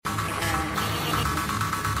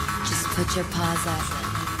Put your paws up,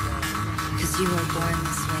 'cause you were born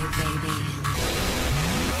this way, baby.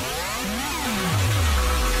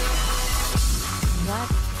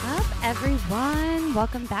 What's up, everyone?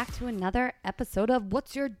 Welcome back to another episode of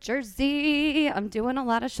What's Your Jersey? I'm doing a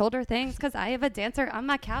lot of shoulder things because I have a dancer on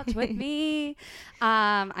my couch with me.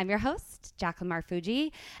 I'm your host, Jacqueline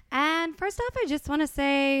Marfuji. And first off, I just want to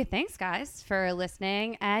say thanks, guys, for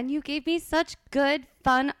listening. And you gave me such good,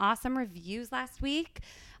 fun, awesome reviews last week.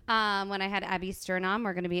 When I had Abby Stern on,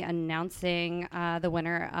 we're going to be announcing the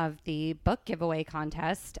winner of the book giveaway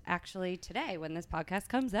contest actually today when this podcast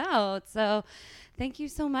comes out. So thank you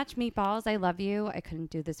so much, Meatballs. I love you. I couldn't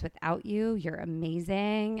do this without you. You're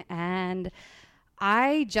amazing. And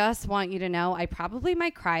I just want you to know I probably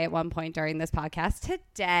might cry at one point during this podcast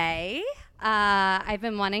today. I've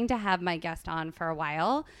been wanting to have my guest on for a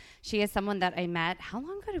while. She is someone that I met. How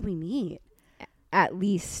long ago did we meet? At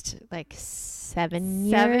least like 7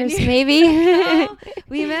 years, maybe. No,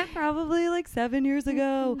 we met probably like 7 years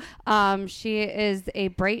ago. She is a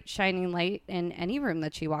bright, shining light in any room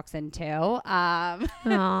that she walks into. Look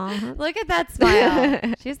at that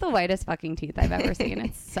smile. She has the whitest fucking teeth I've ever seen.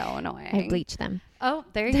 It's so annoying. I bleach them. Oh,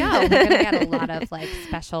 there you go. We're going to get a lot of like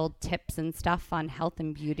special tips and stuff on health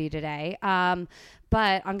and beauty today.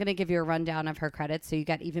 But I'm going to give you a rundown of her credits so you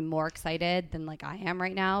get even more excited than like I am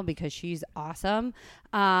right now because she's awesome.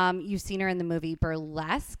 You've seen her in the movie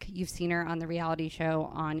Burlesque. You've seen her on the reality show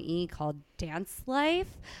on E! Called Dance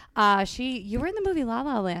Life. You were in the movie La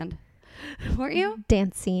La Land. Weren't you?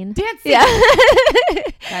 Dancing. Yeah.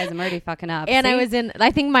 Guys, I'm already fucking up. And See?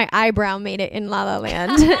 I think my eyebrow made it in La La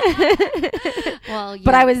Land. Well,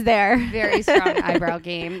 but I was there. Very strong eyebrow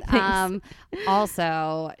game. Thanks.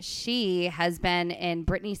 Also, she has been in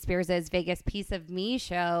Britney Spears' Vegas Piece of Me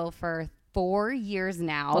show for 4 years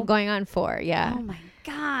now. Well, going on 4, yeah. Oh my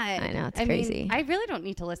God. I know, it's crazy. I really don't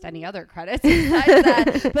need to list any other credits besides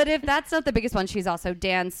that. But if that's not the biggest one, she's also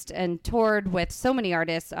danced and toured with so many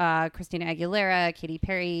artists. Christina Aguilera, Katy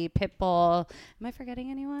Perry, Pitbull. Am I forgetting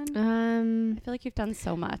anyone? I feel like you've done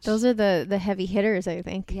so much. Those are the heavy hitters, I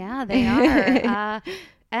think. Yeah, they are.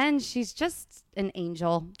 And she's just an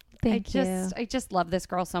angel. Thank you. I just love this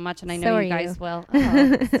girl so much, and I So know are you guys you. will.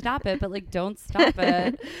 Oh, stop it, but like, don't stop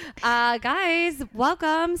it. Guys,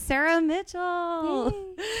 welcome Sarah Mitchell.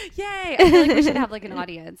 Yay. I feel like we should have like an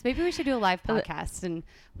audience. Maybe we should do a live podcast and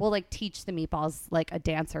we'll like teach the meatballs like a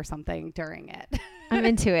dance or something during it. I'm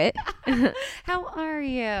into it. How are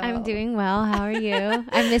you? I'm doing well. How are you?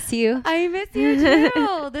 I miss you. I miss you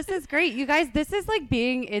too. This is great. You guys, this is like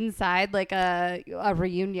being inside like a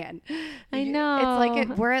reunion. I know. It's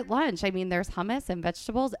like we're at lunch. I mean, there's hummus and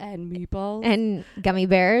vegetables and meatballs. And gummy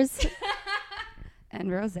bears. And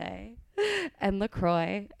rosé. And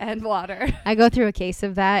LaCroix. And water. I go through a case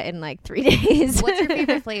of that in like 3 days. What's your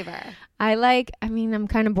favorite flavor? I'm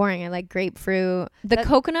kind of boring. I like grapefruit. The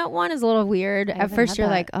coconut one is a little weird. At first you're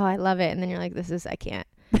like, oh, I love it. And then you're like, I can't.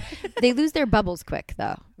 They lose their bubbles quick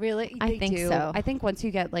though. Really? I think so. I think once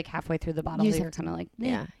you get like halfway through the bottle, you're kind of like,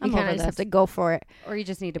 yeah, I'm you kind over of just this. have to go for it. Or you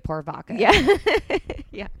just need to pour vodka. Yeah.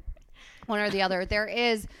 Yeah. One or the other. There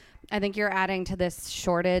is, I think you're adding to this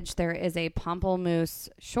shortage. There is a pamplemousse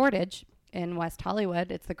shortage in West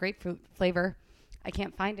Hollywood. It's the grapefruit flavor. I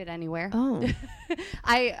can't find it anywhere. Oh.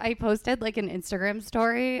 I posted like an Instagram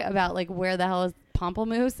story about like where the hell is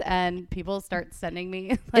pamplemousse, and people start sending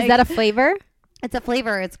me. Like, is that a flavor? It's a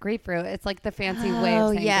flavor. It's grapefruit. It's like the fancy way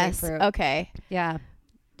of saying grapefruit. Okay. Yeah.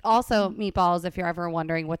 Also, meatballs, if you're ever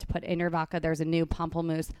wondering what to put in your vodka, there's a new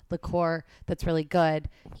pamplemousse liqueur that's really good.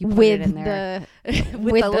 You put it in there.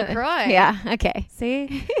 with the LaCroix. Yeah, okay.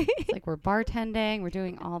 See? It's like we're bartending. We're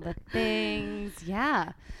doing all the things.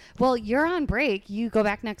 Yeah. Well, you're on break. You go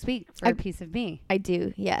back next week for a piece of me. I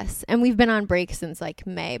do, yes. And we've been on break since like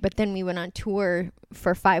May, but then we went on tour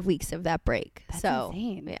for 5 weeks of that break. That's so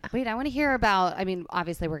insane. Yeah. Wait, I want to hear about, I mean,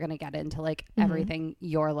 obviously we're going to get into like everything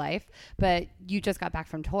your life, but you just got back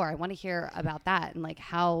from tour. I want to hear about that and like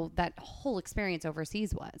how that whole experience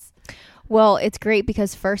overseas was. Well, it's great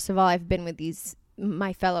because first of all, I've been with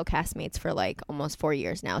my fellow castmates for like almost 4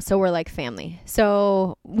 years now. So we're like family.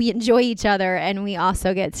 So we enjoy each other and we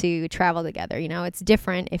also get to travel together. You know, it's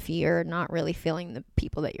different if you're not really feeling the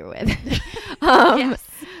people that you're with. Yes.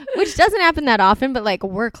 Which doesn't happen that often, but like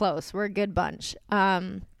we're close. We're a good bunch.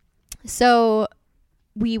 So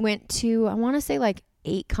we went to, I want to say like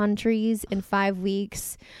 8 countries in 5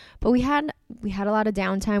 weeks, but we had a lot of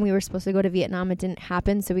downtime. We were supposed to go to Vietnam. It didn't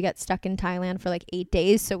happen. So we got stuck in Thailand for like 8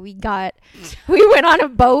 days. So we went on a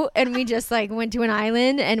boat and we just like went to an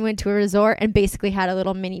island and went to a resort and basically had a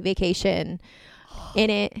little mini vacation in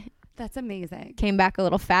it. That's amazing. Came back a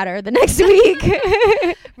little fatter the next week.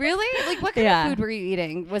 Really? Like, what kind Yeah. of food were you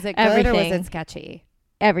eating? Was it good or was Everything. it sketchy?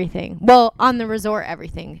 Everything. Well, on the resort,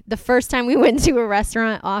 everything. The first time we went to a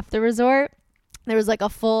restaurant off the resort, there was like a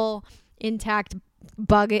full intact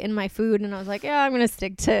bug in my food, and I was like, yeah, I'm gonna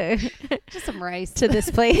stick to Just some rice. to this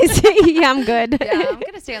place. Yeah, I'm good. Yeah, I'm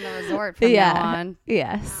gonna stay on the resort from Yeah. now on.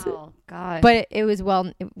 Yes. Oh God. But it was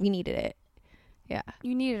we needed it. Yeah.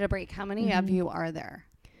 you needed a break. How many of you are there?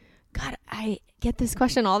 God, I get this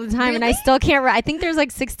question all the time, and I Really? still can't. I think there's like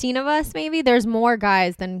 16 of us. Maybe there's more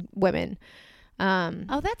guys than women.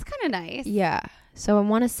 Oh, that's kind of nice. Yeah. So I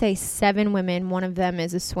want to say 7 women. One of them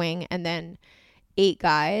is a swing, and then 8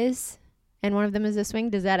 guys, and one of them is a swing.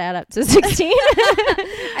 Does that add up to 16?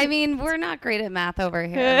 I mean, we're not great at math over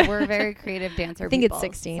here. We're very creative dancer. I think it's people,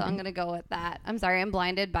 16. So I'm gonna go with that. I'm sorry, I'm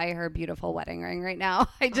blinded by her beautiful wedding ring right now.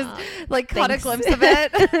 I just caught a thanks. glimpse of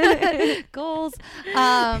it. Goals.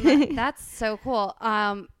 That's so cool.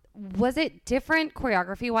 Was it different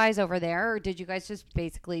choreography wise over there, or did you guys just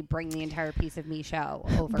basically bring the entire Piece of Me show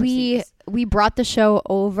overseas? We brought the show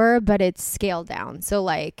over, but it's scaled down. So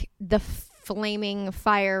like the flaming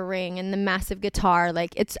fire ring and the massive guitar,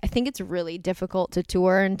 like I think it's really difficult to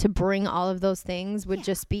tour, and to bring all of those things would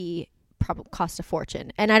just be probably cost a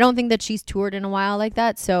fortune. And I don't think that she's toured in a while like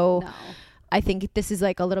that. So No. I think this is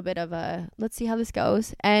like a little bit of a, let's see how this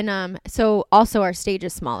goes. And so also our stage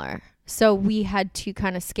is smaller. So we had to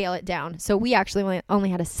kind of scale it down. So we actually only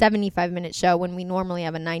had a 75-minute show when we normally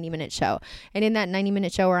have a 90-minute show. And in that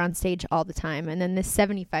 90-minute show, we're on stage all the time. And then this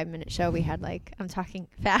 75-minute show, we had like, I'm talking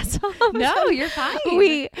fast. No, you're fine.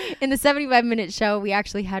 In the 75-minute show, we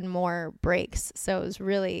actually had more breaks. So it was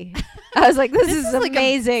really, I was like, this is like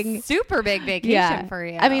amazing. super big vacation for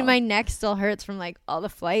you. I mean, my neck still hurts from like all the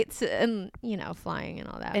flights and, flying and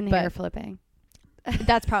all that. and but hair flipping.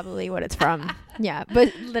 that's probably what it's from. Yeah.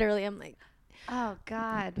 But literally, I'm like, Oh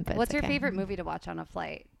God. But What's it's your okay. favorite movie to watch on a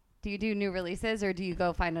flight? Do you do new releases, or do you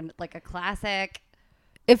go find a classic?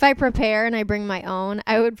 if I prepare and I bring my own,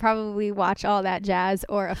 I would probably watch All That Jazz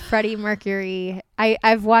or a Freddie Mercury.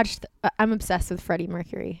 I'm obsessed with Freddie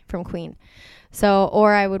Mercury from Queen. So,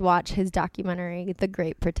 or I would watch his documentary, The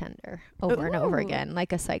Great Pretender, over and over Ooh. again,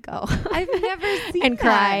 like a psycho. I've never seen and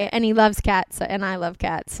cry. that. And he loves cats, and I love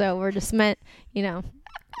cats. So we're just meant, Is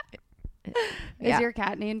your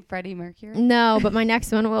cat named Freddie Mercury? No, but my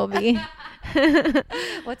next one will be.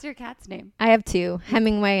 What's your cat's name? I have 2,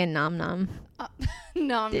 Hemingway and Nom Nom.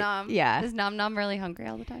 Nom Nom. Yeah. Is Nom Nom really hungry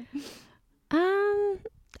all the time? I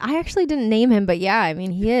actually didn't name him, but yeah, I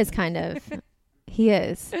mean, he is kind of. He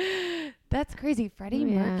is. That's crazy. Freddie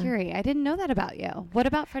Yeah. Mercury. I didn't know that about you. What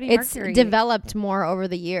about Freddie It's Mercury? developed more over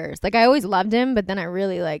the years. Like, I always loved him, but then I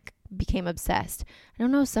really became obsessed. I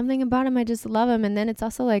don't know, something about him. I just love him. And then it's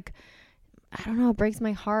also like, I don't know, it breaks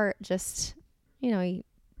my heart. Just, he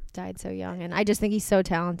died so young, and I just think he's so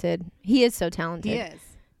talented. He is so talented. He is.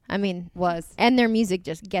 I mean, Was. and their music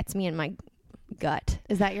just gets me in my gut.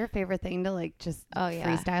 Is that your favorite thing to just Oh, yeah.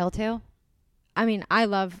 freestyle to? I mean, I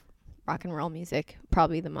love rock and roll music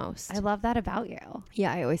probably the most. I love that about you.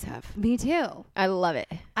 Yeah, I always have. Me too. I love it.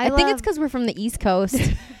 I I think it's love- because we're from the East Coast.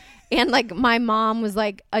 And my mom was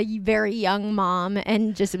a very young mom,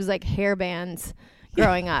 and just it was hair bands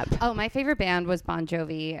growing up. Oh, my favorite band was Bon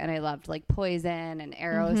Jovi, and I loved Poison and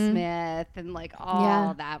Aerosmith and all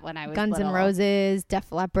Yeah. that when I was Guns N' little. Roses, Def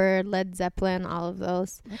Leppard, Led Zeppelin, all of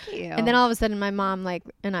those. Look at you. And then all of a sudden my mom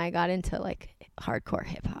and I got into hardcore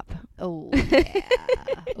hip hop. Oh yeah.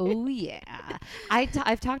 Oh yeah.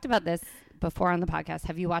 I've talked about this before on the podcast.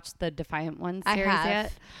 Have you watched the Defiant Ones series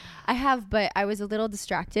yet? I have, but I was a little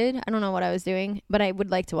distracted. I don't know what I was doing, but I would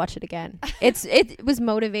like to watch it again. It was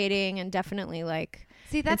motivating and definitely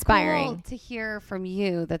See, that's inspiring. cool to hear from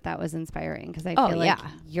you that was inspiring, because I Oh, feel like yeah.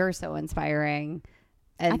 you're so inspiring.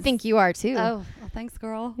 And I think you are too. Oh, well, thanks,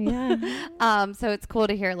 girl. Yeah. So it's cool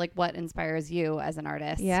to hear what inspires you as an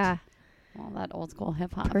artist. Yeah. All that old school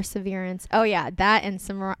hip hop. Perseverance. Oh yeah, that and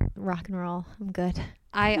some rock and roll. I'm good.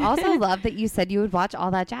 I also love that you said you would watch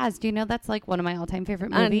All That Jazz. Do you know that's one of my all-time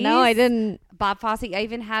favorite movies? No, I didn't. Bob Fosse. I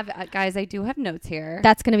even have guys. I do have notes here.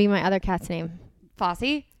 That's gonna be my other cat's name.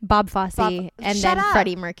 Fosse. Bob Fosse, and Shut then up.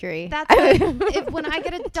 Freddie Mercury. That's when I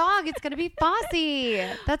get a dog, it's gonna be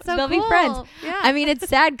Fosse. That's so They'll cool. be friends. Yeah. I mean, it's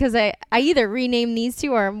sad because I either rename these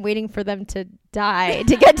 2 or I'm waiting for them to die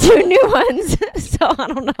to get 2 new ones. So I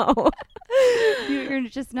don't know. You're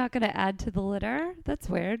just not gonna add to the litter. That's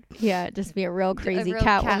weird. Yeah, just be a real crazy real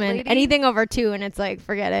cat cat woman. lady? Anything over 2 and it's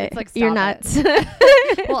forget it. It's You're stop nuts.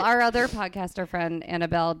 Well, our other podcaster friend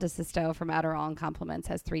Annabelle DeSisto from Adderall and Compliments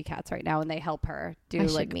has 3 cats right now, and they help her do I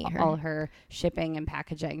should meet her. all her shipping and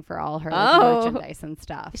packaging for all her merchandise and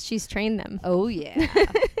stuff. She's trained them. Oh yeah,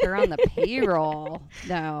 they're on the payroll.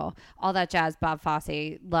 No, all that jazz. Bob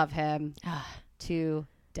Fosse, love him to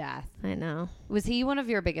death. I know. Was he one of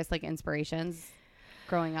your biggest like inspirations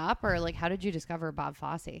growing up, or like how did you discover Bob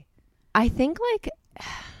Fosse? I think like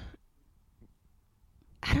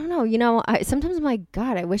I don't know. You know, sometimes I'm like,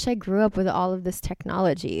 God, I wish I grew up with all of this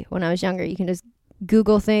technology when I was younger. You can just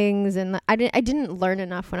Google things, and I didn't learn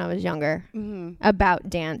enough when I was younger about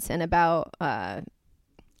dance and about. I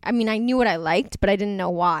mean, I knew what I liked, but I didn't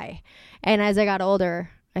know why. And as I got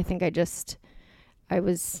older, I think I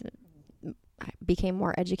became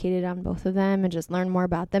more educated on both of them and just learned more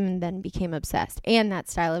about them, and then became obsessed. And that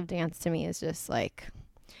style of dance to me is just like,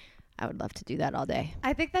 I would love to do that all day.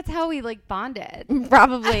 I think that's how we like bonded.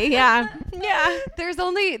 Probably, yeah. Yeah. There's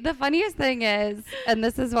only, the funniest thing is, and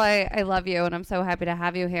this is why I love you and I'm so happy to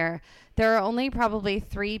have you here. There are only probably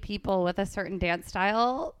 3 people with a certain dance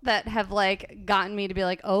style that have like gotten me to be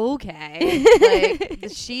like, okay, like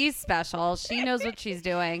she's special. She knows what she's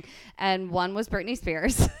doing. And one was Britney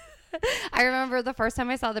Spears. I remember the first time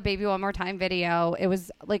I saw the Baby One More Time video, it was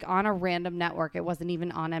like on a random network. It wasn't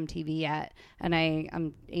even on MTV yet. And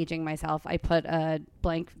I'm aging myself. I put a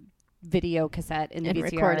blank video cassette in the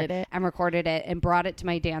VCR and recorded it and brought it to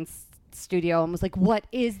my dance studio and was like, what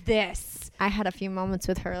is this? I had a few moments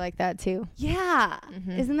with her like that too. Yeah.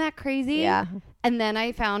 Isn't that crazy? Yeah. And then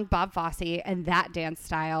I found Bob Fosse and that dance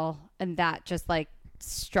style, and that just like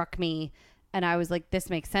struck me. And I was like, this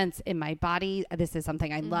makes sense in my body. This is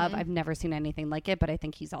something I love. I've never seen anything like it, but I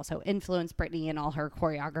think he's also influenced Britney and all her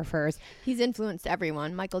choreographers. He's influenced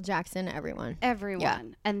everyone. Michael Jackson, everyone. Yeah.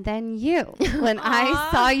 And then you, when I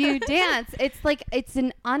saw you dance, it's like, it's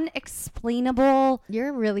an unexplainable.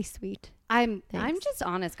 You're really sweet. I'm just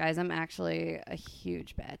honest, guys. I'm actually a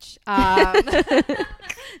huge bitch.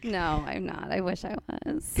 No, I'm not. I wish I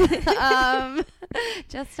was.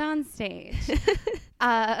 Just on stage.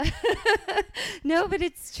 No, but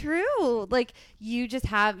it's true. Like you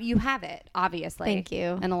have it, obviously. Thank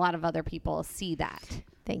you. And a lot of other people see that.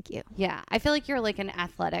 Thank you. Yeah. I feel like you're like an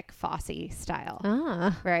athletic Fosse style.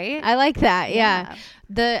 Right? I like that. Yeah.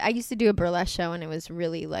 I used to do a burlesque show, and it was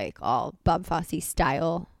really like all Bob Fosse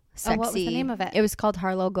style. Sexy. Oh, what was the name of it? It was called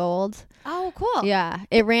Harlow Gold. Oh, cool. Yeah.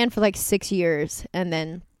 It ran for like 6 years, and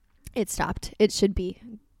then it stopped. It should be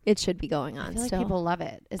going on I feel still. like people love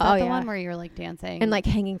it. Is that the one where you're like dancing? And like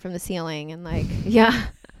hanging from the ceiling and like, yeah.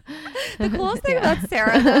 The coolest thing about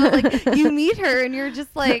Sarah, though, like you meet her and you're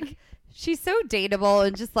just like, she's so dateable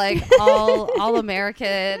and just like all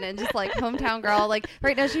American and just like hometown girl. Like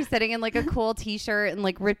right now she's sitting in like a cool t-shirt and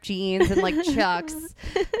like ripped jeans and like Chucks.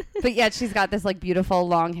 But yet she's got this like beautiful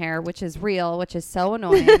long hair, which is real, which is so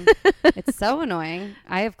annoying. It's so annoying.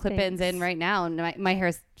 I have clip-ins in right now and my hair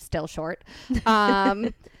is still short.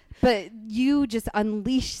 But you just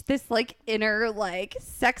unleash this like inner like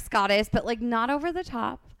sex goddess, but like not over the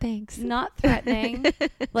top. Thanks. Not threatening.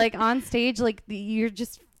 Like on stage, like you're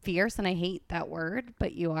just fierce, and I hate that word,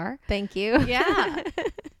 but you are. Thank you. Yeah.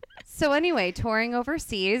 So anyway, touring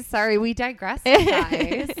overseas. Sorry, we digress,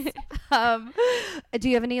 guys. Do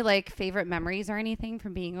you have any like favorite memories or anything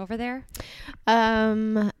from being over there?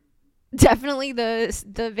 Definitely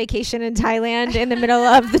the vacation in Thailand in the middle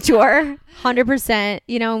of the tour, 100%.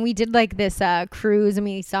 You know, and we did like this cruise, and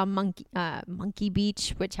we saw Monkey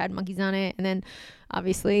Beach, which had monkeys on it, and then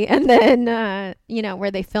obviously, and then you know,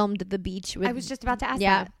 where they filmed the beach. I was just about to ask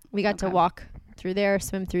that. We got to walk through there,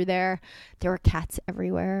 swim through there. There were cats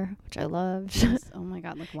everywhere, which I loved. Oh my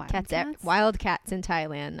god, like wild cats? Wild cats in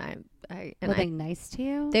Thailand. Were they nice to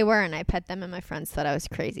you? They were, and I pet them, and my friends thought I was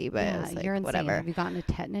crazy, but yeah, I was like, you're insane. whatever. Have you gotten a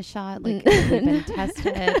tetanus shot? Like, have you been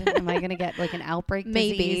tested? Am I gonna get like an outbreak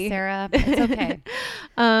disease, Sarah? It's okay.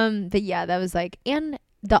 But yeah, that was like, and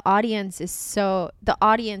the audience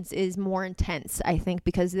is more intense, I think,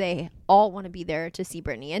 because they all want to be there to see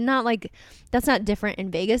Britney, and not like that's not different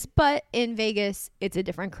in Vegas, but in Vegas it's a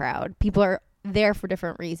different crowd. People are there for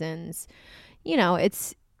different reasons. You know,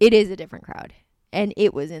 it is a different crowd. And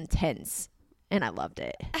it was intense, and I loved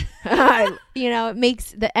it. You know, it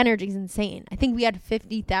makes the energy's insane. I think we had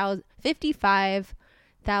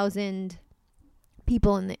 55,000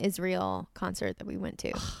 people in the Israel concert that we went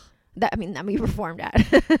to. that we performed at.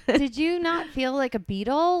 Did you not feel like a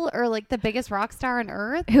Beatle or like the biggest rock star on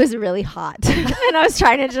earth? It was really hot, and I was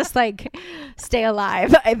trying to just like stay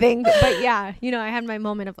alive, I think. But yeah, you know, I had my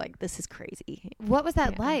moment of like, this is crazy. What was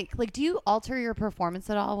that like? Like, do you alter your performance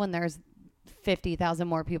at all when there's 50,000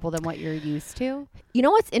 more people than what you're used to? You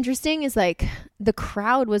know what's interesting is like the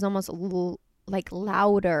crowd was almost like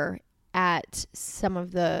louder at some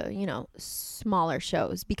of the, smaller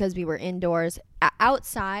shows because we were indoors.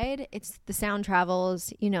 Outside, it's the sound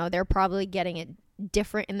travels, they're probably getting it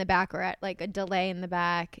different in the back or at like a delay in the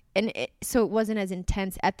back. And so it wasn't as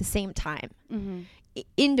intense at the same time. Mm-hmm.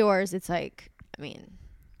 Indoors, it's like,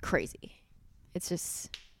 crazy. It's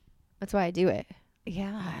just, that's why I do it.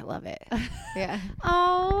 Yeah. I love it. Yeah.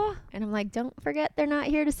 Oh. And I'm like, don't forget they're not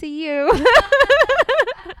here to see you.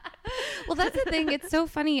 Well, that's the thing. It's so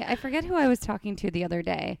funny. I forget who I was talking to the other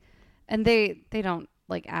day, and they don't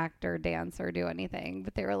like act or dance or do anything,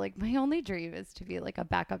 but they were like, my only dream is to be like a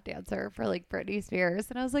backup dancer for like Britney Spears.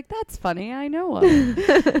 And I was like, that's funny. I know him.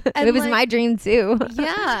 And it was my dream too.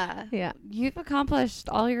 Yeah. Yeah. You've accomplished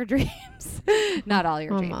all your dreams. Not all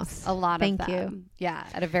your dreams. Almost. A lot Thank of them. you. Yeah.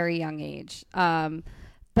 At a very young age.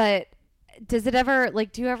 But does it ever,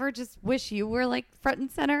 like, do you ever just wish you were like front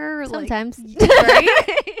and center? Sometimes. Like, right?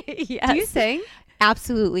 Yes. Do you sing?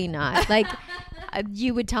 Absolutely not. Like,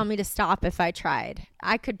 you would tell me to stop if I tried.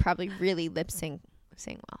 I could probably really sing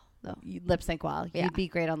well, though. You lip sync well. Yeah. You'd be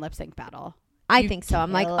great on lip sync battle. I You think so.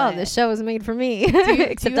 I'm like, kill oh, it. this show was made for me. do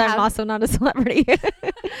Except you I'm have- also not a celebrity.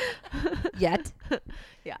 Yet.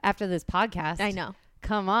 Yeah. After this podcast. I know.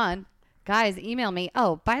 Come on. Guys, email me.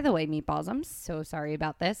 Oh, by the way, Meatballs, I'm so sorry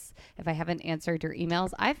about this. If I haven't answered your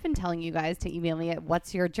emails, I've been telling you guys to email me at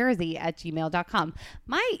whatsyourjersey@gmail.com.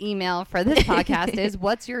 My email for this podcast is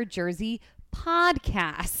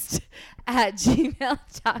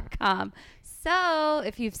whatsyourjerseypodcast@gmail.com. So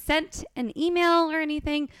if you've sent an email or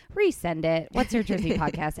anything, resend it.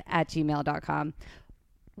 whatsyourjerseypodcast@gmail.com.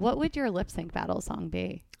 What would your lip sync battle song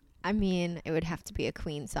be? It would have to be a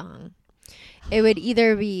Queen song. It would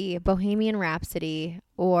either be Bohemian Rhapsody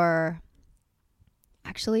or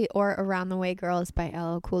Around the Way Girls by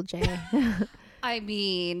LL Cool J. I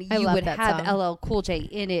mean, I you love would that have song. LL Cool J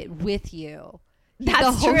in it with you. He's That's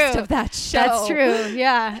the host true. of that show. That's true.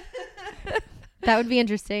 Yeah. That would be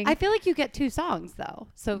interesting. I feel like you get 2 songs though.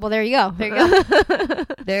 So well, there you go. there you go.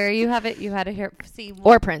 There you have it. You had to hear see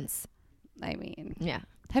Or Prince. I mean, Yeah.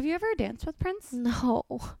 have you ever danced with Prince? No.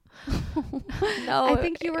 I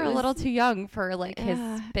think you were a little too young for like his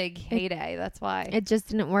Yeah. big heyday. That's why. It just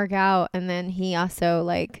didn't work out. And then he also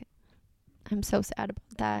I'm so sad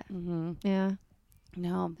about that. Mm-hmm. Yeah.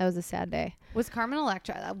 No, That was a sad day. was Carmen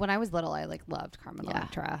Electra. When I was little, I loved Carmen Yeah.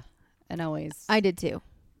 Electra, and always I did too.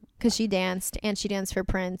 Because she danced for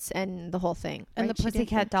Prince and the whole thing. and right? the She did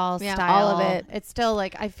Pussycat that. Doll Yeah, style. all of it. It's still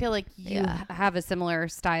like I feel like you Yeah. have a similar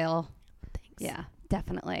style. Thanks. Yeah,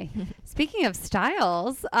 definitely. Speaking of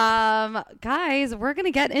styles, guys, we're going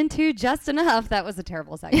to get into Just Enough. That was a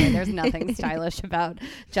terrible segment. There's nothing stylish about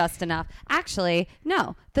Just Enough. Actually,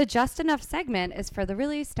 no. The Just Enough segment is for the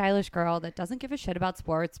really stylish girl that doesn't give a shit about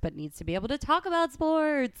sports but needs to be able to talk about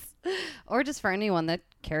sports. Or just for anyone that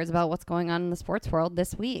cares about what's going on in the sports world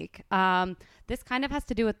this week. This kind of has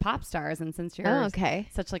to do with pop stars. And since you're Oh, okay.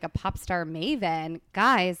 such like a pop star maven,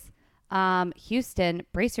 guys, Houston,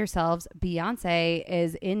 brace yourselves. Beyonce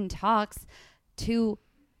is in talks to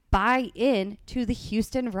buy in to the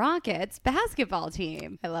Houston Rockets basketball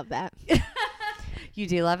team. I love that. You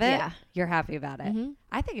do love it? Yeah. You're happy about it. Mhm.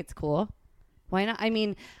 I think it's cool. Why not? I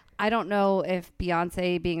mean, I don't know if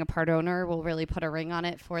Beyonce being a part owner will really put a ring on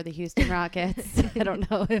it for the Houston Rockets. I don't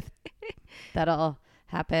know if that'll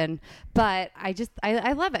happen, but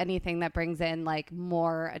I love anything that brings in like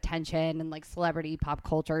more attention and like celebrity pop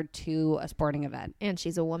culture to a sporting event. And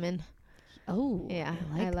she's a woman. Oh, Yeah.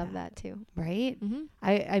 I love that too. Right? Mm-hmm.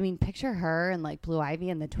 I mean, picture her and like Blue Ivy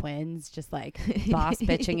and the twins just like boss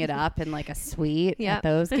bitching it up in like a suite Yep. at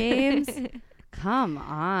those games. Come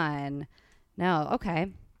on. No,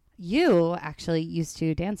 okay. You actually used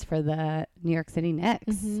to dance for the New York City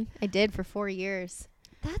Knicks. Mm-hmm. I did for 4 years.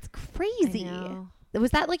 That's crazy. I know.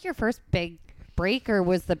 Was that like your first big break or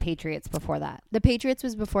was the Patriots before that? The Patriots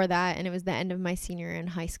was before that, and it was the end of my senior year in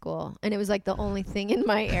high school. And it was like the only thing in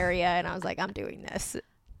my area, and I was like, I'm doing this.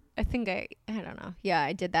 I think I don't know. Yeah,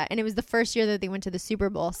 I did that. And it was the first year that they went to the Super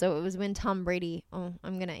Bowl. So it was when Tom Brady,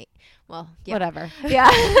 yeah. Whatever. Yeah.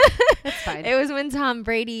 That's fine. It was when Tom It's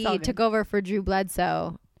Brady all good. took over for Drew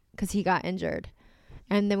Bledsoe because he got injured.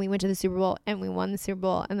 And then we went to the Super Bowl and we won the Super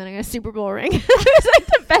Bowl. And then I got a Super Bowl ring. It was like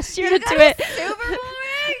the best year to do it. Super Bowl ring?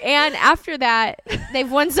 And after that,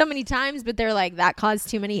 they've won so many times, but they're like, that caused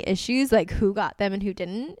too many issues, like who got them and who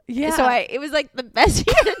didn't. Yeah. So it was like the best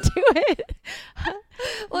year to do it.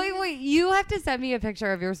 Wait, you have to send me a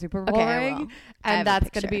picture of your Super Bowl Okay, I ring. will. I have And a that's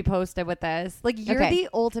going to picture. be posted with this. Like, you're Okay. the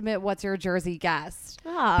ultimate What's Your Jersey guest.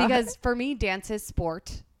 Ah. Because for me, dance is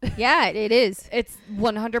sport. Yeah, it is. It's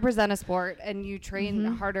 100% a sport, and you train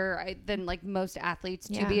Mhm. harder than like most athletes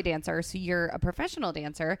to Yeah. be a dancer. So you're a professional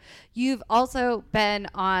dancer. You've also been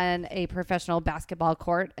on a professional basketball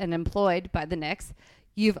court and employed by the Knicks.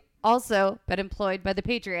 You've also been employed by the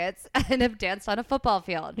Patriots and have danced on a football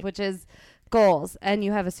field, which is goals. And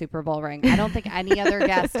you have a Super Bowl ring. I don't think any other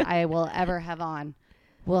guest I will ever have on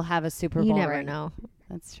will have a Super Bowl You never ring. know.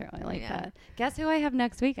 That's true. I like Yeah. that. Guess who I have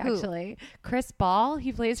next week, Who? actually? Chris Ball.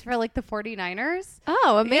 He plays for like the 49ers.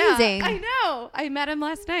 Oh, amazing. Yeah, I know. I met him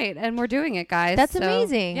last night and we're doing it, guys. That's So,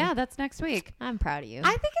 amazing. Yeah, that's next week. I'm proud of you.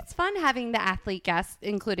 I think it's fun having the athlete guests,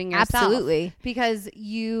 including yourself. Absolutely. Because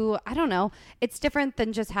I don't know, it's different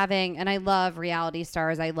than just having, and I love reality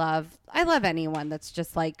stars. I love anyone that's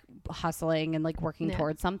just like hustling and like working Yeah.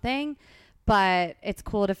 towards something. But it's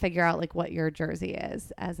cool to figure out like what your jersey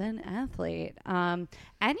is as an athlete.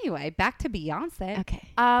 Anyway, back to Beyonce. Okay.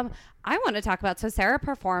 I want to talk about, so Sarah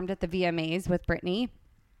performed at the VMAs with Britney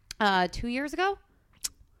 2 years ago.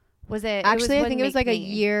 Was it? Actually, I when think it was like a Make Me-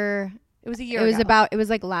 year. It was a year It was ago. it was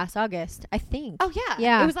like last August, I think. Oh, yeah.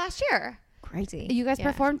 Yeah. It was last year. Crazy. You guys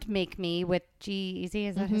Yeah. performed Make Me with G-Eazy.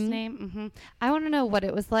 Is that his Mhm. name? I want to know what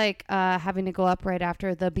it was like having to go up right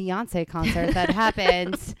after the Beyonce concert that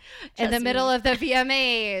happened in the Trust middle me. of the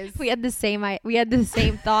VMAs. We had the same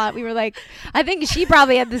thought. We were like, I think she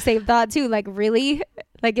probably had the same thought too. Like, really?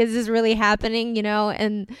 Like, is this really happening? You know?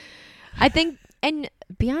 And I think, and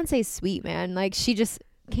Beyonce's sweet, man. Like, she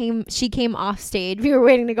came off stage. We were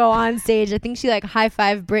waiting to go on stage. I think she like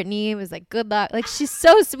high-fived Britney. It was like, good luck. Like, she's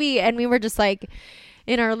so sweet. And we were just like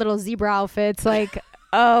in our little zebra outfits, like,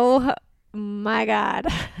 oh my God.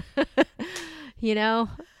 You know?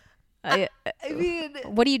 I mean,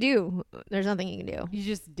 What do? There's nothing you can do. you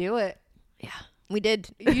just do it. We did.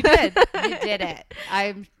 You did. You did it.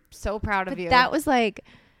 I'm so proud of But you. that was like,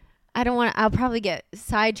 I'll probably get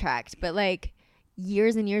sidetracked, but like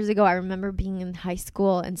years and years ago, I remember being in high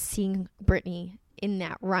school and seeing Britney in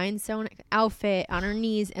that rhinestone outfit on her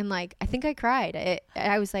knees. And like, I think I cried.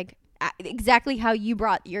 I was like, exactly how you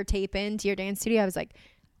brought your tape into your dance studio. I was like,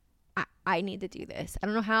 I need to do this. I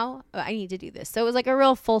don't know how, but I need to do this. So it was like a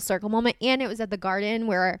real full circle moment. And it was at the Garden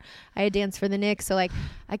where I had danced for the Knicks. So like,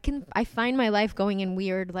 I find my life going in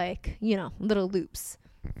weird, like, you know, little loops.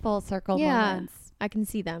 full circle Yeah. moments. I can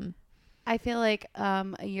see them. I feel like a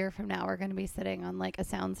year from now we're going to be sitting on like a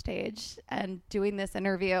sound stage and doing this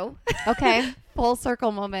interview. Okay. Full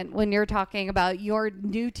circle moment when you're talking about your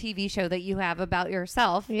new TV show that you have about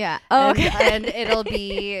yourself. Yeah. Oh, And, okay. and it'll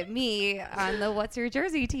be me on the What's Your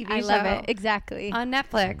Jersey TV show. I love it. Exactly. On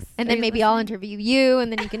Netflix. And Are then you maybe I'll listening? interview you,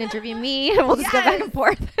 and then you can interview me, and we'll just go back Yes. and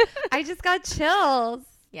forth. I just got chills.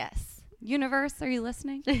 Yes. Universe, are you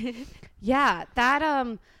listening? Yeah, that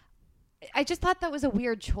I just thought that was a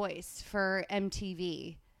weird choice for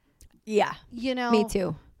MTV. Yeah. You know, Me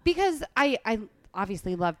too. because I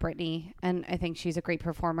obviously love Britney and I think she's a great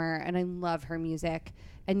performer and I love her music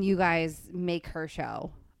and you guys make her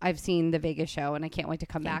show. I've seen the Vegas show and I can't wait to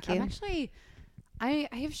come Thank back. I'm you. actually I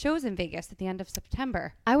have shows in Vegas at the end of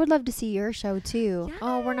September. I would love to see your show too.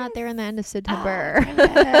 Oh, we're not there in the end of September.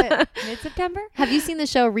 Mid-September? Have you seen the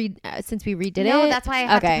show since we redid it? No, that's why I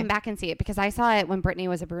have to Okay. come back and see it because I saw it when Britney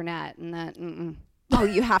was a brunette and that Oh,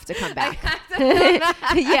 you have to come I back. have to come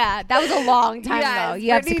back. Yeah, that was a long time Yes, ago.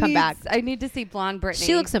 You have to Britney come back. needs- I need to see blonde Britney.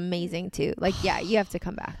 She looks amazing too. Like, yeah, you have to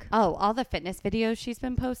come back. Oh, all the fitness videos she's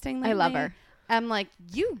been posting lately. I love her. I'm like,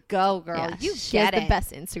 you go, girl. Yeah, You she get has it. the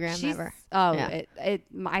best Instagram She's- ever. Oh, Yeah.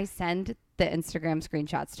 I send the Instagram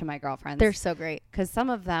screenshots to my girlfriends. They're so great. because some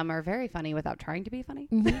of them are very funny without trying to be funny.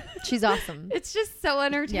 She's awesome. It's just so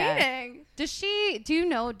entertaining. Does she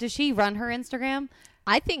run her Instagram?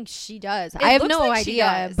 I think she does. It I have looks no like she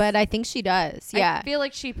idea, does. but I think she does. Yeah. I feel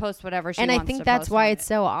like she posts whatever she And I wants think to that's post why on it's it.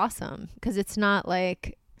 so awesome because it's not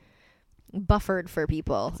like buffered for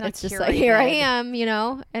people. It's not It's just like, here I curated. am, you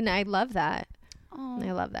know, and I love that. Oh,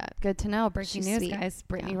 I love that. good to know. Breaking She's news, sweet. guys.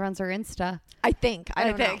 Brittany Yeah. runs her Insta. I think. I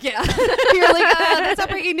don't know. Yeah. You're like, that's not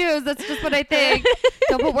breaking news. That's just what I think.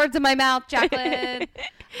 Don't put words in my mouth, Jacqueline.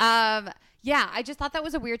 Yeah, I just thought that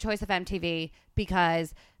was a weird choice of MTV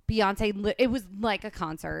because Beyonce, it was like a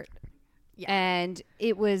concert. Yeah. And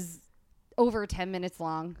it was over 10 minutes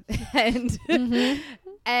long. And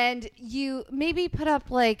and you maybe put up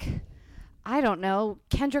like, I don't know,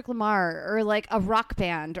 Kendrick Lamar or like a rock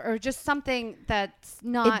band or just something that's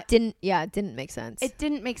not. It didn't make sense. It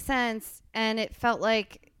didn't make sense, and it felt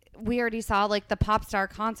like we already saw like the pop star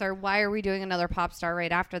concert. Why are we doing another pop star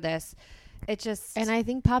right after this? It just and I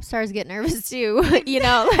think pop stars get nervous too, you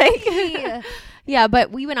know, like yeah,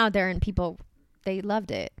 but we went out there and people they loved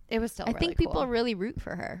it. it was still. I really think people cool. really root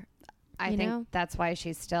for her. I think that's why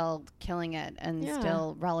she's still killing it and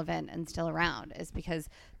still relevant and still around, is because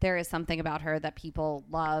there is something about her that people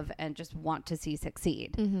love and just want to see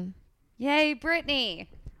succeed. Mm-hmm. Yay, Britney.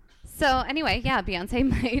 So anyway, yeah, Beyonce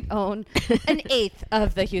might own an eighth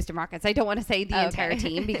of the Houston Rockets. I don't want to say the entire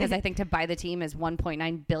team, because I think to buy the team is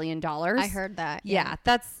 $1.9 billion. I heard that. Yeah,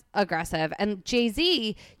 that's aggressive. And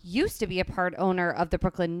Jay-Z used to be a part owner of the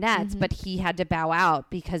Brooklyn Nets, but he had to bow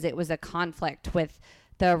out because it was a conflict with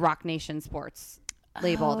the Rock Nation Sports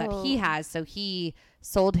label that he has. So he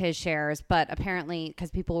sold his shares, but apparently because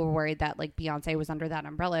people were worried that like Beyonce was under that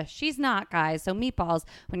umbrella, she's not, guys. So Meatballs,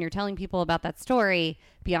 when you're telling people about that story,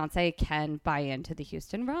 Beyonce can buy into the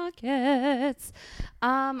Houston Rockets.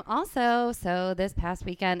 Also, so this past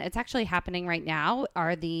weekend, it's actually happening right now,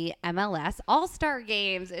 are the MLS All-Star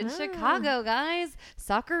Games in Chicago, guys.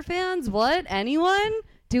 Soccer fans, what? Anyone?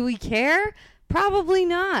 Do we care? Probably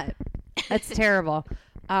not. That's terrible.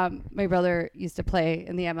 My brother used to play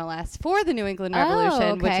in the MLS for the New England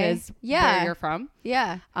Revolution, which is where you're from.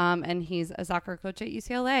 Yeah. And he's a soccer coach at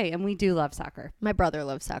UCLA, and we do love soccer. My brother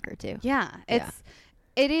loves soccer too. Yeah.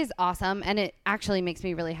 It is awesome, and it actually makes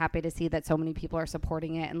me really happy to see that so many people are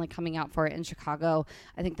supporting it and like coming out for it in Chicago.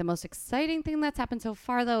 I think the most exciting thing that's happened so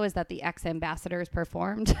far, though, is that the ex-ambassadors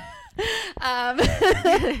performed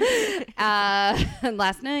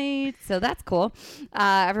last night, so that's cool.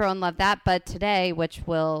 Everyone loved that, but today, which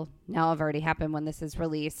will now have already happened when this is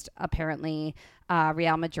released, apparently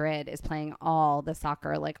Real Madrid is playing all the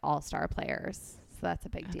soccer like all-star players. So that's a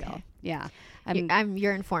big deal. Yeah.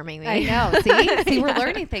 You're informing me. I know. See, we're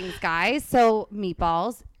learning things, guys. So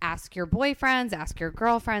Meatballs, ask your boyfriends, ask your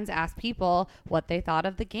girlfriends, ask people what they thought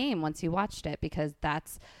of the game once you watched it, because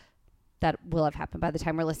that will have happened by the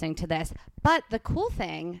time we're listening to this. But the cool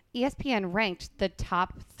thing, ESPN ranked the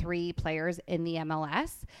top 3 players in the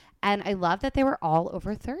MLS, and I love that they were all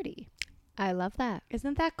over 30. I love that.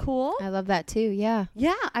 Isn't that cool? I love that too. Yeah.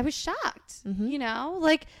 Yeah. I was shocked. You know,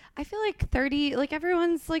 like I feel like 30, like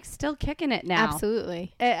everyone's like still kicking it now.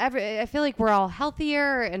 Absolutely. I feel like we're all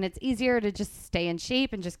healthier and it's easier to just stay in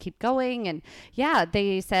shape and just keep going. And yeah,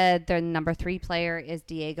 they said their number 3 player is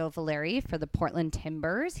Diego Valeri for the Portland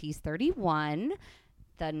Timbers. He's 31.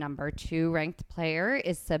 The number 2 ranked player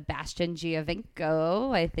is Sebastian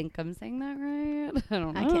Giovinco. I think I'm saying that right. I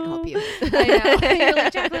don't know. I can't help you. I know. You're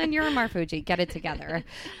like, Jacqueline, you're a Marfuji. Get it together.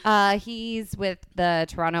 He's with the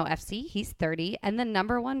Toronto FC. He's 30. And the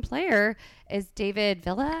number 1 player is David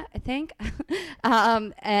Villa, I think.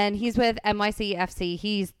 And he's with NYC FC.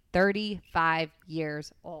 He's 35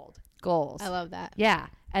 years old. Goals. I love that. Yeah.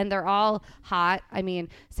 And they're all hot. I mean,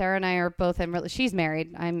 Sarah and I are both in. She's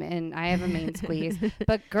married. I have a main squeeze.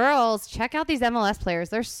 But girls, check out these MLS players.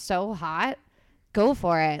 They're so hot. Go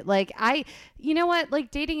for it. Like you know what?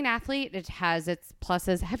 Like dating an athlete, it has its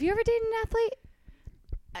pluses. Have you ever dated an athlete?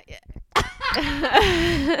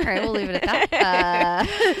 All right, we'll leave it at that.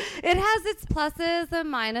 It has its pluses and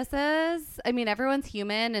minuses. I mean, everyone's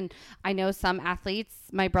human, and I know some athletes,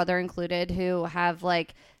 my brother included, who have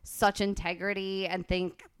like such integrity and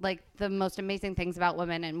think like the most amazing things about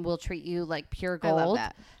women and will treat you like pure gold. I love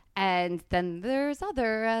that. And then there's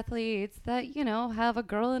other athletes that, you know, have a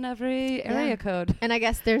girl in every area code. And I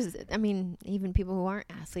guess even people who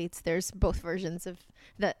aren't athletes, there's both versions of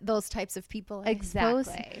those types of people.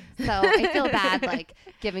 Exactly. So I feel bad like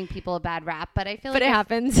giving people a bad rap, but I feel like it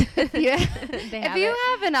happens. If you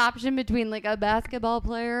have an option between like a basketball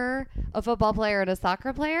player, a football player, and a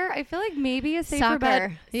soccer player, I feel like maybe a safer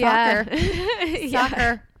bet.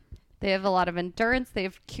 Soccer. They have a lot of endurance. They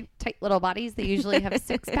have cute, tight little bodies. They usually have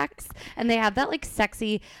 6-packs. And they have that, like,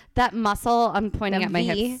 sexy, that muscle. I'm pointing at my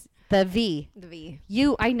hips. The V. The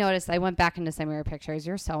V. I noticed. I went back into some of your pictures.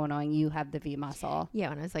 You're so annoying. You have the V muscle. Yeah,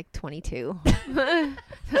 when I was like 22.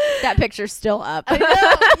 That picture's still up. I know.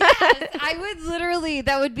 Yes. I would literally,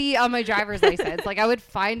 that would be on my driver's license. Like, I would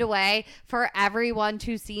find a way for everyone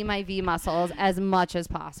to see my V muscles as much as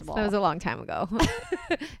possible. That was a long time ago.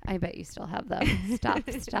 I bet you still have them.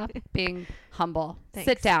 Stop being humble. Thanks.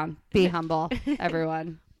 Sit down. Be humble,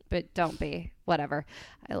 everyone. But don't be. Whatever.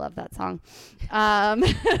 I love that song.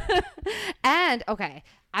 And, okay,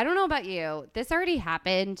 I don't know about you. This already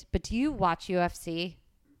happened, but do you watch UFC?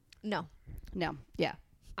 No. Yeah.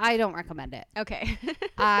 I don't recommend it. Okay.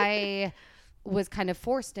 I was kind of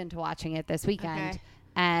forced into watching it this weekend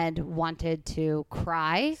and wanted to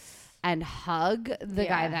cry and hug the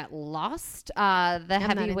guy that lost the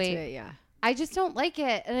heavyweight. I just don't like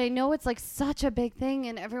it. And I know it's like such a big thing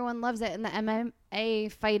and everyone loves it, and the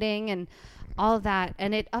MMA fighting and all of that.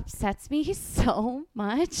 And it upsets me so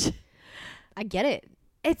much. I get it.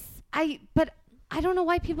 But I don't know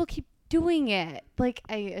why people keep doing it. Like,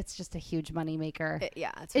 it's just a huge moneymaker.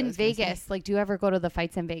 Yeah. That's what I In was gonna say. Vegas, like, do you ever go to the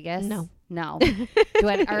fights in Vegas? No. No.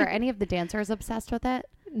 Are any of the dancers obsessed with it?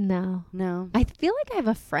 No. No. I feel like I have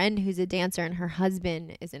a friend who's a dancer and her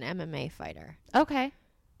husband is an MMA fighter. Okay.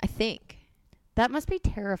 I think. That must be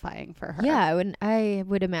terrifying for her. Yeah, I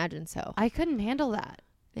would imagine so. I couldn't handle that.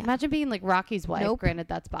 Yeah. Imagine being like Rocky's wife. Nope. Granted,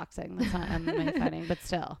 that's boxing. That's not MMA fighting, but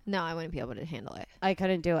still. No, I wouldn't be able to handle it. I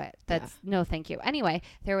couldn't do it. That's no thank you. Anyway,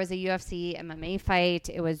 there was a UFC MMA fight.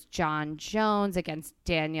 It was John Jones against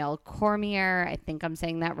Daniel Cormier. I think I'm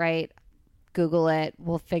saying that right. Google it.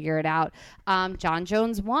 We'll figure it out. John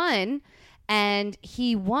Jones won. And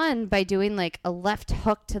he won by doing like a left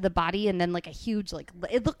hook to the body and then like a huge, like,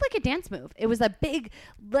 it looked like a dance move. It was a big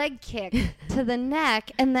leg kick to the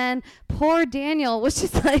neck. And then poor Daniel was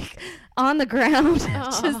just like on the ground.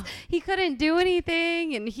 Just, he couldn't do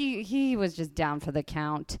anything. And he was just down for the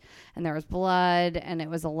count. And there was blood and it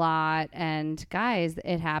was a lot. And guys,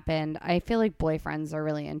 it happened. I feel like boyfriends are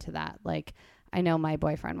really into that. Like, I know my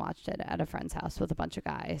boyfriend watched it at a friend's house with a bunch of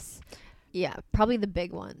guys. Yeah, probably the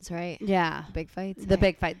big ones, right? Yeah. Big fights. The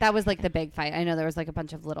big fight. That was like the big fight. I know there was like a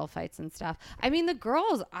bunch of little fights and stuff. I mean, the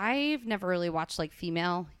girls, I've never really watched like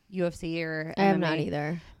female UFC or MMA. I have not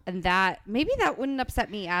either. And maybe that wouldn't upset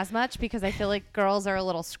me as much because I feel like girls are a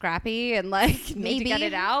little scrappy and like need to get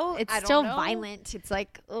it out. It's I don't still know. violent. It's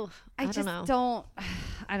like, I just don't know. don't.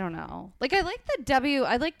 I don't know. Like I like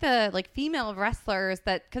I like the like female wrestlers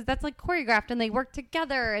because that's like choreographed and they work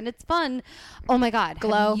together and it's fun. Oh my God,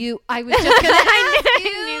 Glow. I was just gonna ask you.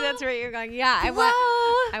 I knew that's where you're going. Yeah, Glow.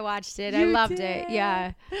 I watched it. I You loved did. it.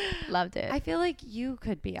 Yeah, loved it. I feel like you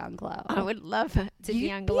could be on Glow. I would love to be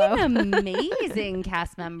You'd on Glow. an amazing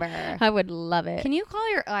cast member. I would love it. Can you call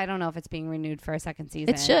your? I don't know if it's being renewed for a second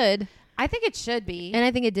season. It should, I think it should be. and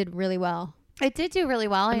I think it did really well. It did do really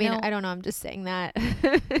well. I mean, know. I don't know. I'm just saying that.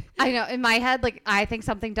 I know. In my head, like I think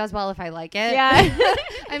something does well if I like it. Yeah.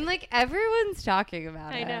 I'm like everyone's talking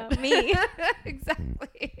about it. I know. Me.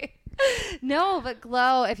 Exactly. No, but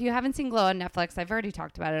Glow, if you haven't seen Glow on Netflix, I've already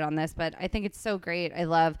talked about it on this, but I think it's so great. I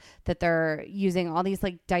love that they're using all these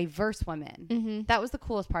like diverse women. Mm-hmm. That was the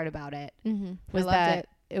coolest part about it. Mm-hmm. Was I loved that it.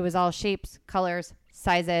 it was all shapes, colors,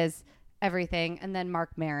 sizes, everything. And then Mark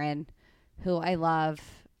Maron, who I love.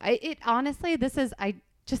 I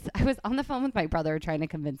was on the phone with my brother trying to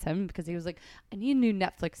convince him because he was like, I need a new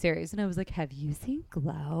Netflix series. And I was like, have you seen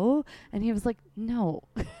Glow? And he was like, no.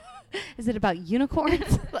 Is it about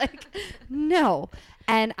unicorns? Like, no.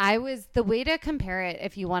 And the way to compare it,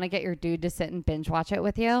 if you want to get your dude to sit and binge watch it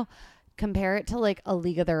with you, compare it to like A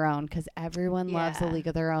League of Their Own because everyone loves A Yeah. League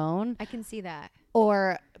of Their Own. I can see that.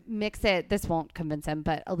 Or mix it, this won't convince him,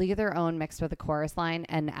 but A League of Their Own mixed with a chorus line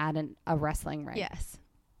and add a wrestling ring. Yes.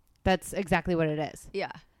 That's exactly what it is.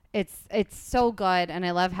 Yeah. It's so good. And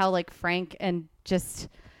I love how like frank and just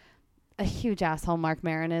a huge asshole Mark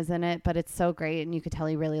Maron is in it, but it's so great. And you could tell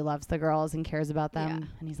he really loves the girls and cares about them. Yeah.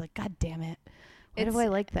 And he's like, God damn it. Why It's- do I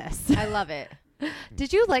like this? I love it.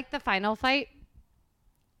 Did you like the final fight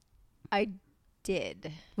I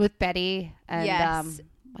did. with Betty and Yes.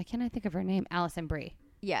 why can't I think of her name? Allison Brie.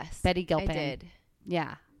 Yes. Betty Gilpin. I did.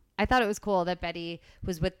 Yeah. I thought it was cool that Betty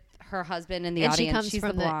was with her husband in the And audience. she comes She's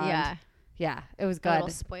from the blonde. yeah. Yeah, it was A good. little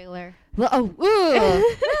spoiler. Well, well,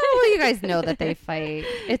 you guys know that they fight.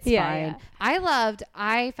 It's Yeah, fine. yeah.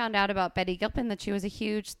 I found out about Betty Gilpin that she was a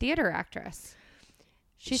huge theater actress.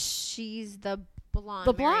 She's the blonde.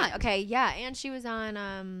 The Mary. blonde. Okay, yeah, and she was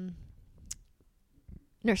on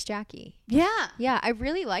Nurse Jackie. Yeah. Yeah, I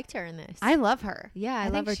really liked her in this. I love her. Yeah, I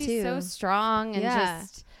think love her she's too. so strong and Yeah.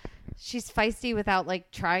 just she's feisty without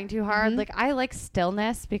like trying too hard. Mhm. Like I like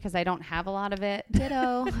stillness because I don't have a lot of it.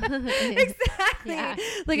 Ditto. Exactly. Yeah,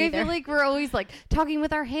 Like I neither. feel like we're always like talking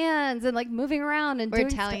with our hands and like moving around and We're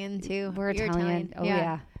doing Italian too. We're You're Italian. Oh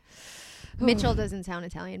yeah. Mitchell doesn't sound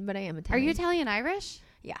Italian, but I am Are Italian. you Italian Irish?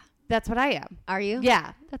 Yeah. That's what I am. Are you?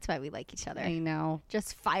 Yeah. That's why we like each other. I know.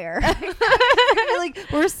 Just fire. Like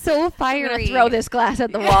we're so I'm fiery. gonna throw this glass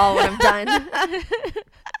at the wall when I'm done.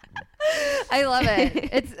 I love it.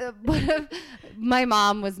 It's my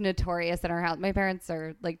mom was notorious in our house. My parents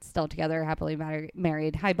are like still together, happily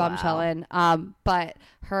married. Hi, bombshellin'. But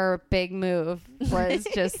her big move was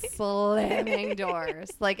just slamming doors.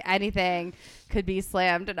 Like anything could be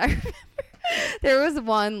slammed. And I remember there was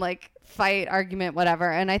one like fight, argument,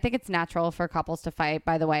 whatever. And I think it's natural for couples to fight.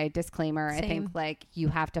 By the way, disclaimer. I Same. think like you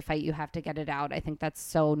have to fight. You have to get it out. I think that's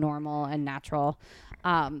so normal and natural.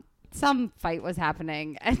 Some fight was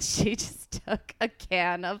happening and she just took a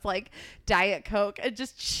can of like Diet Coke and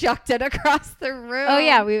just chucked it across the room. Oh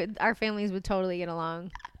yeah, our families would totally get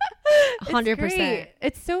along. 100%. great.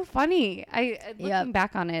 It's so funny. Looking Yep.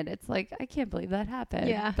 back on it, it's like, I can't believe that happened.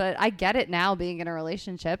 Yeah. But I get it now being in a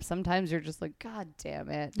relationship. Sometimes you're just like, God damn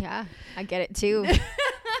it. Yeah, I get it too.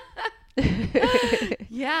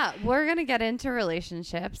 Yeah, we're going to get into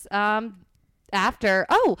relationships. After,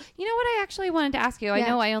 you know what I actually wanted to ask you? I Yeah.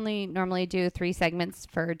 know I only normally do 3 segments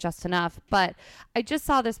for Just Enough, but I just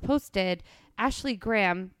saw this posted. Ashley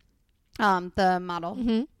Graham, the model,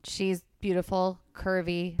 Mhm. she's beautiful,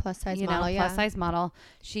 curvy, Plus size model, yeah. plus size model.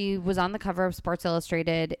 She was on the cover of Sports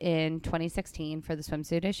Illustrated in 2016 for the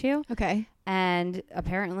swimsuit issue. Okay. And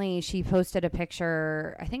apparently she posted a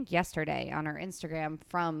picture, I think yesterday, on her Instagram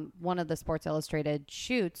from one of the Sports Illustrated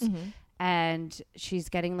shoots. Mhm. And she's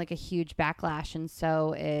getting like a huge backlash, and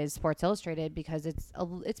so is Sports Illustrated, because it's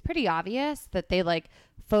pretty obvious that they like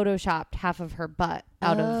photoshopped half of her butt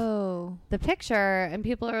out of the picture, and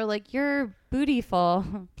people are like, "You're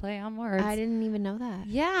bootyful." Play on words. I didn't even know that.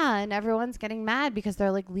 Yeah, and everyone's getting mad because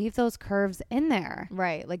they're like, "Leave those curves in there."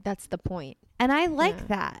 Right, like that's the point. And I like Yeah.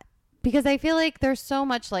 that, because I feel like there's so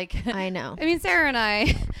much like I know. I mean, Sarah and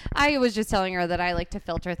I was just telling her that I like to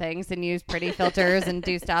filter things and use pretty filters and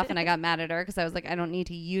do stuff. And I got mad at her because I was like, I don't need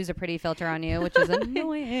to use a pretty filter on you, which is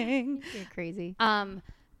annoying. You're crazy.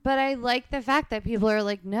 But I like the fact that people are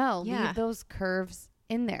like, no, Yeah. leave those curves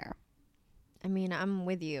in there. I mean, I'm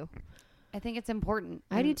with you. I think it's important.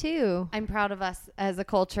 I do too. I'm proud of us as a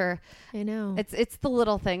culture. I know. It's the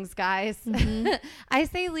little things, guys. Mhm. I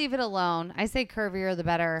say leave it alone. I say curvier the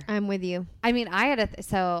better. I'm with you. I mean, I had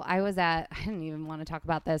so I was at, I didn't even want to talk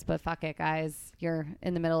about this, but fuck it, guys. You're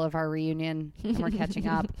in the middle of our reunion and we're catching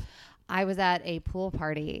up. I was at a pool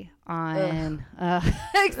party on,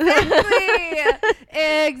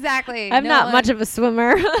 exactly. I'm not much of a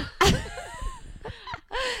swimmer.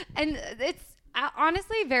 And it's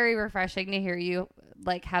honestly very refreshing to hear you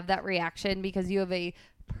like have that reaction, because you have a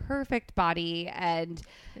perfect body and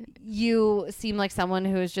you seem like someone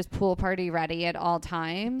who is just pool party ready at all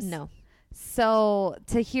times. No. So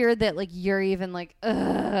to hear that like you're even like,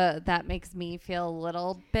 that makes me feel a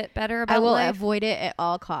little bit better about I will life. avoid it at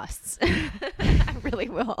all costs. I really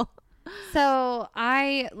will. So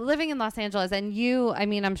living in Los Angeles, and I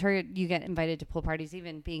mean, I'm sure you get invited to pool parties,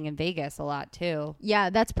 even being in Vegas a lot too. Yeah,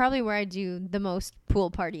 that's probably where I do the most pool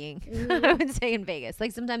partying. I would say in Vegas.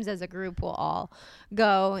 Like sometimes as a group we'll all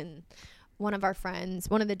go, and one of our friends,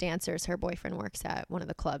 one of the dancers, her boyfriend works at one of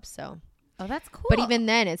the clubs, so. Oh, that's cool. But even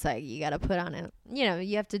then it's like you got to put on it. You know,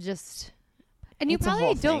 you have to just and you it's a probably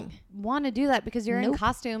whole don't thing. want to do that because you're in Nope.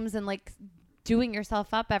 costumes and like doing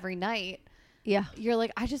yourself up every night. yeah. You're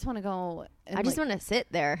like, I just want to go. And I just like, want to sit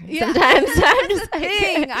there. Yeah. Sometimes I'm That's just the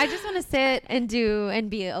thing. I just want to sit and do and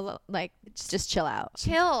be like just chill out.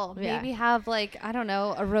 chill. Yeah. Maybe have like, I don't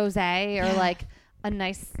know, a rosé or Yeah. like a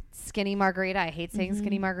nice skinny margarita. I hate saying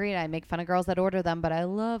skinny margarita. I make fun of girls that order them, but I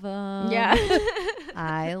love them. Yeah.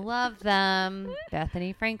 I love them.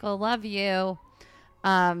 Bethany Frankel, love you.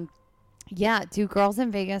 Yeah. Do girls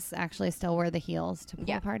in Vegas actually still wear the heels to pool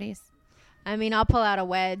Yeah. parties? I mean, I'll pull out a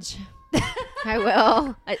wedge. I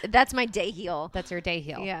will. That's my day heel. That's your day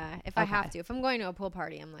heel. Yeah, if I have Okay. to. If I'm going to a pool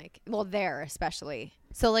party, I'm like, well, there especially.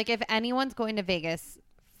 So like if anyone's going to Vegas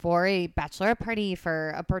for a bachelorette party,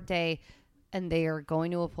 for a birthday, and they are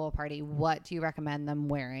going to a pool party, what do you recommend them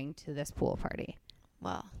wearing to this pool party?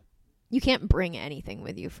 Well, you can't bring anything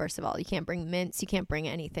with you, first of all. You can't bring mints. You can't bring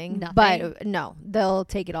anything. Nothing? But no, they'll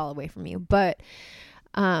take it all away from you. But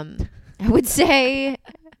I would say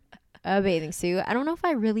a bathing suit. I don't know if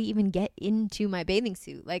I really even get into my bathing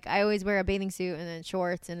suit. Like I always wear a bathing suit and then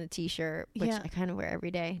shorts and a t-shirt, which Yeah. I kind of wear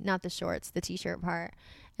every day. Not the shorts, the t-shirt part.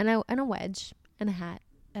 And a wedge and a hat.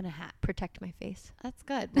 And a hat. Protect my face. That's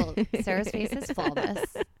good. Well, Sarah's face is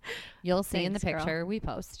flawless. You'll see in the Thanks, girl. picture we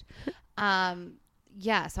post.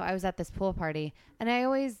 Yeah, so I was at this pool party, and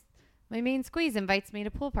my main squeeze invites me to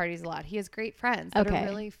pool parties a lot. He has great friends that Okay. are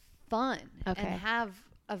really fun and Okay. have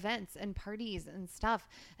events and parties and stuff,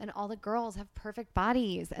 and all the girls have perfect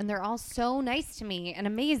bodies, and they're all so nice to me and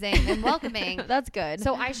amazing and welcoming. That's good.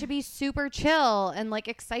 So I should be super chill and like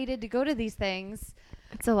excited to go to these things.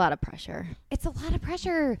 it's a lot of pressure. It's a lot of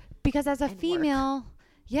pressure because as a And work. female,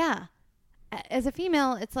 as a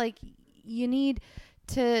female, it's like you need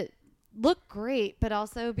to look great, but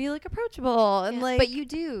also be like approachable and like. But you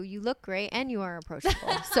do. You look great and you are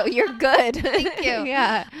approachable. So you're good. Thank you.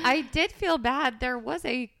 Yeah. I did feel bad. There was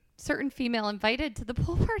a certain female invited to the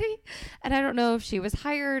pool party, and I don't know if she was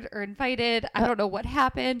hired or invited. I don't know what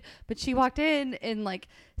happened, but she walked in like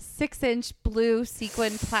 6-inch blue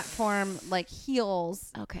sequin platform like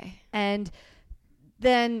heels, Okay. and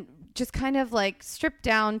then just kind of like stripped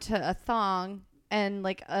down to a thong and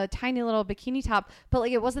like a tiny little bikini top, but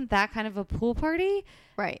like it wasn't that kind of a pool party.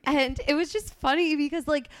 Right. And it was just funny because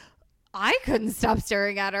like I couldn't stop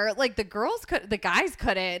staring at her. Like the guys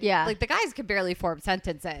couldn't. Yeah. Like the guys could barely form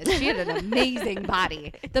sentences. She had an amazing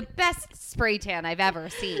body. The best spray tan I've ever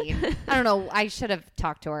seen. I don't know. I should have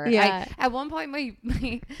talked to her. Yeah. At one point,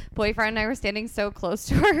 my boyfriend and I were standing so close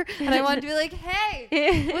to her, and I wanted to be like,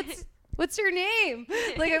 "Hey, what's your name?"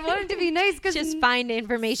 Like I wanted to be nice because Just find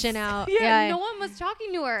information out. yeah, no one was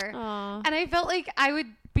talking to her, Aw. and I felt like I would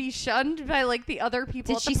be shunned by like the other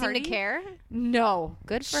people. Did at the she seem party. to care? No.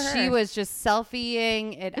 Good for her. She was just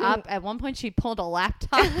selfieing it up. At one point, she pulled a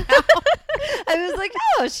laptop out. I was like,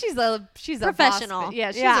 "Oh, she's a Professional. boss.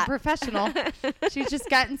 Yeah, she's Yeah. a professional. She's just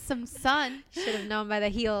gotten some sun." Should have known by the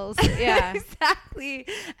heels. Yeah. Exactly.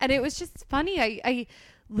 And it was just funny. I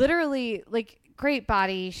literally like great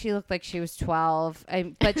body. She looked like she was 12,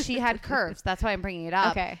 but she had curves. That's why I'm bringing it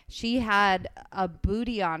up. Okay. She had a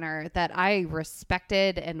booty on her that I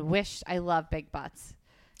respected and wished. I love big butts.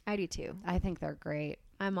 I do too. I think they're great,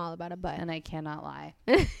 I'm all about a butt. and I cannot lie.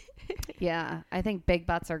 Yeah, I think big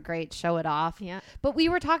butts are great. Show it off. Yeah. But we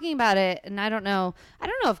were talking about it, and I don't know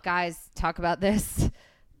if guys talk about this,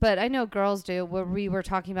 but I know girls do, where we were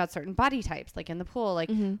talking about certain body types, like in the pool. Like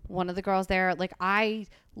one of the girls there, like I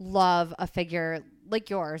love a figure like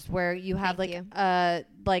yours, where you have Thank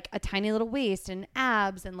like a tiny little waist and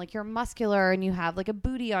abs, and like you're muscular, and you have like a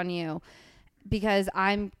booty on you. Because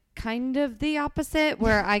I'm kind of the opposite,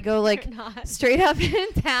 where I go like straight up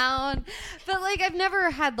and down, but like I've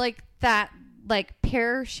never had like that like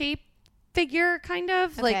pear shape figure kind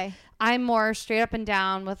of. Okay. Like I'm more straight up and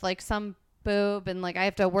down with like some boob, and like I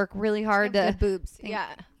have to work really hard to Good boobs. Yeah.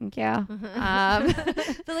 yeah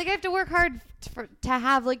but like I have to work hard to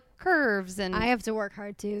have like curves, and I have to work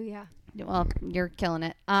hard too. Yeah. well, you're killing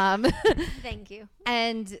it. Thank you.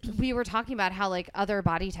 And we were talking about how like other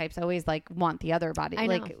body types always like want the other body. I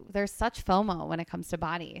like know. there's such FOMO when it comes to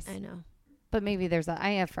bodies. I know. But maybe I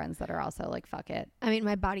have friends that are also like, fuck it. I mean,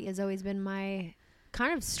 my body has always been my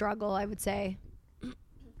kind of struggle, I would say.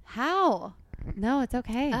 How? No, it's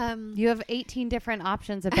okay. You have 18 different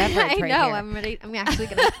options of I beverage right know. here. I'm ready. I'm actually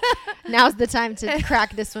gonna. Now's the time to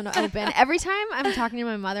crack this one open. Every time I'm talking to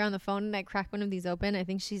my mother on the phone and I crack one of these open, I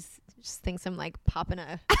think she just thinks I'm like popping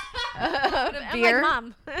a beer? I'm like,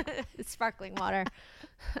 Mom, sparkling water.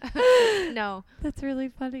 No, That's really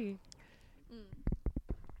funny.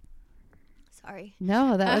 sorry.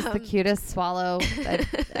 No, that was the cutest swallow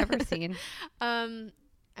I've ever seen.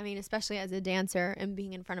 I mean, especially as a dancer and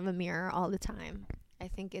being in front of a mirror all the time. I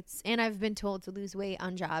think and I've been told to lose weight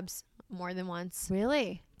on jobs more than once.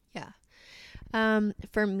 Really? Yeah.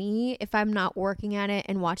 For me, if I'm not working at it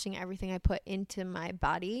and watching everything I put into my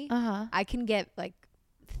body, I can get like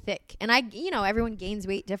thick. And everyone gains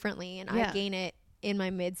weight differently, and Yeah. I gain it in my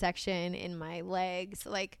midsection, in my legs.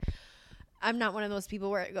 Like, I'm not one of those people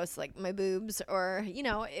where it goes to like my boobs or,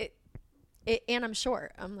 and I'm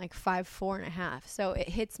short. I'm like 5'4.5". So it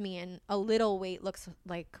hits me, and a little weight looks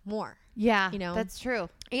like more. Yeah, You know? that's true.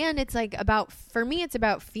 And it's like for me, it's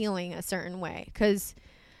about feeling a certain way, because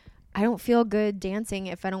I don't feel good dancing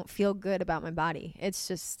if I don't feel good about my body. It's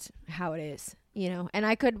just how it is, and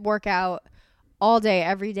I could work out all day,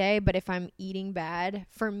 every day, but if I'm eating bad,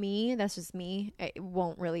 for me, that's just me, it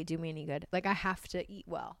won't really do me any good. Like, I have to eat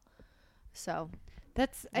well. So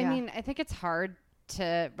I mean, I think it's hard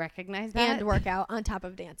to recognize that. and work out on top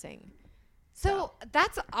of dancing. So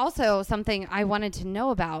that's also something I wanted to know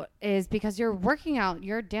about, is because you're working out,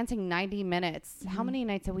 you're dancing 90 minutes. How many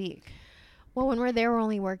nights a week? Well, when we're there, we're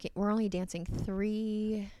only dancing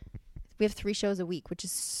we have 3 shows a week, which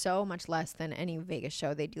is so much less than any Vegas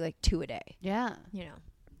show. They do like 2 a day, Yeah.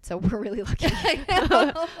 so we're really lucky.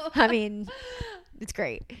 I mean, it's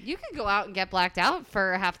great. You could go out and get blacked out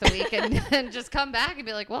for half the week and just come back and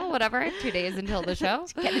be like, well, whatever. I have 2 days until the show.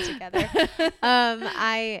 Get it together.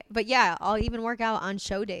 But yeah, I'll even work out on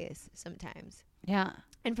show days sometimes. Yeah.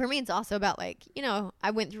 And for me, it's also about like,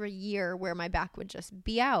 I went through a year where my back would just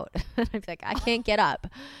be out. I'd be like, I can't get up,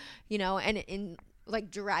 and in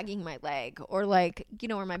like dragging my leg, or like,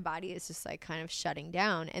 where my body is just like kind of shutting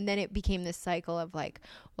down. And then it became this cycle of like,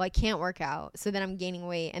 well, I can't work out. So then I'm gaining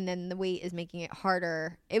weight, and then the weight is making it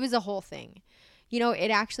harder. It was a whole thing.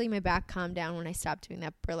 It actually, my back calmed down when I stopped doing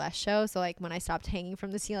that burlesque show. So like when I stopped hanging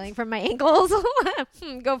from the ceiling from my ankles,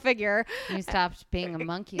 go figure. You stopped being a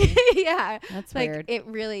monkey. Yeah. That's Like weird. it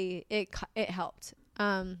really, it helped.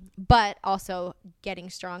 But also getting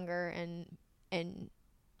stronger and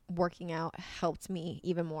working out helped me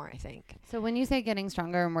even more, I think. So when you say getting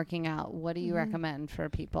stronger and working out, what do you recommend for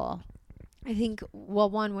people? I think, well,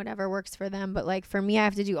 one, whatever works for them. But like for me, I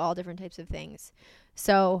have to do all different types of things.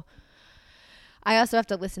 So I also have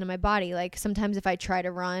to listen to my body. Like sometimes if I try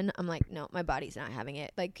to run, I'm like, no, my body's not having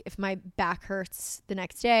it. Like if my back hurts the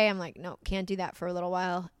next day, I'm like, no, can't do that for a little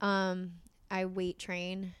while. I weight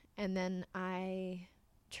train and then I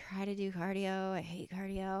try to do cardio. I hate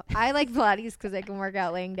cardio. I like Pilates because I can work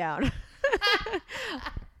out laying down.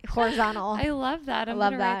 Horizontal. I love that. I'm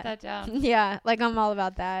love gonna write that. that down. Yeah, like I'm all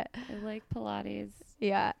about that. I like Pilates.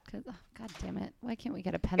 Yeah. Cause, oh, God damn it. Why can't we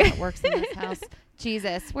get a pen that works in this house?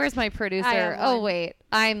 Jesus. Where's my producer? Oh, one. wait.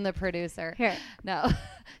 I'm the producer. Here. No.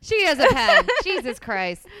 She has a pen. Jesus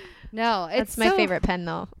Christ. No. It's That's my favorite pen,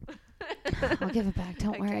 though. I'll give it back.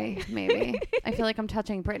 Don't worry. Maybe. I feel like I'm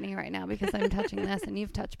touching Brittany right now because I'm touching this and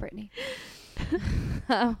you've touched Brittany.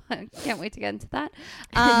 I can't wait to get into that.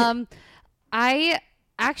 I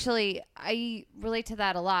relate to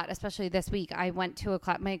that a lot, especially this week. I went to a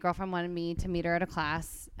class. My girlfriend wanted me to meet her at a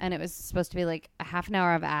class, and it was supposed to be like a half an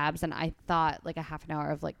hour of abs, and I thought like a half an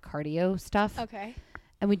hour of like cardio stuff. Okay.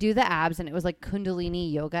 And we do the abs, and it was like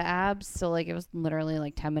Kundalini yoga abs. So like it was literally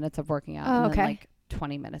like 10 minutes of working out and then like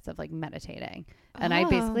 20 minutes of like meditating. And I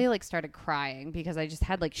basically like started crying because I just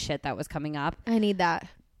had like shit that was coming up. I need that.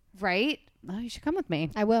 Right? Oh, you should come with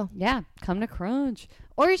me. I will. Yeah, come to Crunch.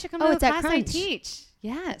 Or you should come to the it's at class I Crunch. teach.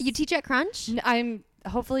 Yes. You teach at Crunch? I'm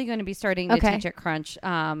hopefully going to be starting to teach at Crunch.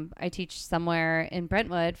 I teach somewhere in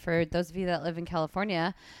Brentwood for those of you that live in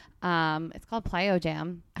California. It's called Plyo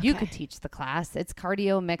Jam. You could teach the class. It's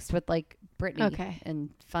cardio mixed with like Brittany and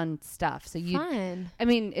fun stuff. So Fun. I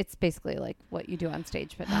mean, it's basically like what you do on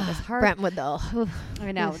stage, but not as hard. Brentwood though.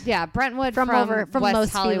 I know. Yeah. Brentwood from West Los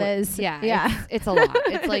Hollywood. Feliz. Yeah. Yeah. It's a lot.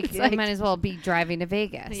 It's like, It's like I might as well be driving to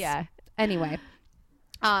Vegas. Yeah. Anyway.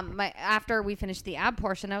 After we finished the ab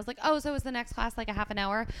portion, I was like, oh, so is the next class like a half an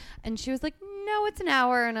hour? And she was like, no, it's an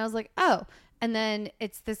hour. And I was like, oh. And then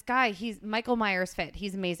it's this guy, he's Michael Myers Fit.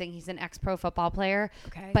 He's amazing. He's an ex-pro football player.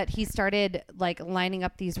 Okay. But he started like lining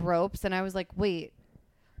up these ropes. And I was like, wait,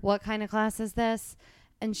 what kind of class is this?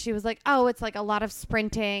 And she was like, oh, it's like a lot of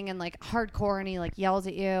sprinting and like hardcore. And he like yells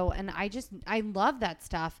at you. And I love that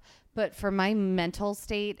stuff. But for my mental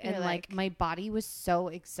state and like my body was so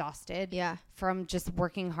exhausted from just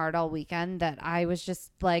working hard all weekend that I was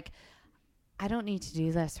just like, I don't need to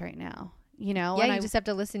do this right now. You know? Yeah, and you just have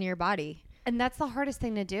to listen to your body. And that's the hardest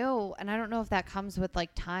thing to do. And I don't know if that comes with like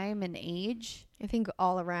time and age. I think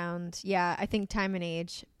all around. Yeah, I think time and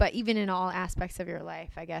age. But even in all aspects of your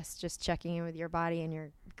life, I guess, just checking in with your body and your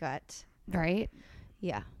gut. Right?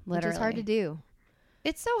 Yeah. Literally. Which is hard to do.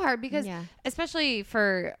 It's so hard because especially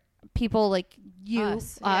for people like you,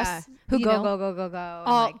 us who you go, know, go,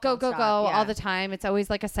 all like, go don't stop. all the time. It's always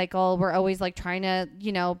like a cycle. We're always like trying to,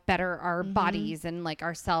 you know, better our bodies and like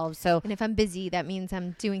ourselves. So, and if I'm busy, that means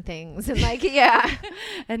I'm doing things and like,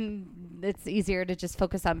 and it's easier to just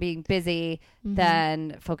focus on being busy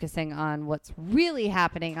than focusing on what's really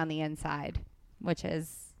happening on the inside, which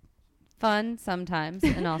is fun sometimes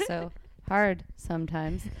and also hard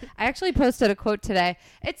sometimes. I actually posted a quote today.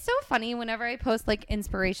 It's so funny whenever I post like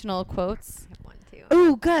inspirational quotes. I have one too.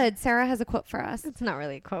 Oh, good. Sarah has a quote for us. It's not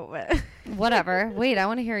really a quote, but Whatever. Wait, I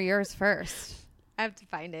want to hear yours first. I have to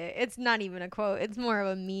find it. It's not even a quote. It's more of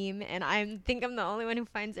a meme, and I think I'm the only one who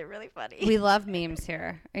finds it really funny. We love memes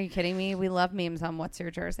here. Are you kidding me? We love memes on What's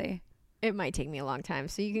Your Jersey? It might take me a long time,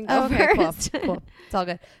 so you can go first. Cool. It's all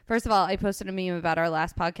good. First of all, I posted a meme about our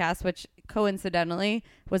last podcast, which coincidentally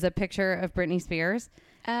was a picture of Britney Spears.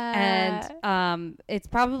 And it's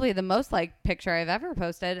probably the most liked picture I've ever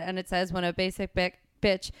posted. And it says, when a basic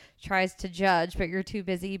bitch tries to judge, but you're too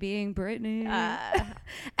busy being Britney.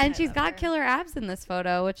 And she's got killer abs in this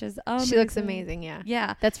photo, which is amazing. She looks amazing, yeah.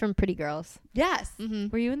 Yeah. That's from Pretty Girls. Yes. Mm-hmm.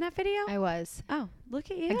 Were you in that video? I was. Oh,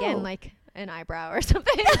 look at you. Again, like an eyebrow or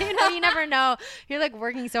something. You know, you never know. You're like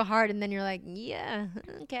working so hard and then you're like, yeah,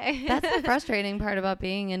 okay. That's the frustrating part about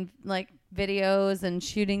being in like videos and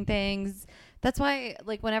shooting things. That's why,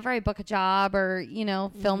 like, whenever I book a job or, you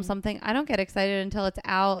know, film something, I don't get excited until it's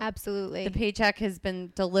out. Absolutely. The paycheck has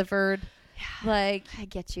been delivered. Yeah. Like, I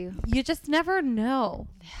get you. You just never know.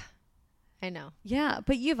 Yeah. I know. Yeah.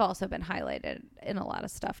 But you've also been highlighted in a lot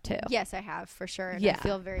of stuff, too. Yes, I have, for sure. And yeah. I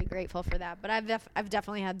feel very grateful for that. But I've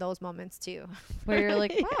definitely had those moments, too. Where you're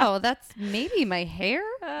like, wow, that's maybe my hair?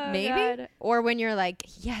 Maybe? God. Or when you're like,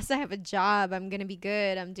 yes, I have a job. I'm going to be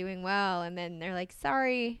good. I'm doing well. And then they're like,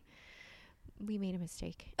 sorry. We made a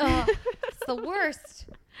mistake. Oh, it's the worst.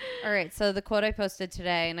 All right. So the quote I posted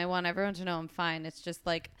today, and I want everyone to know I'm fine. It's just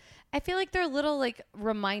like, I feel like they're little like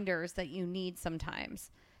reminders that you need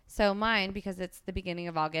sometimes. So mine, because it's the beginning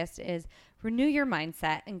of August, is renew your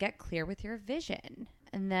mindset and get clear with your vision.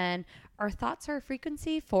 And then our thoughts are a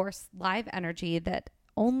frequency, force, live energy that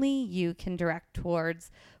only you can direct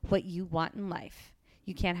towards what you want in life.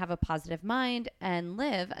 You can't have a positive mind and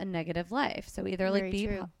live a negative life. So either like Very be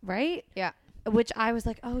true. right. Yeah. Which I was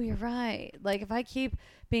like, oh, you're right. Like if I keep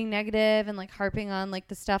being negative and like harping on like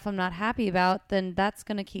the stuff I'm not happy about, then that's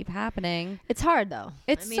going to keep happening. It's hard though.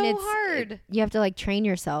 It's so hard. You have to like train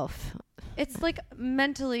yourself. It's like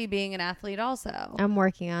mentally being an athlete also. I'm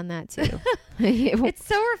working on that too. It's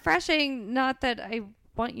so refreshing. Not that I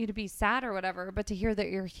want you to be sad or whatever, but to hear that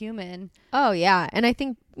you're human. Oh yeah. And I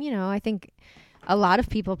think, I think a lot of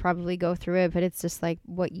people probably go through it, but it's just like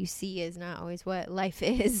what you see is not always what life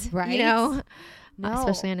is. Right. No.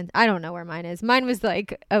 Especially Especially I don't know where mine is. Mine was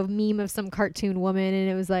like a meme of some cartoon woman, and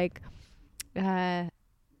it was like, oh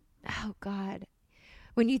God.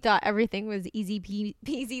 When you thought everything was easy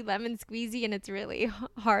peasy lemon squeezy, and it's really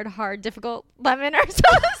hard, difficult lemon or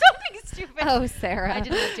something stupid. Oh, Sarah. I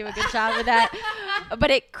did not do a good job with that,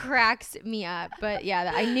 but it cracks me up. But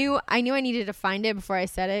yeah, I knew I needed to find it before I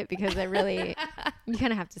said it, because I really, you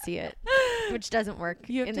kind of have to see it, which doesn't work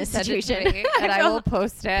You have in to this send it to situation. me, and I will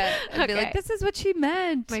post it and be Okay. like, this is what she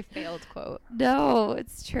meant. My failed quote. No,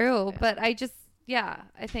 it's true. Yeah. But I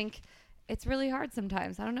think it's really hard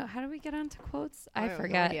sometimes. I don't know. How do we get onto quotes? I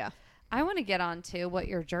forget. Yeah. I want to get on to what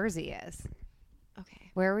your jersey is.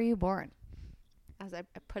 Okay. Where were you born? As I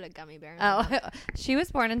put a gummy bear in my mouth. Oh, she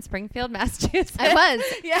was born in Springfield, Massachusetts. I was.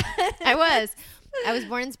 Yeah. I was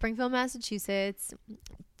born in Springfield, Massachusetts,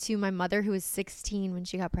 to my mother, who was 16 when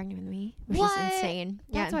she got pregnant with me, which What? is insane.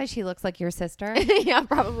 That's why she looks like your sister. Yeah,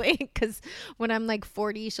 probably, because when I'm like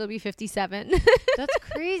 40, she'll be 57. That's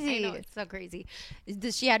crazy. I know, it's so crazy.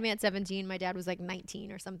 She had me at 17. My dad was like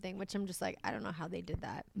 19 or something, which I'm just like, I don't know how they did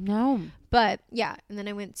that. No. But yeah, and then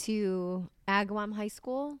I went to Agawam High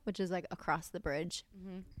School, which is like across the bridge.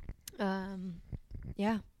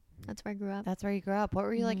 Yeah, that's where I grew up. That's where you grew up. What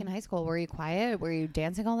were you like in high school? Were you quiet? Were you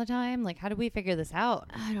dancing all the time? Like, how did we figure this out?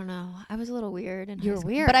 I don't know. I was a little weird. In You high were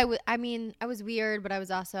school. weird. But I mean, I was weird, but I was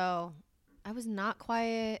not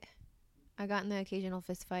quiet. I got in the occasional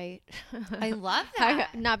fist fight. I love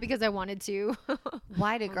that. Not because I wanted to.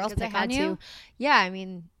 Why did Or girls because I pick on had you? to. Yeah, I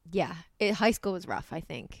mean, yeah. High school was rough, I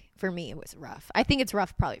think. For me, it was rough. I think it's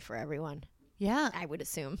rough probably for everyone, Yeah. I would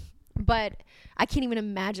assume. But I can't even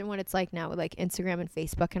imagine what it's like now with like Instagram and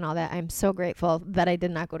Facebook and all that. I'm so grateful that I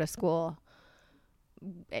did not go to school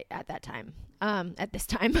at that time. At this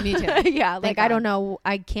time. Me too. Yeah, like Thank I God. don't know.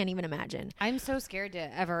 I can't even imagine. I'm so scared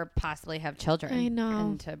to ever possibly have children. I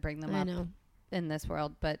know. And to bring them I up know. in this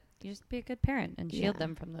world. But you just be a good parent and shield Yeah.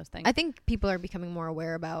 them from those things. I think people are becoming more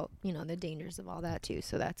aware about, the dangers of all that too.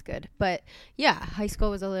 So that's good. But yeah, high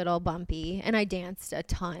school was a little bumpy, and I danced a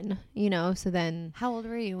ton, so then How old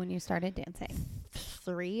were you when you started dancing?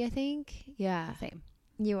 3, I think. Yeah. Same.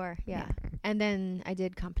 You were. Yeah. And then I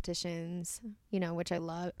did competitions, which I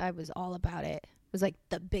love. I was all about it. It was like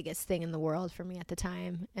the biggest thing in the world for me at the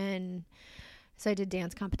time. And so I did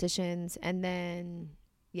dance competitions, and then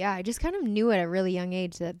yeah, I just kind of knew at a really young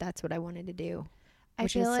age that that's what I wanted to do, I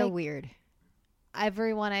which feel is so like weird.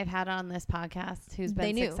 everyone I've had on this podcast who's They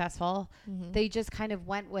been knew. successful, they just kind of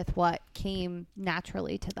went with what came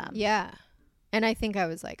naturally to them. Yeah. And I think I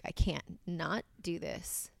was like, I can't not do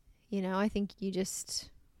this. I think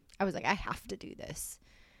I was like, I have to do this.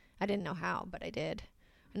 I didn't know how, but I did.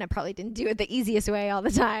 And I probably didn't do it the easiest way all the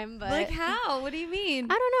time. But Like how? What do you mean?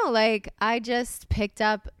 I don't know. Like, I just picked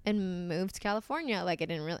up and moved to California. Like, I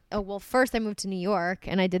didn't really. Oh, well, first I moved to New York,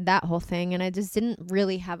 and I did that whole thing, and I just didn't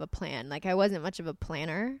really have a plan. Like, I wasn't much of a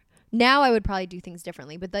planner. Now I would probably do things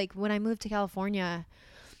differently. But, like, when I moved to California,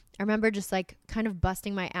 I remember just, like, kind of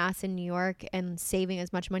busting my ass in New York and saving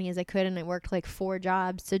as much money as I could. And I worked, like, 4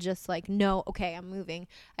 jobs to just, like, no, okay, I'm moving.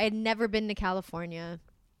 I had never been to California.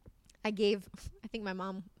 I think my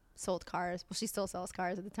mom sold cars. Well, she still sells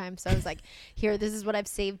cars at the time. So I was like, here, this is what I've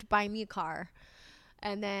saved. Buy me a car.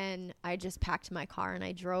 And then I just packed my car and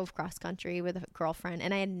I drove cross country with a girlfriend.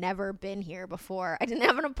 And I had never been here before. I didn't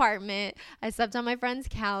have an apartment. I slept on my friend's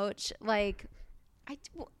couch. Am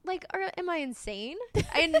I insane?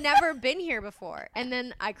 I had never been here before. And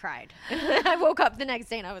then I cried. I woke up the next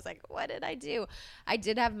day and I was like, what did I do? I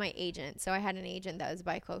did have my agent. So I had an agent that was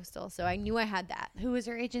bi-coastal. So I knew I had that. Who was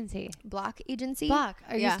your agency? Block agency. Block.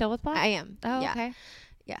 Are you Yeah. still with Block? I am. Oh, Yeah. okay.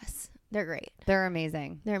 Yes. They're great. They're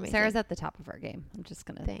amazing. They're amazing. Sarah's at the top of her game. I'm just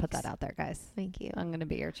going to put Thanks. that out there, guys. Thank you. I'm going to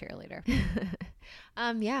be your cheerleader.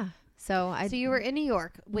 Yeah. So So you were in New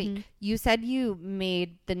York. Wait, you said you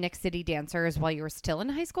made the Nick City Dancers while you were still in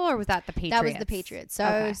high school, or was that the Patriots? that was the Patriots. So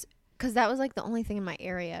Okay. because that was like the only thing in my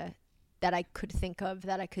area that I could think of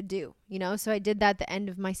that I could do, you know? So I did that at the end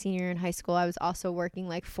of my senior year in high school. I was also working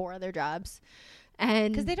like 4 other jobs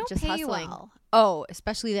and Because they don't just pay you hustling. well. Oh,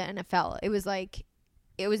 especially the NFL. It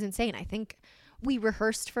was insane. I think we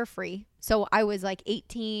rehearsed for free. So I was like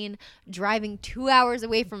 18, driving 2 hours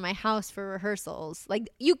away from my house for rehearsals. Like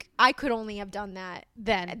I could only have done that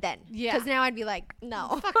then. Yeah. Because now I'd be like,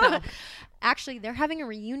 no. Fuck no. Actually, they're having a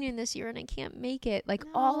reunion this year and I can't make it. Like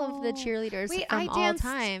all of the No. cheerleaders Wait, from I all danced-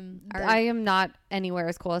 time. I am not anywhere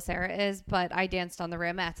as cool as Sarah is, but I danced on the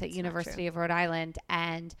Rimettes at not University of Rhode Island,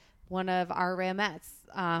 and one of our Rimettes,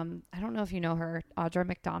 I don't know if you know her, Audra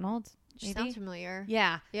McDonald. She Maybe? sounds familiar.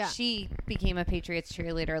 Yeah. Yeah. She became a Patriots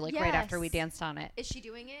cheerleader like right after we Yes. danced on it. Is she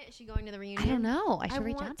doing it? Is she going to the reunion? I don't know. I should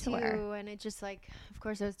reach want out to her. and it just like, of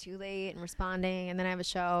course, I was too late and responding, and then I have a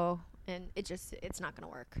show, and it's not gonna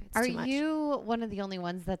work. It's Are too much. you one of the only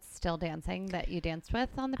ones that's still dancing that you danced with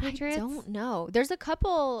on the Patriots? I don't know. There's a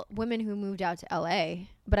couple women who moved out to LA,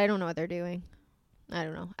 but I don't know what they're doing. I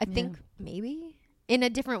don't know. I think maybe in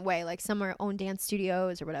a different way, like some are own dance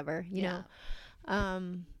studios or whatever, you know.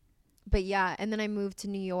 But yeah, and then I moved to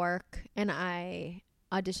New York and I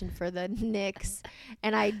auditioned for the Knicks,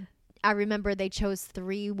 and I remember they chose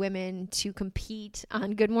 3 women to compete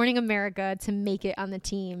on Good Morning America to make it on the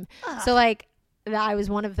team. So like I was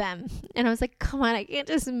one of them, and I was like, come on, I can't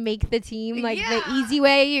just make the team like the easy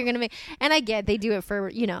way. You're gonna make, and I get they do it for,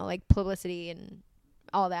 you know, like publicity and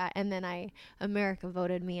all that. And then America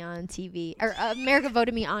voted me on TV, or America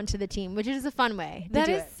voted me onto the team, which is a fun way to That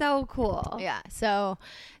do is it. so cool. Yeah. So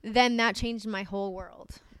then that changed my whole world,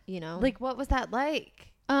 you know. Like, what was that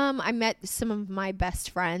like? I met some of my best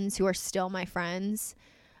friends who are still my friends.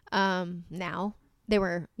 Now they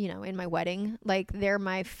were, you know, in my wedding, like they're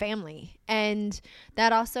my family. And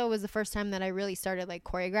that also was the first time that I really started like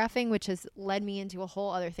choreographing, which has led me into a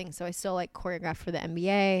whole other thing. So I still like choreograph for the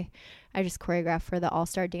NBA. I just choreographed for the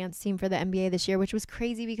all-star dance team for the NBA this year, which was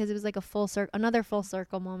crazy because it was like another full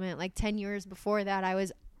circle moment. Like 10 years before that, I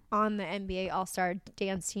was on the NBA all-star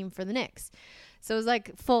dance team for the Knicks. So it was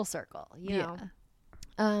like full circle, you know?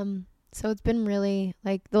 So it's been really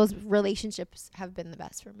like those relationships have been the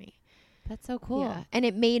best for me. That's so cool. Yeah. And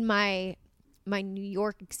it made my New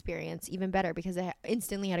York experience even better because I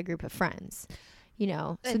instantly had a group of friends, you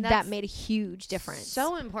know, so And that that's made a huge difference.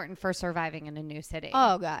 So important for surviving in a new city.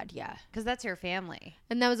 Oh God. Yeah. Because that's your family.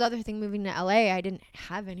 And that was the other thing, moving to LA, I didn't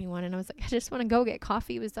have anyone. And I was like, I just want to go get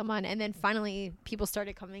coffee with someone. And then finally people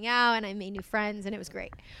started coming out and I made new friends and it was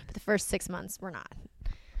great. But the first 6 months were not.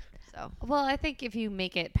 So, Well, I think if you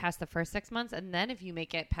make it past the first 6 months, and then if you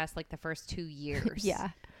make it past like the first 2 years,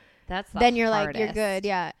 yeah. that's the Then you're hardest. like, you're good.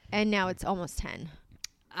 Yeah. And now it's almost 10.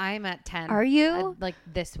 I'm at 10. Are you? Like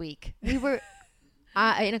this week. We were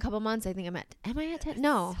in a couple months. I think am I at 10?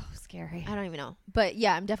 No, So scary. I don't even know. But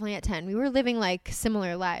yeah, I'm definitely at 10. We were living like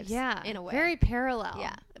similar lives. Yeah, in a way. very parallel.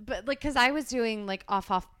 Yeah. But like, because I was doing like off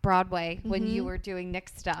Broadway when you Mhm. were doing Nick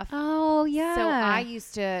stuff. Oh yeah. So I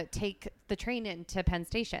used to take the train into Penn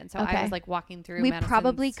Station. So I Okay. was like walking through. we Madison's-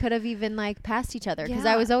 probably could have even like passed each other because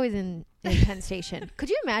I Yeah. was always in Penn Station. Could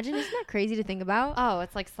you imagine? Isn't that crazy to think about? Oh,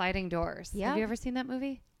 it's like sliding doors. Yeah. Have you ever seen that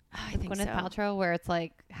movie? I With think Gwyneth so. Paltrow, where it's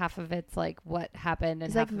like half of it's like what happened and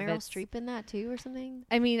Is half like of Meryl it's Streep in that too or something?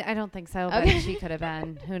 I mean, I don't think so, but Okay. she could have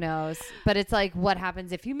been. Who knows? But it's like what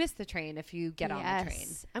happens if you miss the train, if you get on the train.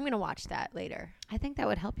 I'm gonna watch that later. I think that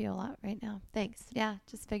would help you a lot right now. Thanks. Yeah,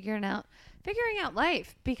 just figuring out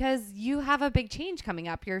life because you have a big change coming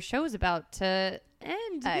up. Your show's about to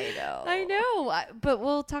end. I know. I know, but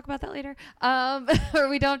we'll talk about that later. Or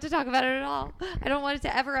we don't have to talk about it at all. I don't want it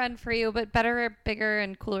to ever end for you, but better, bigger,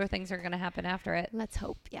 and cooler things are going to happen after it. Let's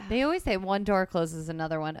hope. Yeah. They always say one door closes,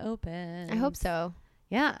 another one opens. I hope so.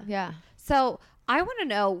 Yeah. Yeah. So I want to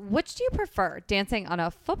know, which do you prefer, dancing on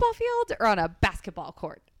a football field or on a basketball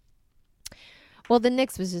court? Well, the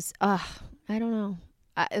Knicks was just, I don't know.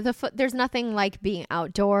 There's nothing like being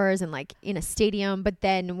outdoors and like in a stadium, but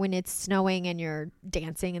then when it's snowing and you're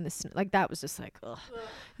dancing in the snow, like that was just like, ugh.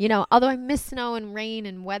 You know, although I miss snow and rain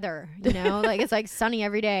and weather, you know, like it's like sunny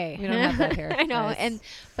every day. We don't have that here. I know. guys.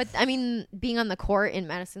 But I mean, being on the court in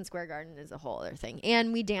Madison Square Garden is a whole other thing.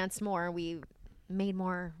 And we danced more. We made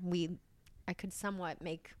more. I could somewhat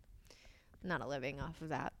make not a living off of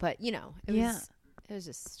that, but you know, it was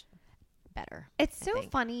just better. It's I so think.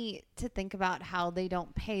 funny to think about how they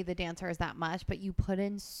don't pay the dancers that much, but you put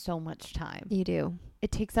in so much time. You do.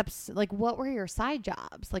 It takes up, like, what were your side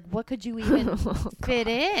jobs? Like, what could you even fit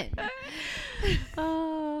in?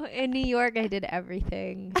 Oh, in New York, I did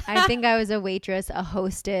everything. I think I was a waitress, a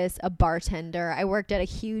hostess, a bartender. I worked at a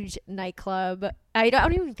huge nightclub. I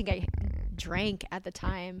don't even think I drank at the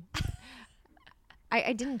time.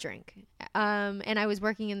 I didn't drink. And I was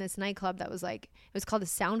working in this nightclub that was like, it was called the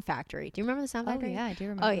Sound Factory. Do you remember the Sound Oh Factory? yeah, I do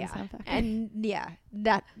remember. Oh the yeah. Sound Factory. And yeah,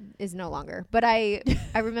 that is no longer. But I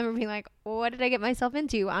remember being like, what did I get myself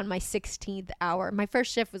into on my 16th hour? My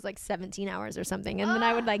first shift was like 17 hours or something. And then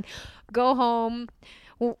I would like go home,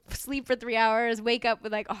 sleep for 3 hours, wake up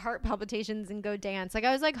with like heart palpitations and go dance. Like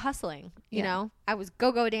I was like hustling, you know? I was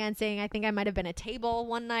go dancing. I think I might have been a table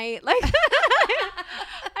one night. Like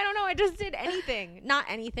I don't know. I just did anything. Not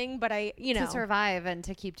anything, but I, you know. To survive and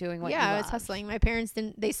to keep doing what you I was loved. hustling. My parents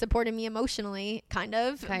they supported me emotionally, kind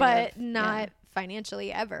of, but not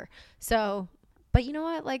financially ever. So, but you know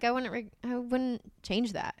what? Like I wouldn't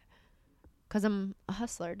change that because I'm a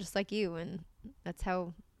hustler just like you. And that's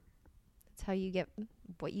how you get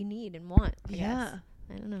what you need and want. I guess.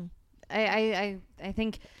 I don't know. I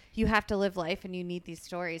think you have to live life and you need these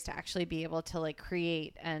stories to actually be able to like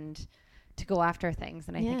create and to go after things.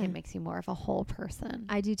 And I think it makes you more of a whole person.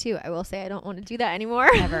 I do too. I will say I don't want to do that anymore.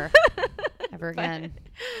 Ever again.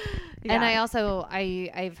 And I also,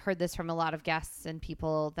 I've heard this from a lot of guests and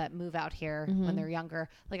people that move out here when they're younger.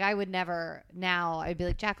 Like I would never, now I'd be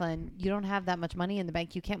like, Jacqueline, you don't have that much money in the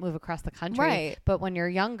bank. You can't move across the country. Right. But when you're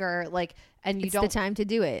younger, like, and it's the time to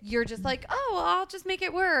do it. You're just like, oh, well, I'll just make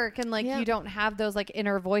it work. And like, you don't have those like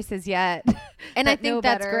inner voices yet. And I think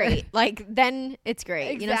that's great. Like then it's great.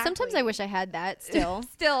 Exactly. You know, sometimes I wish I had that still.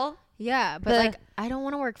 Yeah, but like I don't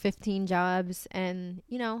want to work 15 jobs and,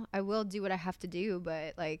 you know, I will do what I have to do,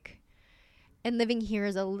 but like, and living here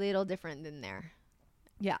is a little different than there.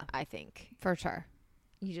 Yeah, I think. For sure.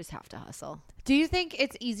 You just have to hustle. Do you think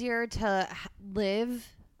it's easier to live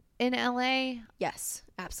in LA? Yes,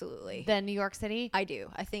 absolutely. Than New York City? I do.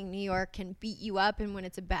 I think New York can beat you up, and when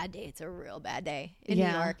it's a bad day, it's a real bad day in New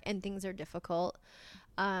York, and things are difficult.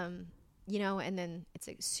 You know, and then it's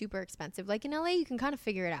like super expensive. Like in LA, you can kind of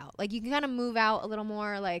figure it out. Like you can kind of move out a little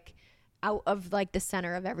more, like out of like the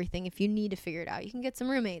center of everything. If you need to figure it out, you can get some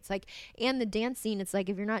roommates. Like, and the dance scene, it's like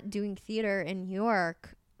if you're not doing theater in New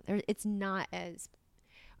York, it's not as,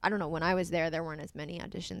 I don't know. When I was there weren't as many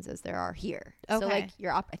auditions as there are here. Okay. So like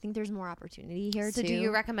I think there's more opportunity here too. So do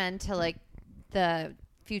you recommend to like the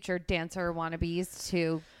future dancer wannabes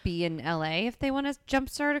to be in LA if they want to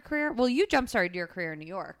jumpstart a career? Well, you jumpstarted your career in New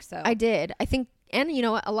York, so I did. I think, and you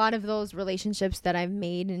know what, a lot of those relationships that I've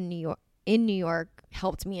made in New York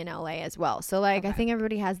helped me in LA as well. So like I think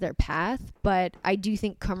everybody has their path, but I do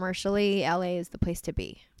think commercially LA is the place to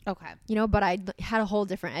be. Okay. You know, but I had a whole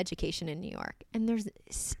different education in New York. And there's,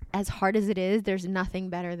 as hard as it is, there's nothing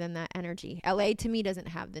better than that energy. LA to me doesn't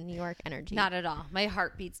have the New York energy. Not at all. My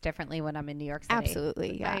heart beats differently when I'm in New York City.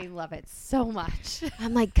 Absolutely. Yeah. I love it so much.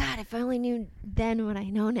 I'm like, God, if I only knew then what I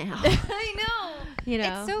know now. I know. You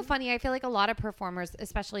know, it's so funny. I feel like a lot of performers,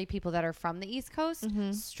 especially people that are from the East Coast,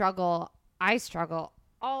 struggle. I struggle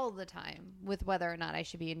all the time with whether or not I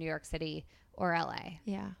should be in New York City or LA.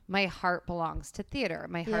 Yeah. My heart belongs to theater.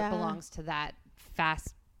 My heart belongs to that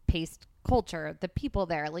fast-paced culture, the people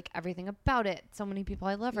there, like everything about it. So many people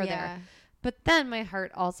I love are there. But then my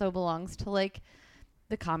heart also belongs to like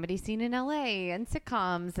the comedy scene in LA and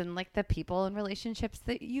sitcoms and like the people and relationships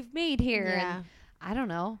that you've made here. Yeah. And I don't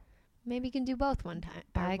know. Maybe you can do both one time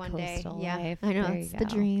or one day. Yeah, life. I know. There It's you the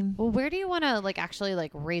go. dream. Well, where do you want to like actually like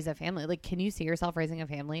raise a family? Like, can you see yourself raising a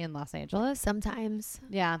family in Los Angeles? Sometimes.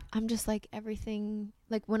 Yeah. I'm just like everything.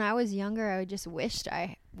 Like when I was younger, I just wished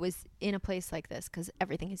I was in a place like this because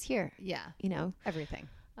everything is here. Yeah. You know, Everything.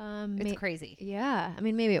 It's crazy. Yeah. I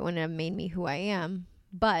mean, maybe it wouldn't have made me who I am,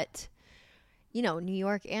 but you know, New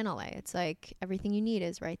York and LA, it's like everything you need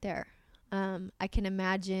is right there. I can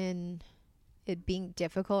imagine it being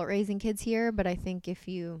difficult raising kids here, but I think if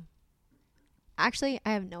you actually,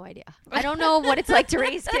 I have no idea. I don't know what it's like to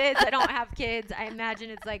raise kids. I don't have kids. I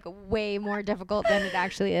imagine it's like way more difficult than it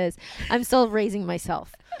actually is. I'm still raising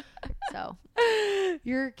myself. So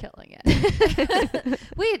You're killing it.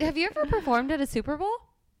 Wait, have you ever performed at a Super Bowl?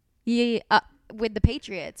 yeah, with the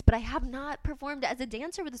Patriots, but I have not performed as a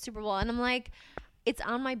dancer with the Super Bowl. And I'm like, it's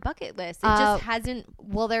on my bucket list. It just hasn't.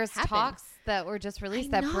 Well, there's happened. talks that were just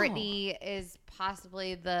released that know. Britney is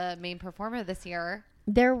possibly the main performer this year.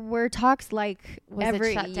 There were talks like Was it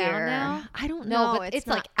every shut year. down now? I don't No, know. but it's,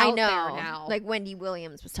 not, like, I out know. there now. Like Wendy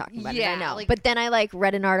Williams was talking about it. Yeah, I know. like- But then I like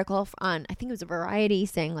read an article on, I think it was a Variety,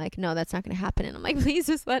 saying like, no, that's not going to happen. And I'm like, please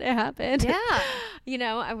just let it happen. Yeah. You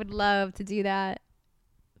know, I would love to do that.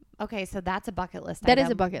 Okay, so that's a bucket list. That is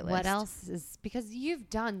item. a bucket What list. else is, because you've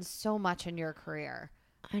done so much in your career.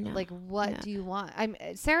 I know. Like, what Yeah. do you want?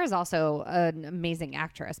 Sarah's also an amazing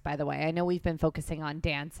actress, by the way. I know we've been focusing on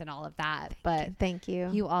dance and all of that, but Thank you.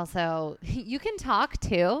 you also, you can talk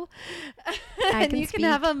too. I and can you speak. can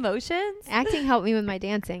have emotions. Acting helped me with my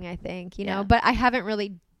dancing, I think, you know, Yeah. but I haven't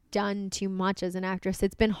really done too much as an actress.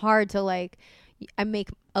 It's been hard to like, I make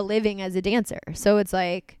a living as a dancer. So it's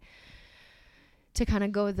like to kind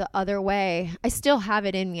of go the other way. I still have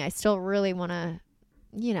it in me. I still really want to,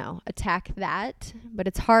 you know, attack that, but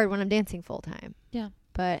it's hard when I'm dancing full time. Yeah.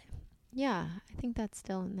 But yeah, I think that's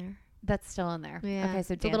still in there. That's still in there. Yeah. Okay,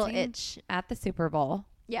 so it's a little dancing itch. at the Super Bowl,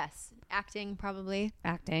 Yes. Acting, probably.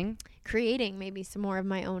 acting. Creating maybe some more of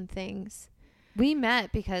my own things. We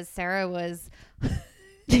met because Sarah was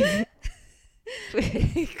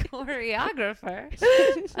choreographer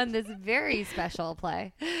on this very special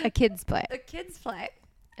play, A kid's play. a kids play,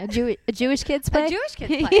 A Jewish kids play? a Jewish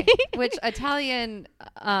kids play, which Italian,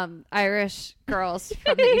 Irish girls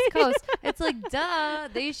from the East Coast, it's like, duh,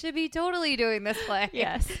 they should be totally doing this play.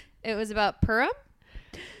 Yes. It was about Purim.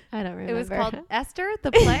 I don't remember. It was called Esther,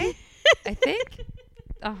 the play, I think.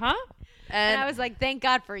 Uh-huh. And I was like, thank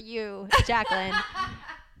God for you, Jacqueline.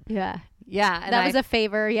 Yeah. yeah, and That was a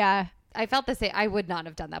favor. Yeah. I felt the same. I would not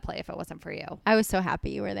have done that play if it wasn't for you. I was so happy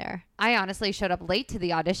you were there. I honestly showed up late to the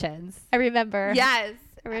auditions. I remember. Yes.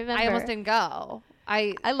 I remember. I almost didn't go.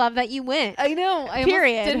 I love that you went. know. I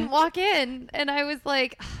Period. almost didn't walk in. And I was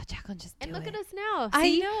like, oh, Jacqueline, just do And look it. at us now. I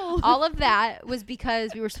See? know. All of that was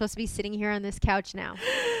because we were supposed to be sitting here on this couch now.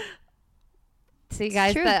 See,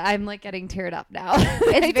 guys, true. that I'm like getting teared up now.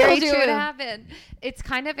 It's I very told you what true. happened. It's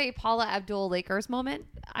kind of a Paula Abdul Lakers moment,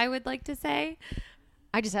 I would like to say.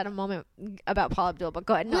 I just had a moment about Paula Abdul, but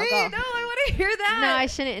go ahead. No, Wait, go. no, I want to hear that. No, I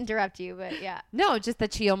shouldn't interrupt you, but yeah. No, just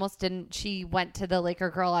that she almost didn't. She went to the Laker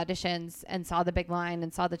girl auditions and saw the big line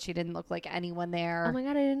and saw that she didn't look like anyone there. Oh my God,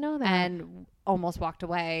 I didn't know that. And almost walked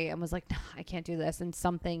away and was like, no, I can't do this. And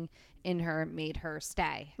something in her made her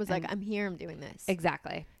stay. was And like, I'm here, I'm doing this.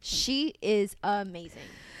 exactly. She is amazing.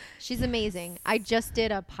 She's amazing. I just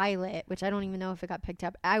did a pilot, which I don't even know if it got picked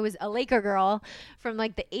up. I was a Laker girl from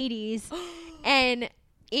like the 80s and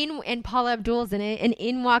Paula Abdul's in it, and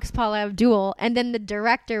in walks Paula Abdul, and then the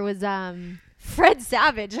director was Fred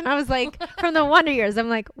Savage, and I was like, from the Wonder Years, I'm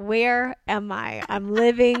like, where am I? I'm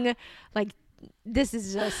living like this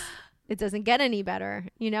is just, it doesn't get any better,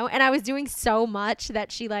 you know? And I was doing so much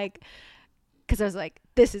that she like, because I was like,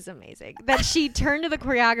 this is amazing. That she turned to the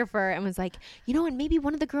choreographer and was like, you know, and maybe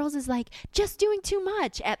one of the girls is like just doing too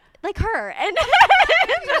much at like her, and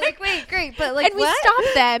You're like, wait, great, but like, and we what?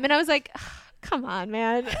 stopped them, and I was like, come on,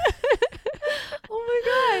 man. Oh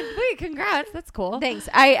my god! Wait, congrats. That's cool. Thanks.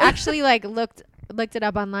 I actually like looked it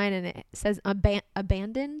up online, and it says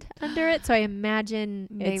abandoned under it, so I imagine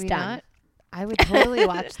Maybe it's done. not. I would totally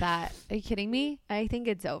watch that. Are you kidding me? I think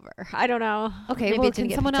it's over. I don't know. Okay, Maybe well, it didn't can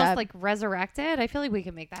get someone picked else up. like resurrect it? I feel like we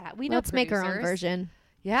can make that happen. We know Let's make our own producers. version.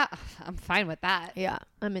 Yeah, I'm fine with that. Yeah,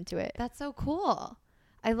 I'm into it. That's so cool.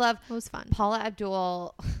 I love It was fun. Paula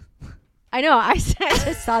Abdul. I know. I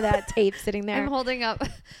just saw that tape sitting there. I'm holding up.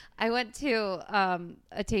 I went to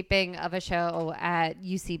a taping of a show at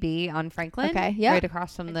UCB on Franklin. Okay, yeah. Right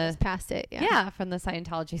across from I the just passed it. Yeah. yeah, from the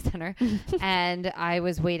Scientology Center. And I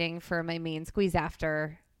was waiting for my main squeeze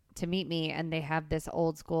after to meet me, and they have this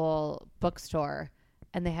old school bookstore,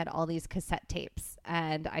 and they had all these cassette tapes,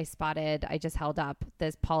 and I just held up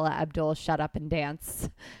this Paula Abdul Shut Up and Dance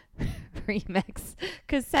remix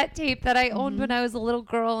cassette tape that I owned when I was a little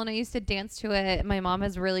girl, and I used to dance to it. My mom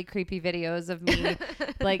has really creepy videos of me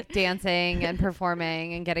like dancing and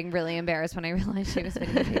performing and getting really embarrassed when I realized she was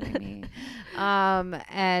videotaping me.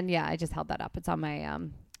 And yeah, I just held that up. It's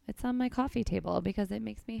on my coffee table because it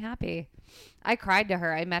makes me happy. I cried to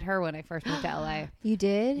her. I met her when I first moved to LA. You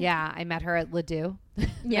did? Yeah, I met her at Ledoux.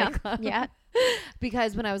 Yeah. nightclub. Yeah.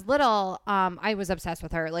 Because when I was little, I was obsessed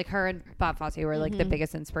with her. Like her and Bob Fosse were like the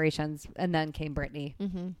biggest inspirations, and then came Britney.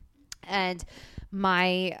 Mm-hmm. And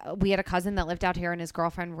we had a cousin that lived out here, and his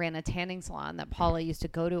girlfriend ran a tanning salon that Paula used to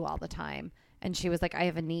go to all the time. And she was like, I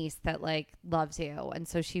have a niece that like loves you. And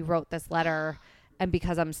so she wrote this letter. And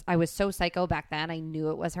because I was so psycho back then, I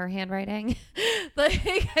knew it was her handwriting.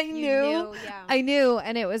 Like I knew. Yeah. I knew.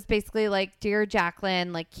 And it was basically like, dear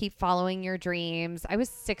Jacqueline, like keep following your dreams. I was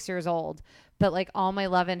 6 years old, but like all my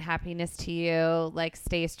love and happiness to you. Like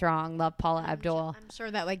stay strong. Love, Paula Abdul. I'm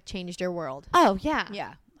sure that like changed your world. Oh yeah.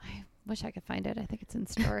 Yeah. I wish I could find it. I think it's in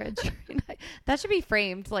storage. That should be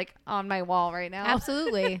framed like on my wall right now.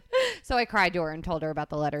 Absolutely. So I cried to her and told her about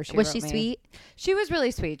the letter she Was wrote she me. sweet? She was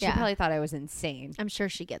really sweet. She Yeah. probably thought I was insane. I'm sure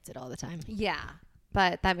she gets it all the time. Yeah.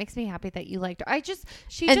 But that makes me happy that you liked her.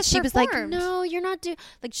 She was like, performed. no, you're not doing,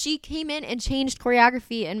 like, she came in and changed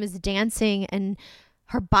choreography and was dancing, and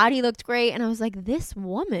her body looked great. And I was like, this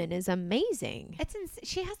woman is amazing.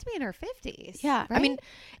 She has to be in her 50s. Yeah. right? I mean,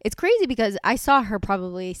 it's crazy because I saw her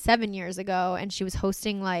probably 7 years ago, and she was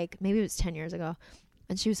hosting, like, maybe it was 10 years ago,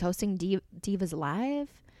 and she was hosting Divas Live.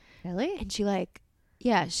 Really? And she, like,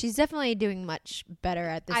 yeah, she's definitely doing much better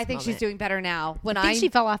at this I think she's moment. doing better now. When I think she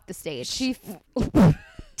fell off the stage. she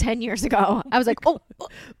 10 years ago. I was like, oh,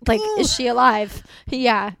 like, is she alive?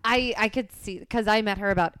 Yeah. I could see, because I met her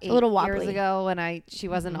about 8 little years wobbly. ago, and she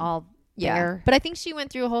wasn't all there. But I think she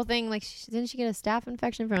went through a whole thing. Like, didn't she get a staph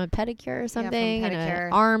infection from a pedicure or something? And pedicure.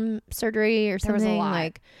 an arm surgery or There was something? a lot.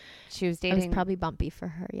 Like, She was it was dating probably bumpy for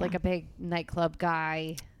her. Yeah. like a big nightclub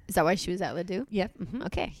guy. Is that why she was at Ledoux? Yep. Mm-hmm.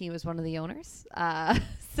 Okay. He was one of the owners.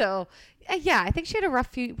 So yeah, I think she had a rough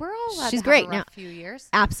few. We're all allowed She's to great have a rough now. few years.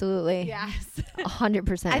 Absolutely. Yes.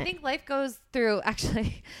 100%. I think life goes through.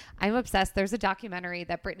 Actually, I'm obsessed. There's a documentary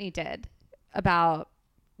that Britney did about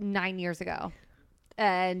 9 years ago,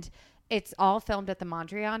 and it's all filmed at the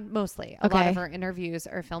Mondrian. Mostly, a lot of her interviews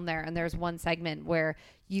are filmed there. And there's one segment where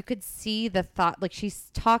you could see the thought, like, she's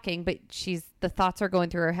talking, but the thoughts are going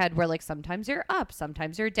through her head. Where, like, sometimes you're up,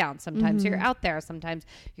 sometimes you're down, sometimes you're out there, sometimes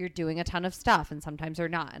you're doing a ton of stuff, and sometimes you're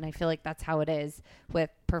not. And I feel like that's how it is with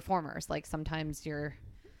performers. Like, sometimes you're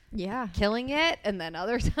killing it, and then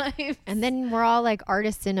other times, and then we're all like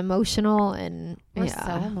artists and emotional, and we're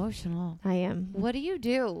so emotional. I am. What do you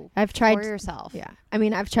do? I've tried for yourself. Yeah. I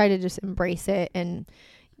mean, I've tried to just embrace it and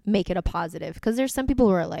make it a positive, because there's some people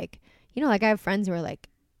who are like, you know, like, I have friends who are like,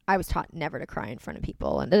 I was taught never to cry in front of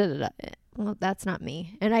people, and da, da, da, da. Well, that's not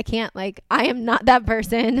me, and I can't, like, I am not that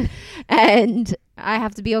person, and I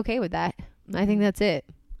have to be okay with that. I think that's it.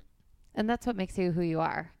 And that's what makes you who you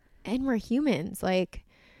are. And we're humans. Like,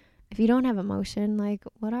 if you don't have emotion, like,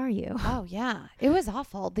 what are you? Oh yeah, it was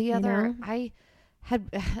awful. I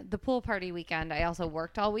had the pool party weekend. I also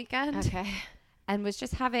worked all weekend. Okay. And was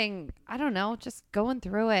just having, I don't know, just going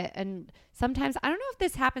through it. And sometimes, I don't know if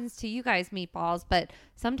this happens to you guys, meatballs, but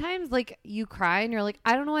sometimes, like, you cry and you're like,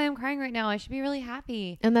 I don't know why I'm crying right now. I should be really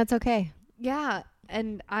happy. And that's okay. Yeah.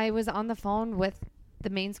 And I was on the phone with the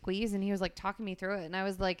main squeeze, and he was like talking me through it. And I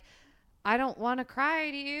was like, I don't want to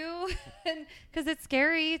cry to you, because it's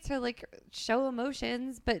scary to, like, show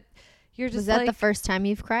emotions, but you're just Was that like, the first time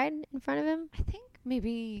you've cried in front of him? I think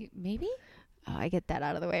maybe. Oh, I get that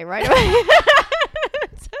out of the way right away.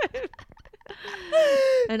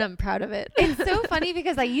 And I'm proud of it. It's so funny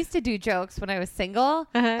because I used to do jokes when I was single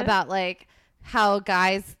about, like, how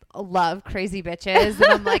guys love crazy bitches. And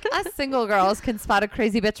I'm like, us single girls can spot a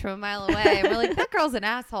crazy bitch from a mile away. And we're like, that girl's an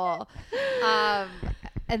asshole.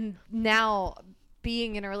 And now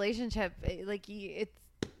being in a relationship, like,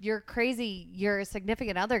 you're crazy. Your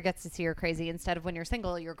significant other gets to see you're crazy, instead of when you're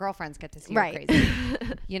single, your girlfriends get to see you're crazy.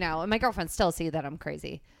 You know, and my girlfriends still see that I'm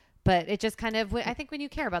crazy. But it just kind of, I think when you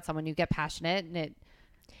care about someone, you get passionate,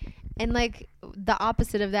 and like, the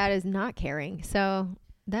opposite of that is not caring. So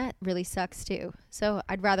that really sucks too. So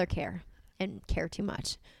I'd rather care and care too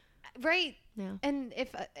much. Right. Yeah. And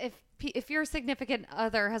if your significant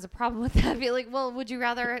other has a problem with that, be like, well, would you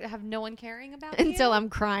rather have no one caring about you? Until I'm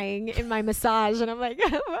crying in my massage, and I'm like,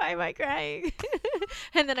 why am I crying?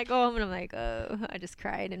 And then I go home and I'm like, oh, I just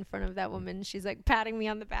cried in front of that woman. She's like patting me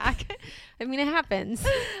on the back. I mean, it happens.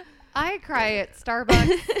 I cry at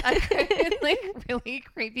Starbucks. I cry in, like, really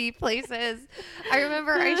creepy places. I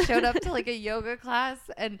remember I showed up to, like, a yoga class,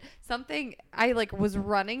 and I, like, was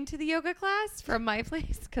running to the yoga class from my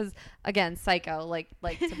place because, again, psycho, like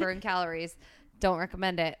to burn calories. Don't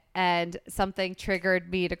recommend it. And something triggered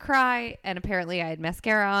me to cry, and apparently I had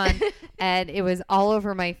mascara on, and it was all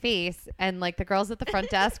over my face. And, like, the girls at the front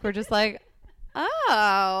desk were just like,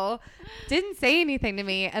 oh, didn't say anything to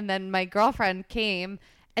me. And then my girlfriend came,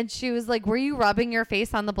 and she was like, were you rubbing your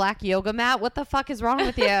face on the black yoga mat? What the fuck is wrong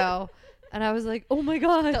with you? And I was like, oh my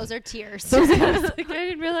God. Those are tears. I was like, I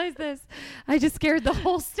didn't realize this. I just scared the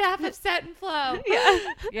whole staff of Set and Flow.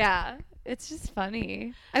 Yeah. It's just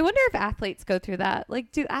funny. I wonder if athletes go through that.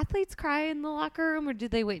 Like, do athletes cry in the locker room, or do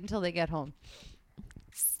they wait until they get home?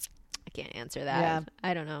 I can't answer that. Yeah.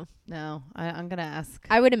 I don't know. No, I'm going to ask.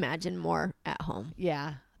 I would imagine more at home.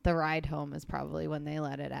 Yeah. The ride home is probably when they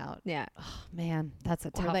let it out. Yeah. Oh, man, that's a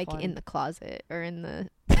tough Or like one. in the closet or in the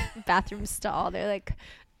bathroom stall. They're like...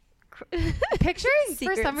 Pictures, for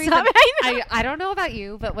Secret some reason, stuff. I don't know about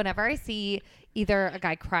you, but whenever I see either a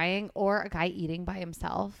guy crying or a guy eating by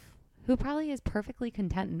himself, who probably is perfectly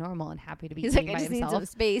content and normal and happy to be He's eating like, I by just need himself. some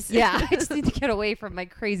space. Yeah, I just need to get away from my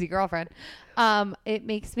crazy girlfriend. It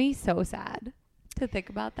makes me so sad to think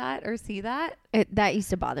about that or see that? That used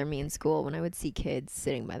to bother me in school when I would see kids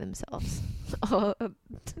sitting by themselves. Oh,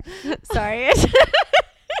 sorry.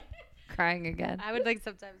 Crying again. I would like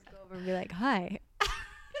sometimes go over and be like, "Hi."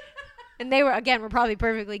 And they were probably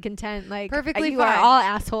perfectly content. Like, Perfectly you fine. are all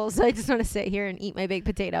assholes. So I just want to sit here and eat my baked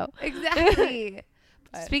potato. Exactly.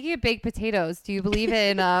 But- Speaking of baked potatoes, do you believe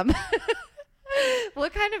in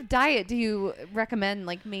what kind of diet do you recommend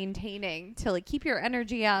like maintaining to like keep your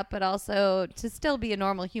energy up but also to still be a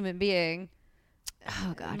normal human being?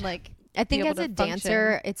 Oh God. Like I think be as able a to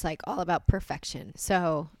dancer, function. it's like all about perfection.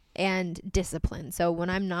 So, and discipline. So when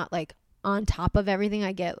I'm not like on top of everything,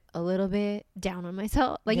 I get a little bit down on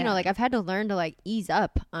myself. Like, you know, Yeah. like I've had to learn to like ease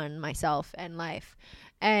up on myself and life.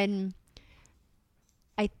 And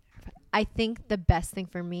I think the best thing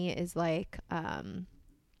for me is like,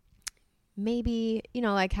 maybe, you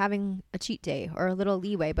know, like having a cheat day or a little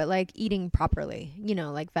leeway, but like eating properly, you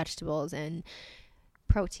know, like vegetables and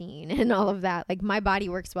protein and all of that. Like my body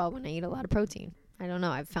works well when I eat a lot of protein. I don't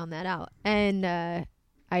know. I've found that out. And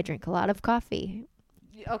I drink a lot of coffee.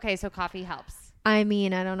 Okay, so coffee helps. I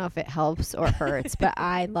mean, I don't know if it helps or hurts, but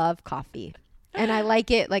I love coffee. And I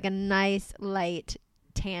like it like a nice, light,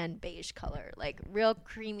 tan beige color, like real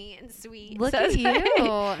creamy and sweet. Look So at it's you. like-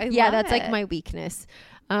 I yeah, love that's like it. my weakness.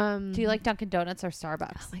 Do you like Dunkin' Donuts or Oh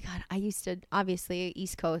Starbucks? my God. I used to, obviously,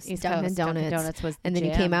 East Coast, East Dunkin' Coast, Donuts. Dunkin' Donuts was the And then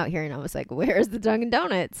you jam. came out here and I was like, where's the Dunkin'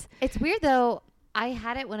 Donuts? It's weird though. I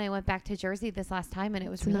had it when I went back to Jersey this last time, and it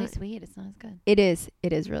was It's really not- sweet. It's not as good. It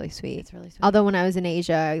is really sweet. It's really sweet. Although when I was in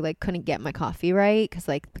Asia, I like couldn't get my coffee right because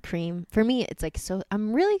like the cream for me, it's like so.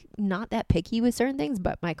 I'm really not that picky with certain things,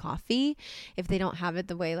 but my coffee, if they don't have it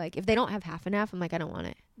the way like if they don't have half and half, I'm like I don't want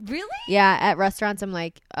it. Really? Yeah, at restaurants, I'm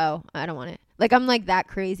like, oh, I don't want it. Like I'm like that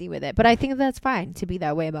crazy with it, but I think that's fine to be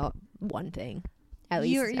that way about one thing. At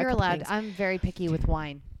least You're allowed. I'm very picky with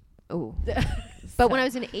wine. Oh. But when I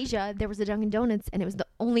was in Asia, there was a Dunkin' Donuts, and it was the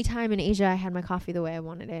only time in Asia I had my coffee the way I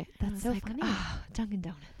wanted it. And I That's was so like, funny. "Ah, Dunkin'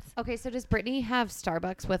 Donuts. Okay, so does Brittany have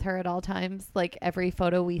Starbucks with her at all times? Like every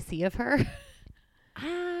photo we see of her?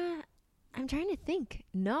 I'm trying to think.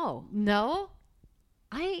 No. No?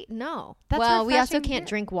 No. That's well, we also refreshing to can't hear.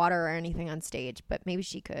 drink water or anything on stage, but maybe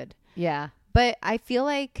she could. Yeah. But I feel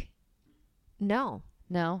like no.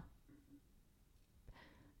 No.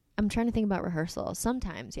 I'm trying to think about rehearsals.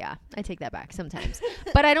 Sometimes, yeah. I take that back sometimes.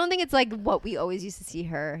 But I don't think it's like what we always used to see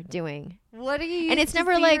her doing. What do you? And it's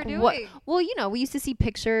never like what. Well, you know, we used to see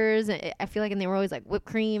pictures. I feel like, and they were always like whipped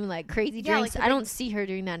cream, like crazy Yeah, drinks. like I don't see her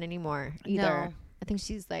doing that anymore either. No. I think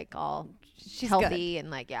she's like all She's healthy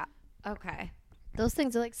and like yeah. Good. Okay. Those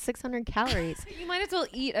things are like 600 calories. You might as well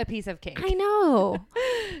eat a piece of cake. I know.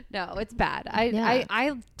 No, it's bad.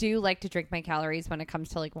 I do like to drink my calories when it comes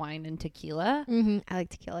to like wine and tequila. I like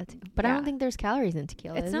tequila too, but I Yeah. don't think there's calories in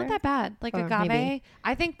tequila. It's is not there? that bad. Like Or agave. maybe.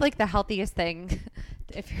 I think like the healthiest thing,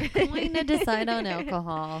 if you're going to decide on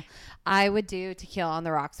alcohol, I would do tequila on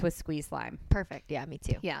the rocks with squeezed lime. Perfect. Yeah, me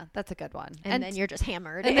too. Yeah, that's a good one. And then you're just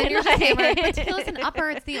hammered. and then you're just hammered. But tequila's an upper.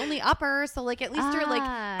 It's the only upper. So like at least you're like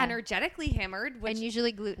Ah. energetically hammered, which and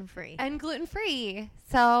usually gluten free. and gluten free.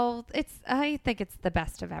 So I think it's the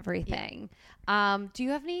best of everything. Do you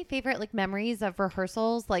have any favorite like memories of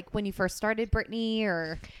rehearsals, like when you first started Brittany,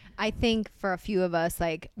 or I think for a few of us,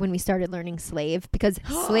 like when we started learning Slave, because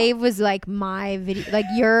Slave was like my video, like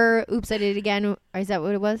your Oops, I Did It Again. Or is that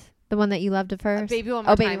what it was? The one that you loved at first? Baby One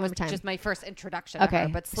More Baby Time One was More Time. just my first introduction. Okay, to her,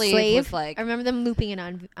 but Slave was like I remember them looping it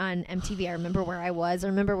on MTV. I remember where I was. I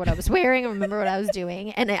remember what I was wearing. I remember what I was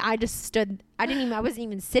doing. And I just stood. I wasn't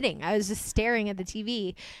even sitting. I was just staring at the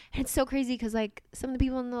TV. And it's so crazy because like some of the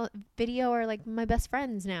people in the video are like my best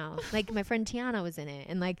friends now. Like my friend Tiana was in it,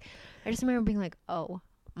 and like I just remember being like, oh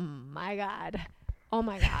my god,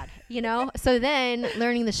 you know. So then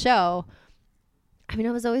learning the show. I mean,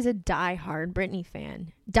 I was always a diehard Britney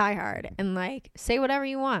fan. Diehard. And like, say whatever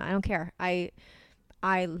you want. I don't care. I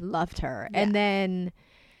loved her. Yeah. And then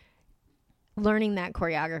learning that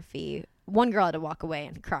choreography, one girl had to walk away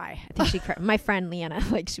and cry. I think she cried. My friend Leanna,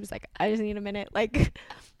 like, she was like, I just need a minute. Like,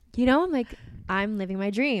 you know, I'm like, I'm living my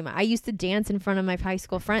dream. I used to dance in front of my high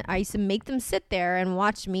school friend. I used to make them sit there and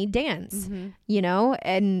watch me dance, you know?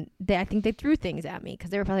 And I think they threw things at me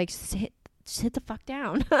because they were probably like, sit the fuck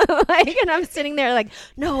down. Like, and I'm sitting there like,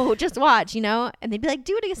 no, just watch, you know? And they'd be like,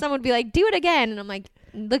 do it again. Someone would be like, do it again. And I'm like,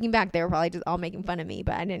 looking back, they were probably just all making fun of me,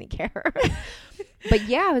 but I didn't care. But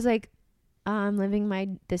yeah, I was like,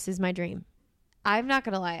 this is my dream. I'm not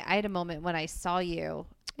gonna lie. I had a moment when I saw you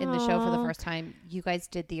in the show for the Aw. first time. You guys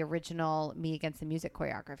did the original Me Against the Music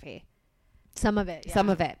choreography. Some of it. Some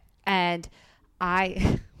of it. And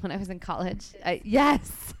when I was in college,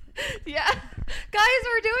 yes. Yeah. Guys,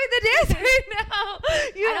 we're doing the dance right now.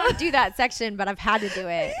 I don't do that section, but I've had to do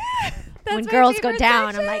it. That's When my girls go favorite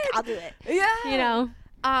down, section. I'm like, I'll do it. Yeah. You know?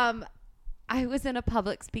 I was in a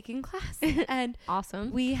public speaking class and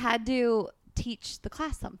Awesome. we had to teach the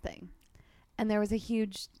class something. And there was a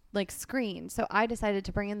huge screen. So I decided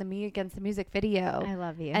to bring in the Me Against the Music video I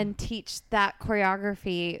love you. and teach that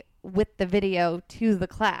choreography with the video to the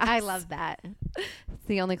class. I love that. It's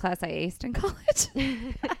the only class I aced in college.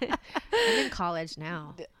 I'm in college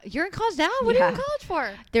now. You're in college now? What are you in Yeah. college for?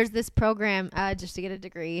 There's this program just to get a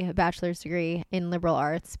degree, a bachelor's degree in liberal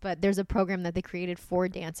arts, but there's a program that they created for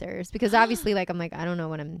dancers because obviously I'm like, I don't know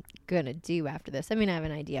what I'm going to do after this. I mean, I have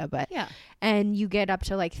an idea, but Yeah. and you get up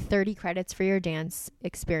to 30 credits for your dance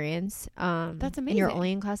experience. That's And you're amazing.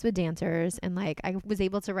 only in class with dancers. And I was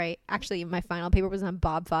able to write, actually my final paper was on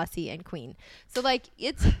Bob Fosse and Queen. So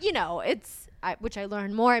it's, which I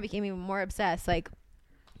learned more. I became even more obsessed.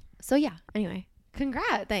 So yeah, anyway,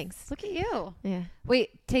 Congrats. thanks. Look at you. Yeah.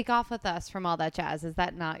 Wait, Take Off With Us from All That Jazz. Is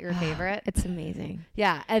that not your favorite? It's amazing.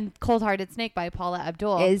 Yeah. And Cold Hearted Snake by Paula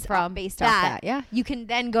Abdul Is from based off that. Yeah. You can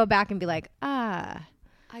then go back and be like, I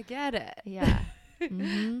get it. yeah.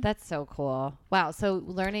 Mhm. That's so cool. Wow. So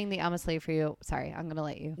learning the I'm a Slave for You. Sorry, I'm going to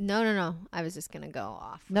let you. No. I was just going to go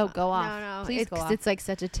off. No, go off. No. Please go off. It's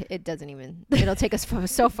such it doesn't even, it'll take us from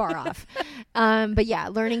so far off. But yeah,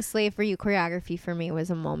 learning Slave for You choreography for me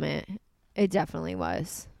was a moment. It definitely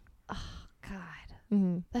was. God,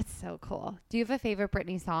 Mm-hmm. that's so cool. Do you have a favorite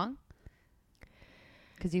Britney song?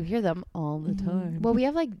 Because you hear them all the time. Well, we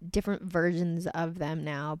have different versions of them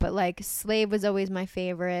now, but Slave was always my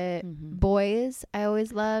favorite. Mhm. Boys, I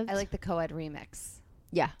always loved. I like the co-ed remix.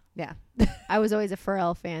 Yeah. Yeah. I was always a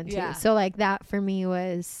Pharrell fan too. Yeah. So that for me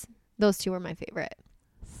was, those two were my favorite.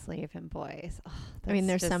 Slave and Boys. Oh, I mean,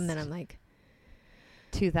 that's there's some that just I'm like,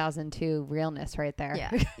 2002 realness right there.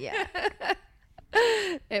 yeah.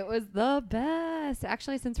 It was the best.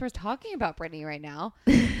 Actually, since we're talking about Britney right now,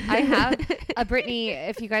 I have a Britney.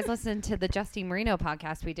 If you guys listen to the Justine Marino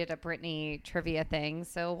podcast, we did a Britney trivia thing.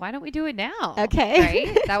 So why don't we do it now? Okay.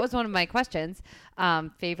 Right? That was one of my questions.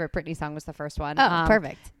 Favorite Britney song was the first one. Oh,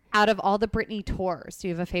 perfect. Out of all the Britney tours, do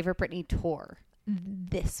you have a favorite Britney tour?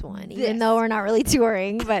 This one, This. even though we're not really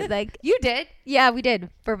touring, but You did. yeah, we did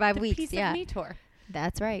for 5 The weeks. Piece Yeah. of Me tour.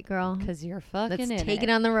 That's right, girl. Because you're fucking Let's in take it. it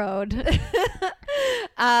on the road. Do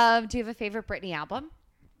you have a favorite Britney album?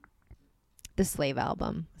 The Slave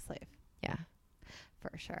album. Slave. Yeah.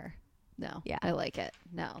 For sure. No. Yeah. I like it.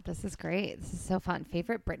 No, this is great. This is so fun.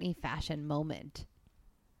 Favorite Britney fashion moment?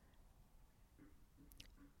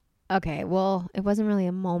 Okay, well, it wasn't really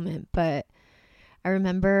a moment, but I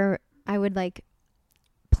remember I would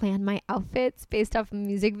plan my outfits based off of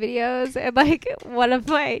music videos, and one of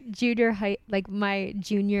my junior high, my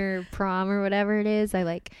junior prom or whatever it is,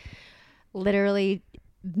 I literally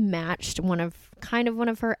matched one of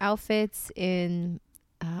her outfits in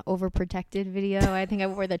Overprotected video. I think I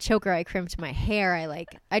wore the choker. I crimped my hair.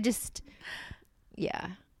 Yeah.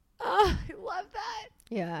 Oh, I love that.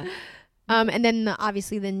 Yeah. And then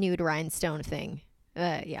obviously the nude rhinestone thing.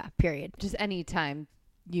 Yeah, period. Just any time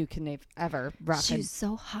you can ever rock She it. was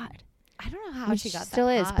so hot. I don't know how Well, she got still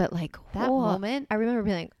that is, hot. but that whoa. moment. I remember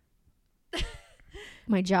being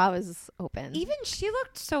my jaw was open. Even she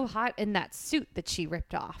looked so hot in that suit that she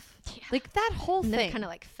ripped off. Yeah. That whole and then thing. it kind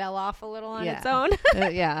of fell off a little on Yeah. its own.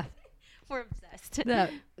 Yeah. We're obsessed.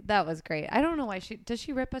 That was great. I don't know why does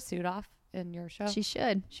she rip a suit off in your show? She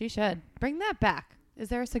should. She should. Bring that back. Is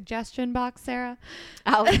there a suggestion box, Sarah?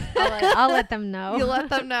 I'll let them know. You let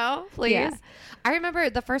them know, please. Yeah. I remember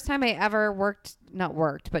the first time I ever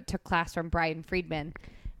took class from Brian Friedman.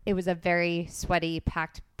 It was a very sweaty,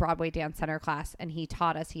 packed Broadway Dance Center class, and he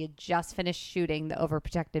taught us. He had just finished shooting the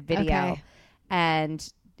Overprotected video, Okay.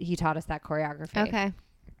 and he taught us that choreography. Okay.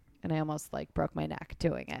 And I almost broke my neck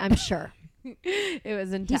doing it. I'm sure. It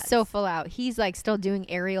was intense. He's so full out. He's still doing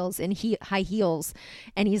aerials in high heels,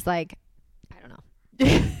 and he's I don't know.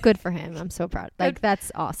 Good for him. I'm so proud.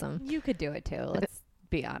 That's awesome. You could do it too. Let's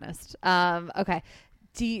be honest. Okay.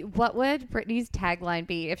 What would Britney's tagline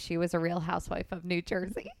be if she was a Real Housewife of New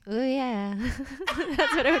Jersey? Oh yeah,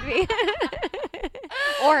 that's what it would be.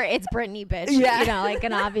 Or it's Britney, bitch. Yeah.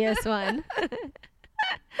 An obvious one.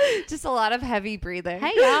 Just a lot of heavy breathing.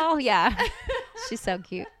 Hey y'all, yeah. She's so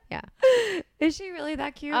cute. Yeah. Is she really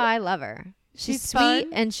that cute? Oh, I love her. She's sweet fun.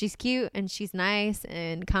 and she's cute and she's nice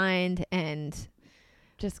and kind and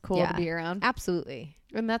Just cool Yeah. to be around. absolutely.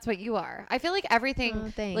 And that's what you are. I feel like everything, Oh,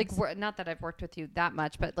 thanks. not that I've worked with you that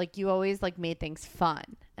much, but you always made things fun.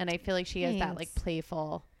 And I feel like she has that Thanks.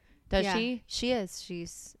 playful. Does Yeah, she? She is.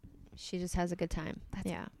 She just has a good time.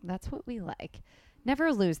 Yeah. That's what we like.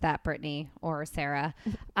 Never lose that, Brittany or Sarah.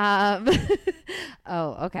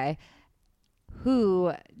 Oh, okay.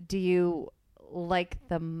 Who do you like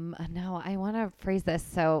no, I want to phrase this.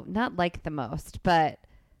 So not like the most, but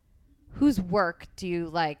whose work do you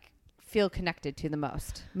like feel connected to the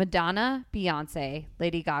most? Madonna, Beyonce,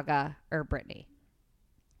 Lady Gaga, or Britney?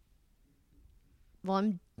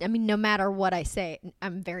 Well, I mean, no matter what I say,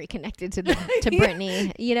 I'm very connected to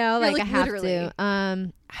Britney. You know, You're like I have literally. to.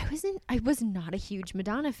 I was not a huge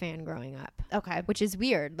Madonna fan growing up, Okay. which is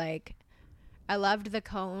weird. Like, I loved the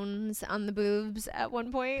cones on the boobs at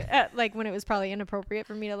one point, like when it was probably inappropriate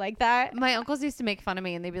for me to like that. My uncles used to make fun of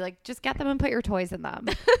me and they'd be like, just get them and put your toys in them.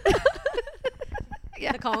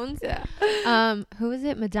 The cones. Yeah. Who was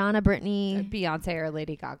it? Madonna, Britney. Beyonce or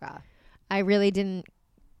Lady Gaga. I really didn't.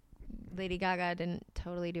 Lady Gaga didn't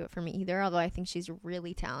totally do it for me either, although I think she's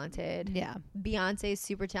really talented. Yeah. Beyonce is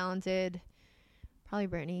super talented. Probably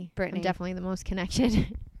Britney. Britney. I'm definitely the most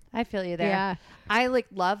connected. I feel you there. Yeah. I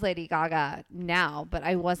love Lady Gaga now, but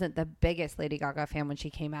I wasn't the biggest Lady Gaga fan when she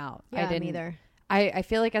came out. Yeah, I didn't me either. I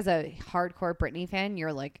feel like as a hardcore Britney fan,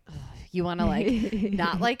 you're like, ugh, you want to like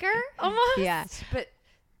not like her almost. Yeah. But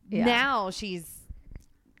Yeah. now she's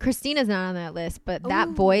Christina's not on that list, but that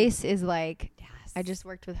Ooh. voice is like, yes. I just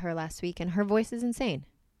worked with her last week and her voice is insane.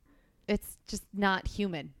 It's just not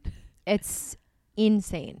human. It's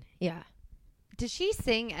insane. Yeah. Did she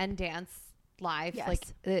sing and dance live? Yes.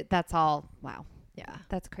 Like that's all. Wow. Yeah.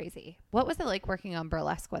 That's crazy. What was it like working on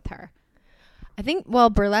Burlesque with her? I think, well,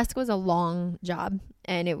 Burlesque was a long job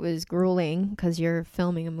and it was grueling because you're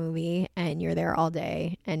filming a movie and you're there all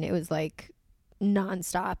day and it was like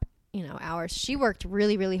nonstop, you know, hours. She worked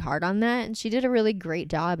really, really hard on that and she did a really great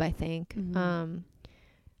job, I think. Mhm.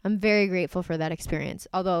 I'm very grateful for that experience,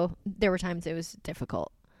 although there were times it was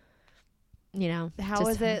difficult, you know. How just-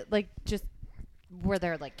 was it like were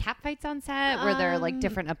there like cat fights on set? Were there like Um,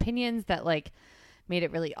 different opinions that like made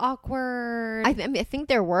it really awkward? I mean, I think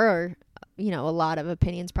there were, you know, a lot of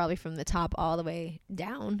opinions probably from the top all the way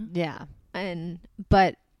down. yeah.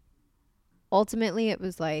 But ultimately it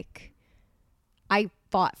was like I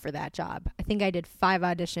fought for that job. I think I did 5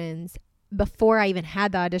 auditions. Before I even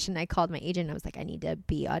had the audition, I called my agent. I was like, I need to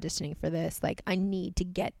be auditioning for this. Like, I need to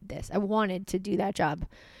get this. I wanted to do that job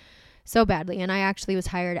so badly. And I actually was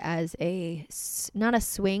hired as not a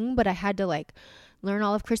swing, but I had to like learn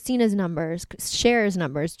all of Christina's numbers, Cher's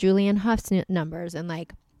numbers, Julianne Huff's numbers, and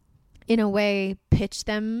like in a way pitch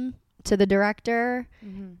them to the director.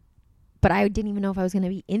 Mm-hmm. But I didn't even know if I was going to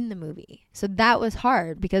be in the movie. So that was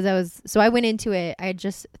hard because I went into it. I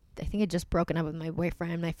think I'd just broken up with my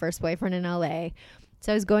boyfriend, my first boyfriend in LA.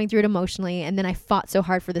 So I was going through it emotionally. And then I fought so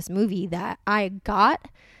hard for this movie that I got,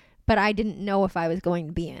 but I didn't know if I was going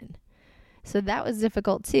to be in. So that was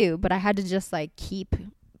difficult too. But I had to just like keep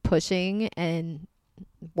pushing and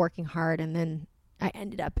working hard. And then I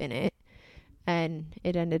ended up in it. And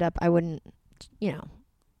it ended up, I wouldn't, you know,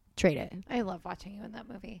 trade it. I love watching you in that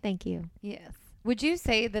movie. Thank you. Yes. Would you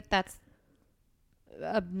say that that's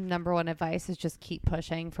number one advice is just keep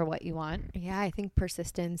pushing for what you want? Yeah, I think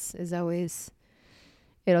persistence is always,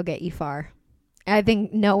 it'll get you far. I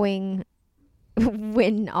think knowing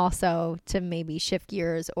when also to maybe shift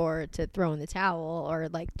gears or to throw in the towel or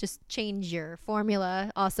like just change your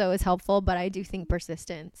formula also is helpful. But I do think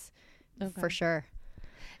persistence for sure.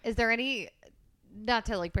 Is there any, not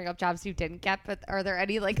to like bring up jobs you didn't get, but are there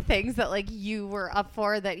any like things that like you were up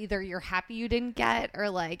for that either you're happy you didn't get or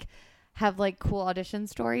like have like cool audition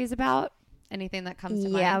stories about? Anything that comes to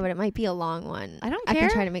mind? Yeah, but it might be a long one. I don't I care.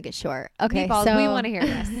 can try to make it short. Okay, Meatballs, so we want to hear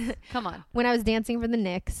this. Come on. when I was dancing for the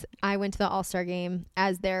Knicks, I went to the All-Star game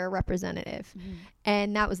as their representative.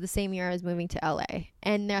 And that was the same year I was moving to LA.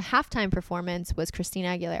 And their halftime performance was Christina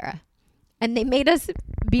Aguilera. And they made us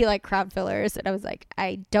be like crowd fillers. And I was like,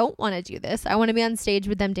 I don't want to do this. I want to be on stage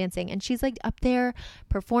with them dancing. And she's like up there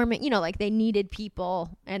performing, you know, like they needed people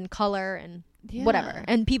and color and whatever.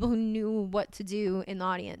 And people who knew what to do in the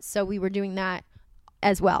audience. So we were doing that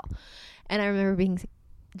as well. And I remember being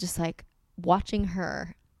just like watching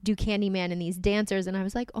her do Candyman and these dancers. And I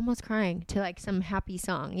was like almost crying to like some happy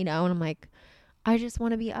song, you know, and I'm like, I just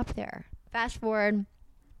want to be up there. Fast forward,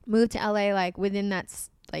 moved to LA like within that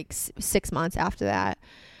 6 months after that,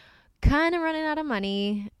 kind of running out of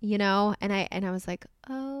money, you know, and I was like,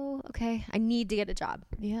 oh, okay, I need to get a job.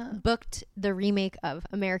 Yeah. Booked the remake of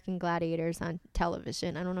American Gladiators on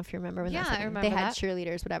television. I don't know if you remember when Yeah, that was I happening. remember They had that.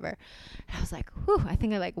 cheerleaders, whatever. And I was like, whew, I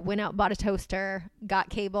think I like went out, bought a toaster, got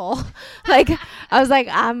cable. Like I was like,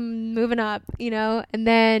 I'm moving up, you know, and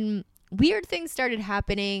then weird things started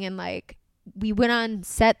happening and like we went on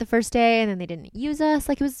set the first day and then they didn't use us.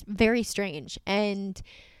 Like it was very strange. And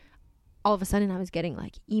all of a sudden I was getting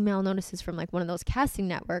like email notices from like one of those casting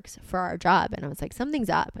networks for our job. And I was like, something's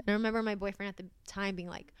up. And I remember my boyfriend at the time being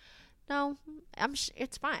like, no,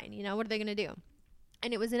 it's fine. You know, what are they going to do?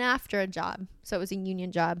 And it was an AFTRA job. So it was a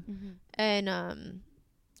union job. And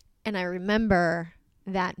I remember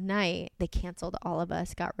that night they canceled all of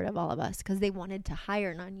us, got rid of all of us because they wanted to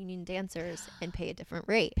hire non-union dancers and pay a different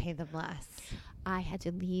rate. Pay them less. I had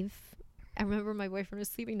to leave. I remember my boyfriend was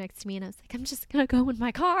sleeping next to me and I was like, I'm just going to go in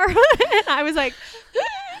my car. And I was like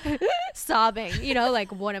sobbing, you know,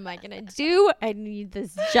 like, what am I going to do? I need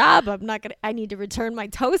this job. I need to return my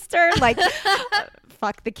toaster. Like,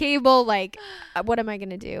 fuck the cable. Like, what am I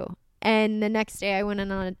going to do? And the next day I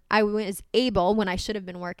was able, when I should have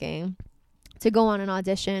been working, to go on an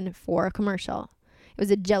audition for a commercial. It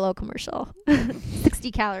was a Jell-O commercial, 60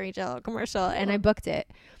 calorie Jell-O commercial. And I booked it.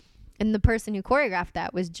 And the person who choreographed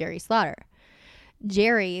that was Jerry Slaughter.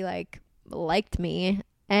 Jerry liked me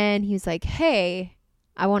and he was like, hey,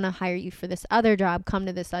 I want to hire you for this other job. Come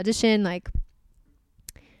to this audition. And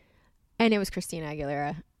it was Christina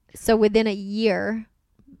Aguilera. So within a year,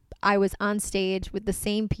 I was on stage with the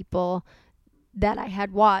same people that I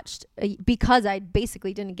had watched because I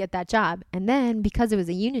basically didn't get that job. And then because it was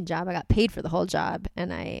a union job, I got paid for the whole job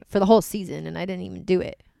for the whole season, and I didn't even do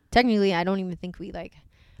it. Technically, I don't even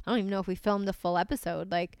know if we filmed the full episode,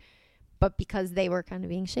 but because they were kind of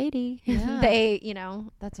being shady, they,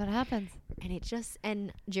 That's what happens.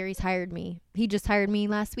 And Jerry's hired me. He just hired me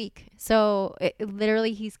last week. So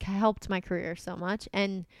literally he's helped my career so much.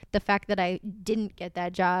 And the fact that I didn't get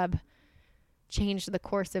that job changed the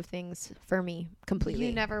course of things for me completely.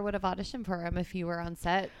 You never would have auditioned for him if you were on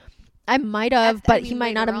set. I might have, but he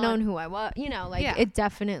might not have known who I was. It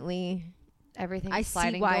definitely... Everything I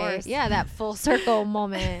sliding see why, doors. that full circle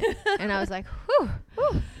moment. And I was like, whew.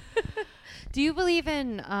 Do you believe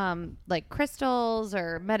in crystals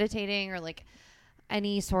or meditating or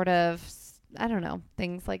any sort of, I don't know,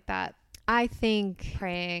 things like that? I think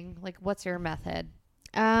praying. What's your method?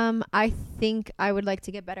 I think I would like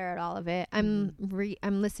to get better at all of it. I'm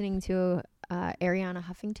listening to Ariana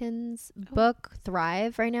Huffington's book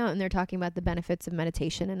Thrive right now, and they're talking about the benefits of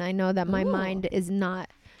meditation. And I know that my mind is not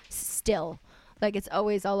still. It's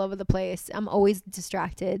always all over the place. I'm always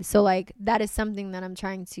distracted. So that is something that I'm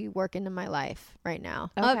trying to work into my life right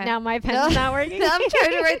now. Okay. Now my pen's not working. I'm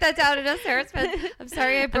trying to write that down in a Sarah's pen. I'm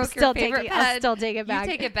sorry I broke your favorite pen. I'll still take it back.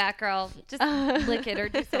 You take it back, girl. Just lick it or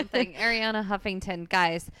do something. Ariana Huffington,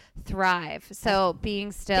 guys, Thrive. So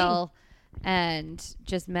being still and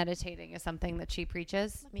just meditating is something that she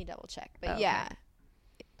preaches. Let me double check. But yeah.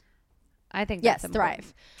 I think yes, that's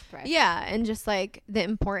Thrive. Yeah, and just the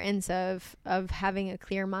importance of having a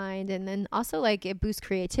clear mind, and then also it boosts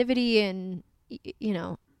creativity, and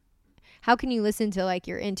how can you listen to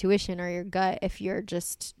your intuition or your gut if you're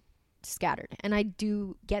just scattered? And I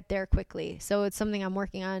do get there quickly, so it's something I'm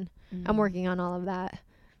working on. I'm working on all of that.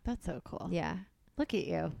 That's so cool. Yeah, look at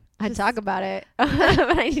you. I talk about it,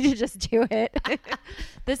 but I need to just do it.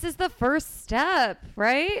 This is the first step,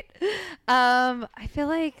 right? I feel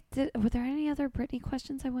were there any other Brittany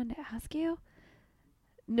questions I wanted to ask you?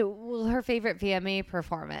 No, well, her favorite VMA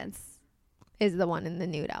performance is the one in the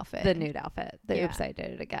nude outfit. The nude outfit. The Oops, I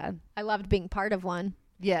Did It Again. I loved being part of one.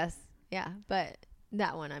 Yes. Yeah, but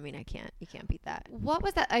that one, you can't beat that. What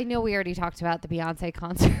was that? I know we already talked about the Beyonce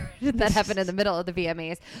concert that happened in the middle of the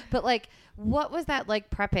VMAs, but what was that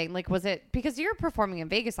prepping? Was it, because you're performing in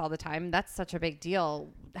Vegas all the time? That's such a big deal.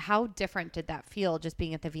 How different did that feel just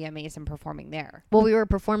being at the VMAs and performing there? Well, we were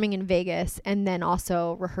performing in Vegas and then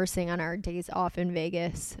also rehearsing on our days off in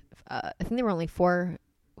Vegas. I think there were only four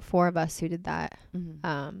of us who did that.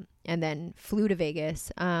 And then flew to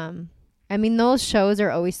Vegas. Those shows are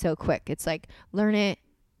always so quick. It's learn it,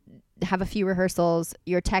 have a few rehearsals,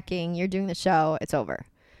 you're teching, you're doing the show, it's over.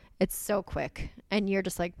 It's so quick. And you're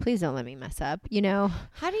just please don't let me mess up,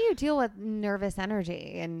 How do you deal with nervous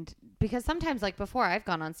energy? And because sometimes before I've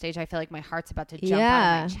gone on stage, I feel my heart's about to jump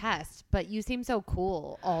out of my chest, but you seem so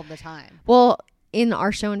cool all the time. Well, in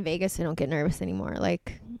our show in Vegas, I don't get nervous anymore.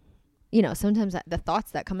 Sometimes the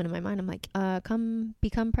thoughts that come into my mind, I'm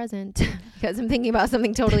become present because I'm thinking about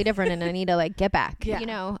something totally different and I need to get back, That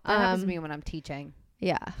happens to me when I'm teaching.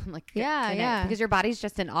 Yeah. I'm yeah. Because your body's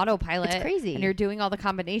just in autopilot. It's crazy. And you're doing all the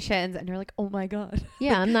combinations and you're oh my God.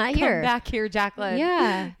 Yeah, I'm not here. Come back here, Jacqueline.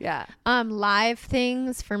 Yeah. Yeah. Live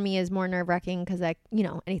things for me is more nerve wracking because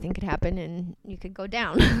anything could happen and you could go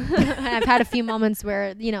down. I've had a few moments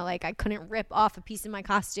where, I couldn't rip off a piece of my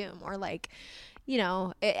costume or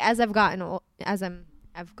as I've gotten older,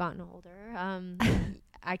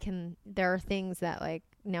 there are things that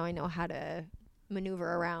now I know how to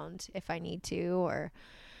maneuver around if I need to, or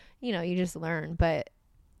you just learn. But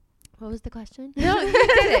what was the question? No, you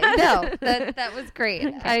did it. No, that was great.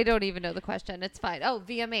 Okay. I don't even know the question. It's fine. Oh,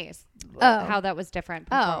 VMAs. How that was different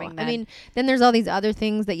performing then. I mean, then there's all these other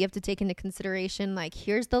things that you have to take into consideration. Like,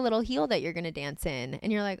 here's the little heel that you're going to dance in.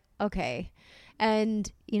 And you're like, okay.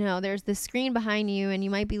 And, there's this screen behind you and you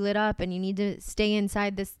might be lit up and you need to stay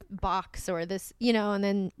inside this box or this, and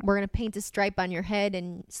then we're going to paint a stripe on your head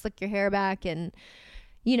and slick your hair back. And,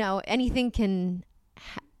 anything can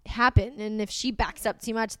happen. And if she backs up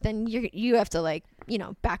too much, then you have to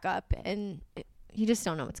back up, and you just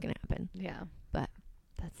don't know what's going to happen. Yeah. But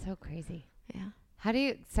that's so crazy. Yeah.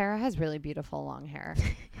 Sarah has really beautiful long hair.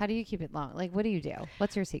 How do you keep it long? Like, what do you do?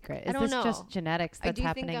 What's your secret? Is this just genetics that's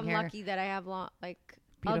happening here? I do think I'm lucky that I have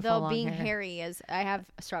Beautiful although being hairy I have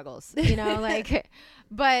struggles,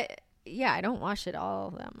 but yeah, I don't wash it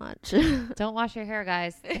all that much. Don't wash your hair,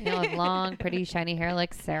 guys. You have long, pretty, shiny hair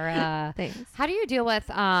like Sarah. Thanks. How do you deal with,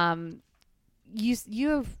 you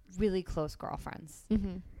have really close girlfriends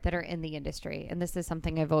that are in the industry. And this is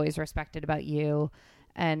something I've always respected about you.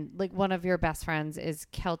 And like one of your best friends is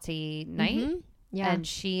Kelty Knight. Yeah. And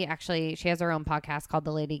she has her own podcast called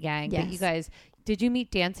The Lady Gang. Yes. But you guys, did you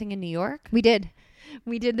meet dancing in New York? We did.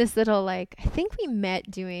 We did this little, I think we met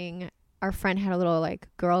our friend had a little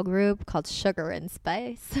girl group called Sugar and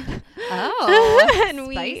Spice. Oh, and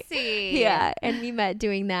spicy. Yeah. And we met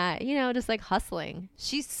doing that, just hustling.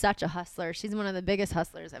 She's such a hustler. She's one of the biggest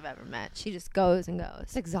hustlers I've ever met. She just goes and goes.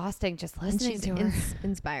 It's exhausting just And listening she's to her.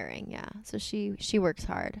 inspiring. Yeah. So she works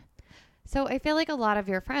hard. So I feel like a lot of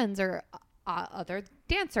your friends are other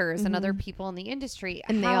dancers and other people in the industry.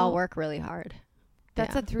 And they all work really hard.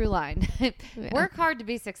 That's a through line. Work hard to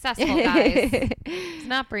be successful, guys. It's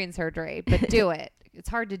not brain surgery, but do it. It's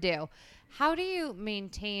hard to do. How do you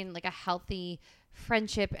maintain a healthy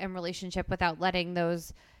friendship and relationship without letting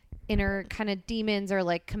those inner kind of demons or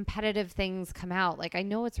competitive things come out? I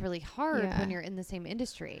know it's really hard when you're in the same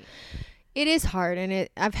industry. It is hard, and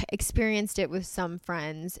I've experienced it with some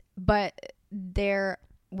friends, but we're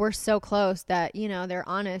so close that, they're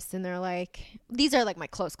honest and they're these are my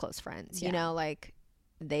close friends,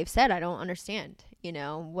 they've said, I don't understand,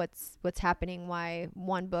 what's happening, why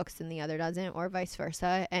one books and the other doesn't, or vice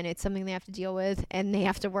versa. And it's something they have to deal with and they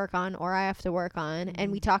have to work on, or I have to work on,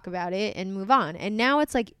 and we talk about it and move on. And now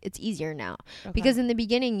it's it's easier now because in the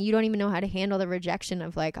beginning, you don't even know how to handle the rejection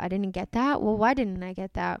of I didn't get that. Well, why didn't I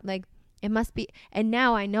get that? It must be. And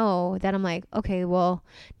now I know that I'm okay, well,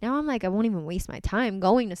 now I'm I won't even waste my time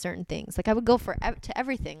going to certain things. I would go to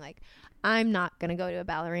everything. I'm not going to go to a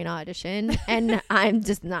ballerina audition and I'm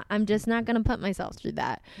just not going to put myself through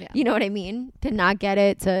that. Yeah. You know what I mean? To not get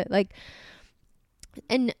it,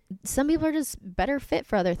 and some people are just better fit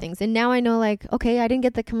for other things. And now I know okay, I didn't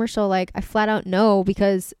get the commercial. I flat out no,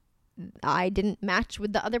 because I didn't match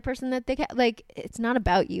with the other person that they get. It's not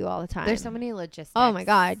about you all the time. There's so many logistics. Oh my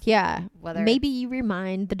God. Yeah. Maybe you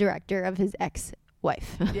remind the director of his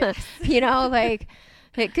ex-wife, yes.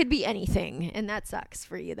 It could be anything, and that sucks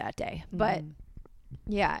for you that day. But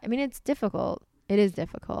yeah, I mean, it's difficult. It is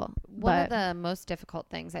difficult. One of the most difficult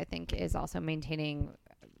things I think is also maintaining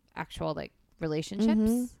actual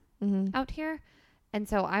relationships out here. And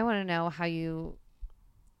so I want to know how you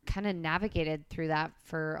kind of navigated through that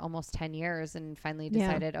for almost 10 years and finally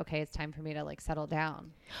decided, okay, it's time for me to settle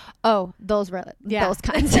down. Oh, those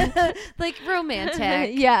kinds.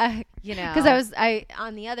 Romantic. Yeah. Because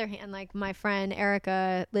on the other hand, my friend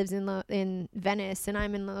Erica lives in Venice and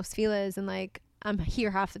I'm in Los Feliz, and I'm here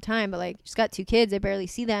half the time, but she's got 2 kids. I barely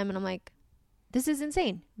see them. And I'm this is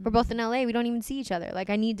insane. We're both in LA. We don't even see each other.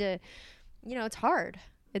 I need to, it's hard.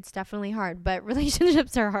 It's definitely hard, but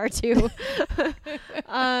relationships are hard too.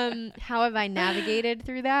 How have I navigated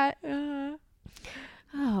through that?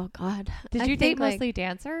 Oh God. Did you date mostly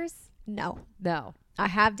dancers? No. I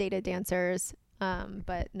have dated dancers,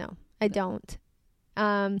 but no, I don't.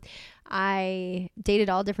 I dated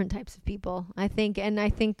all different types of people, I think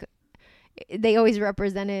they always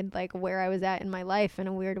represented where I was at in my life in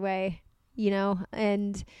a weird way,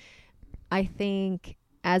 and I think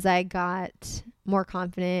as I got more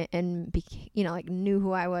confident and knew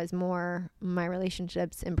who I was more, my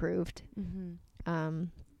relationships improved.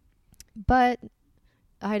 But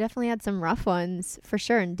I definitely had some rough ones for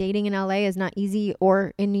sure. And dating in LA is not easy,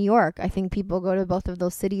 or in New York. I think people go to both of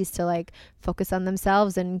those cities to focus on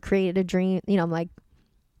themselves and create a dream,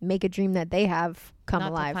 make a dream that they have come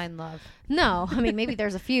alive. Not to find love. No, I mean, maybe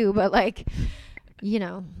there's a few, but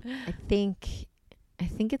I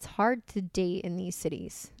think it's hard to date in these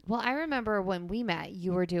cities. Well, I remember when we met,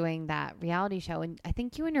 you were doing that reality show, and I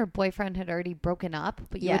think you and your boyfriend had already broken up,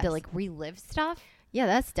 but you had to relive stuff. Yeah,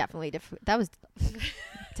 that's definitely different. That was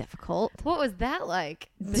difficult. What was that like?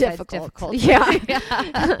 Besides Difficult. Yeah.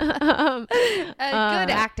 A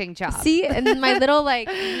good acting job. See, and my little like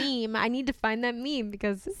meme. I need to find that meme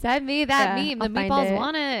because Send me that Yeah, meme. I'll The find meatballs it.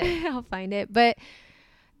 want it. I'll find it. But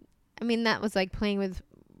I mean, that was like playing with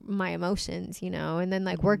my emotions, you know, and then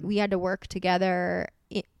like we had to work together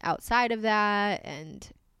outside of that. And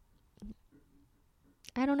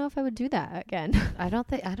I don't know if I would do that again. I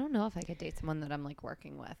don't know if I could date someone that I'm like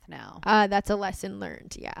working with now. That's a lesson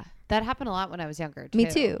learned. Yeah. That happened a lot when I was younger too. Me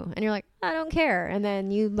too. And you're like, I don't care. And then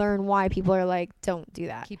you learn why people are like, don't do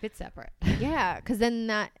that. Keep it separate. Yeah. Because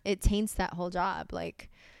then it taints that whole job. Like,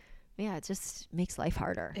 yeah, it just makes life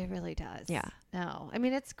harder. It really does. Yeah. No, I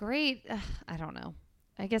mean, it's great. I don't know.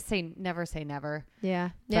 I guess never say never. Yeah.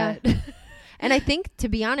 Yeah. But And I think, to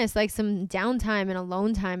be honest, like some downtime and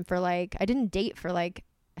alone time for like, I didn't date for like,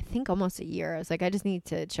 I think almost a year. I was like, I just need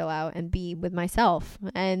to chill out and be with myself.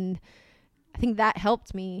 And I think that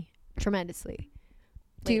helped me tremendously.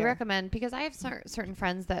 do you later. recommend, because I have certain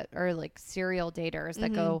friends that are like serial daters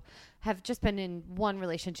that have just been in one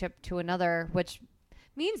relationship to another, which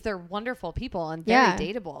means they're wonderful people and very Yeah.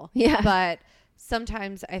 dateable. Yeah. But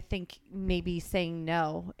sometimes I think maybe saying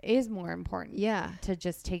no is more important. Yeah. To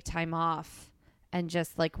just take time off and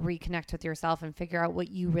just like reconnect with yourself and figure out what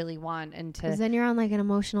you really want, and Because to then you're on like an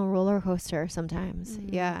emotional roller coaster sometimes. Mhm.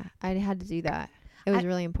 Yeah. I had to do that. It was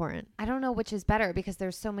really important. I don't know which is better, because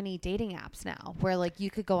there's so many dating apps now where like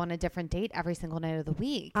you could go on a different date every single night of the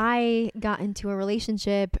week. I got into a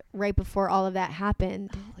relationship right before all of that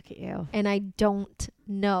happened. Oh, look at you. And I don't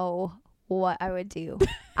know what I would do.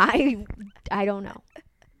 I don't know.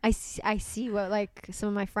 I see what like some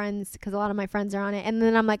of my friends, because a lot of my friends are on it, and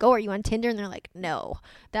then I'm like, oh, are you on Tinder? And they're like, no,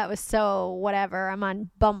 that was so whatever. I'm on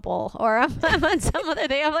Bumble, or I'm on some other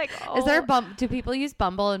thing. I'm like, oh. Is there do people use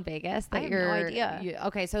Bumble in Vegas? I have no idea.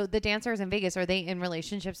 Okay, so the dancers in Vegas, are they in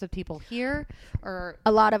relationships with people here, or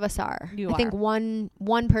A lot of us are. You I think are.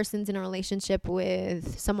 one person's in a relationship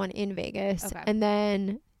with someone in Vegas, Okay. and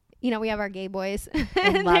then we have our gay boys. love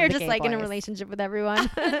They're the just gay like in a boys. relationship with everyone.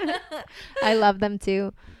 I love them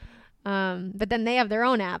too. But then they have their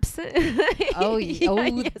own apps. oh,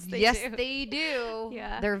 yes, they do.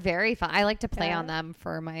 Yeah. They're very fun. I like to play Yeah. on them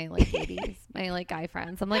for my like ladies, my like guy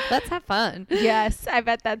friends. I'm like, let's have fun. Yes, I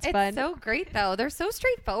bet that's It's fun. so great though. They're so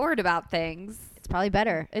straightforward about things. It's probably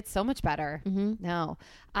better. It's so much better. Mm-hmm. No.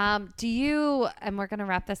 Do you, and we're going to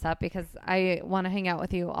wrap this up because I want to hang out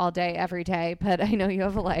with you all day, every day, but I know you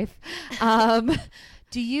have a life.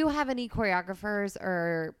 Do you have any choreographers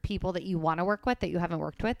or people that you want to work with that you haven't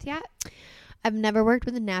worked with yet? I've never worked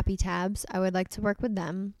with the Nappy Tabs. I would like to work with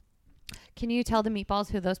them. Can you tell the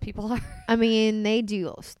meatballs who those people are? I mean, they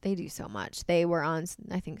do so much. They were on,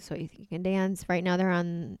 I think, So You Think You Can Dance. Right now they're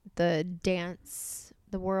on the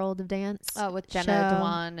World of Dance. Oh, with Jenna show.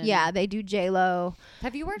 Dewan. And Yeah, they do J-Lo.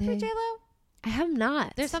 Have you worked with J-Lo? I have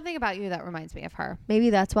not. There's something about you that reminds me of her. Maybe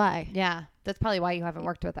that's why. Yeah. That's probably why you haven't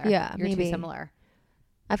worked with her. Yeah, You're maybe. too similar.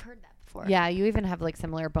 I've heard that before. Yeah, you even have like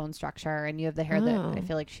similar bone structure, and you have the hair that I Oh.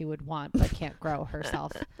 feel like she would want but can't grow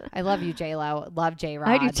herself. I love you, J-Lo. Love J-Rod.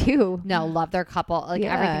 I do too. No, love their couple. Like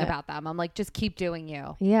Yeah. everything about them. I'm like, just keep doing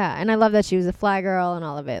you. Yeah, and I love that she was a fly girl and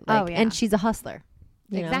all of it. Like, Oh, yeah. And she's a hustler.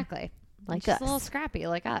 you know, Exactly. like She's us. a little scrappy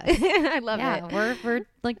like us. I love Yeah, it. we're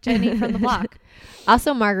like Jenny from the block.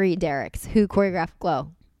 Also, Marguerite Derricks, who choreographed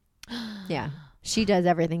Glow. Yeah. She does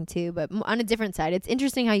everything too, but on a different side. It's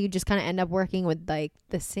interesting how you just kind of end up working with like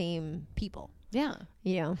the same people, Yeah.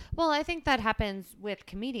 you know? Well, I think that happens with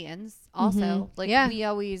comedians also. Mhm. Like Yeah. we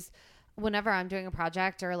always, whenever I'm doing a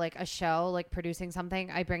project or like a show, like producing something,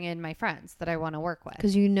 I bring in my friends that I want to work with.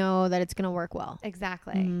 Because you know that it's going to work well.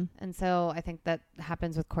 Exactly. Mhm. And so I think that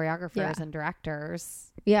happens with choreographers Yeah. and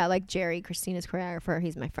directors. Yeah, like Jerry, Christina's choreographer.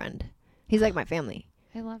 He's my friend. He's like my family.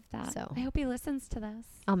 I love that. So. I hope he listens to this.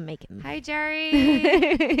 I'll make him. Hi,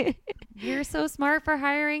 Jerry. You're so smart for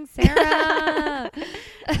hiring Sarah.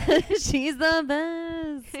 She's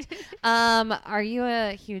the best. Are you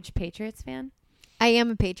a huge Patriots fan? I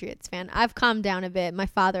am a Patriots fan. I've calmed down a bit. My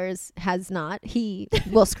father has not. He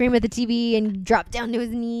will scream at the TV and drop down to his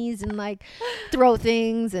knees and like throw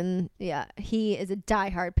things. And yeah, he is a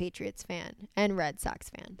diehard Patriots fan and Red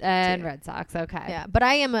Sox fan. And too. Red Sox. Okay. Yeah, but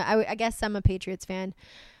I guess I'm a Patriots fan.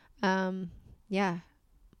 Yeah.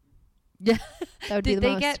 Yeah. That would be Did the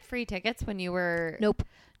they most. get free tickets when you were? Nope.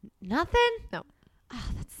 Nothing? No. Oh,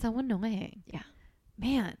 that's so annoying. Yeah.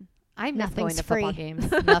 Man, I miss going Nothing's to football free.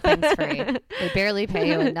 games. Nothing's free. They barely pay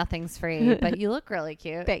you and nothing's free. But you look really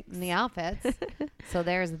cute Thanks. in the outfits. So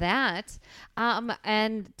there's that.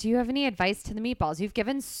 And do you have any advice to the meatballs? You've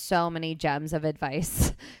given so many gems of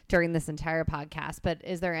advice during this entire podcast. But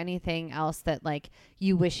is there anything else that like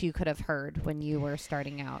you wish you could have heard when you were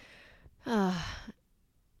starting out?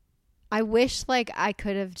 I wish like I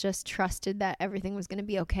could have just trusted that everything was going to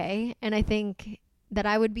be okay. And I think that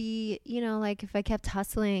I would be, you know, like if I kept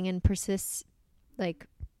hustling and like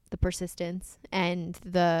the persistence and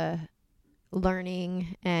the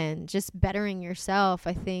learning and just bettering yourself,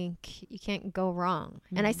 I think you can't go wrong.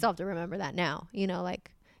 And I still have to remember that now, you know,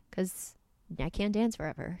 like, because I can't dance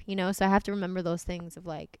forever, you know, so I have to remember those things of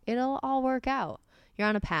like, it'll all work out. You're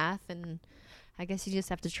on a path, and I guess you just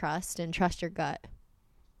have to trust your gut.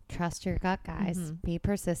 Trust your gut, guys. Be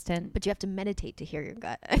persistent. But you have to meditate to hear your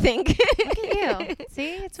gut, I think. Look at you. See,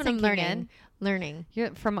 it's That's what I'm sinking learning. in.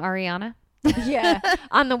 You're from Ariana. Yeah,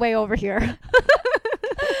 on the way over here.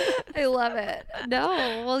 I love it. No,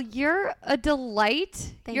 well, you're a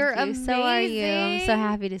delight. Thank You're you. amazing. So are you. I'm so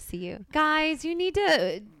happy to see you. Guys, you need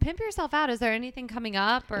to pimp yourself out. Is there anything coming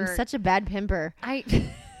up? Or I'm such a bad pimper. do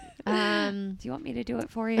you want me to do it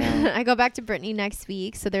for you? I go back to Brittany next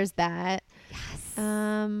week, so there's that. Yes.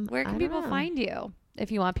 I Where can don't people know. find you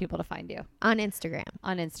if you want people to find you? On Instagram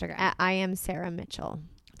On Instagram. at I am Sarah Mitchell.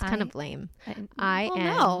 It's kind of lame. I well,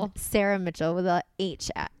 am no. Sarah Mitchell with a H.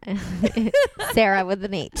 Sarah with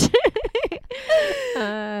an H.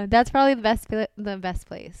 That's probably the best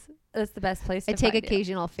place. That's the best place to I take find you.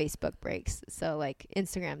 occasional Facebook breaks, so like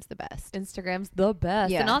Instagram's the best. Instagram's the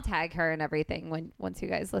best. Yeah. And I'll tag her and everything once you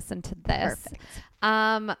guys listen to this.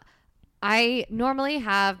 Perfect. I normally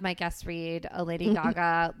have my guests read a Lady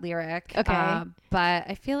Gaga lyric. Okay. But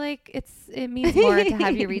I feel like it means more to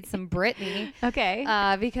have you read some Britney. Okay.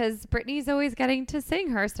 Because Britney's always getting to sing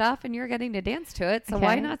her stuff and you're getting to dance to it. So Okay.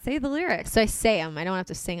 why not say the lyrics? So I say them. I don't have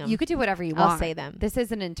to sing them. You could do whatever you want. I'll say them. This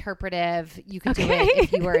is an interpretive. You could do Okay. it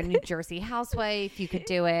if you were a New Jersey housewife. You could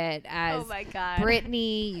do it as God.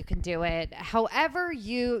 Brittany. You can do it however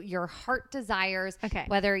your heart desires. Okay.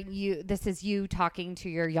 Whether this is you talking to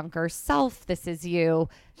your younger self, this is you,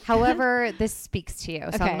 however this speaks to you. So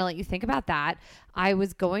I'm Okay. going to let you think about that. I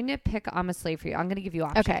was going to pick I'm a Slave for You. I'm going to give you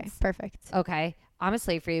options. Okay. Perfect. Okay. I'm a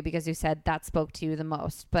Slave for You because you said that spoke to you the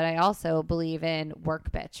most. But I also believe in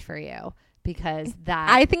Work Bitch for You because that.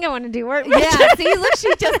 I think I want to do work. Yeah. See, look,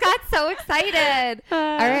 she just got so excited. All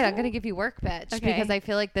right. I'm going to give you Work Bitch Okay. because I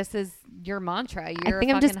feel like this is your mantra. I You're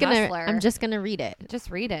think a I'm just fucking hustler. I'm just gonna read it.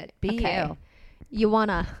 Just read it. Be Okay. you. You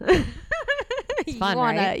wanna. It's fun, you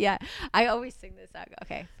wanna, right? Yeah. I always sing this song.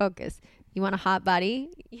 Okay. Focus. You want a hot body?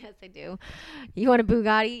 Yes, I do. You want a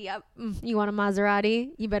Bugatti? Yep. You want a Maserati?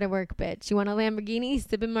 You better work, bitch. You want a Lamborghini?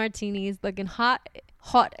 Sipping martinis, looking hot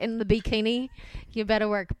in the bikini? You better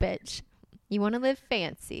work, bitch. You want to live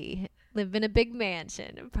fancy? Live in a big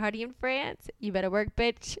mansion? Party in France? You better work,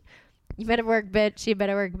 bitch. You better work, bitch. You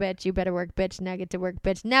better work, bitch. You better work, bitch. Now get to work,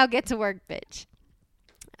 bitch. Now get to work, bitch.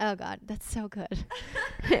 Oh, God. That's so good.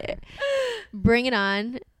 Bring it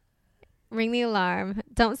on. Ring the alarm.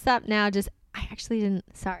 Don't stop now. I actually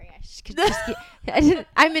didn't. Sorry.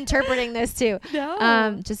 I'm interpreting this too.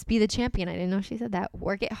 No. Just be the champion. I didn't know she said that.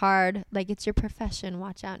 Work it hard. Like it's your profession.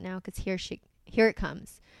 Watch out now. Cause here it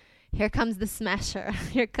comes. Here comes the smasher.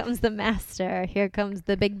 Here comes the master. Here comes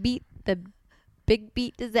the big beat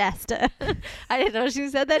disaster. I didn't know she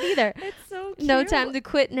said that either. It's so cute. No time to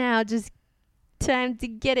quit now. Just time to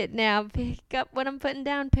get it now. Pick up what I'm putting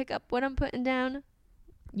down. Pick up what I'm putting down.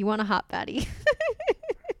 You want a hot body?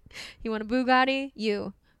 You want a Bugatti?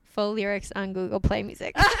 You. Full lyrics on Google Play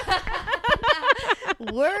Music.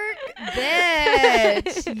 Work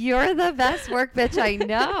bitch. You're the best work bitch I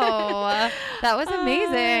know. That was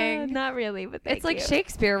amazing. Not really, but thank It's like you.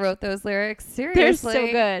 Shakespeare wrote those lyrics. Seriously. so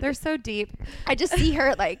good. They're so deep. I just see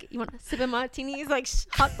her like, you want to sip a martinis, like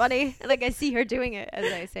hot buddy. And like I see her doing it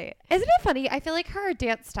as I say it. Isn't it funny? I feel like her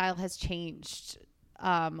dance style has changed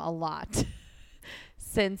a lot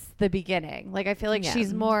since the beginning. Like I feel like Yeah.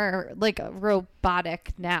 she's more like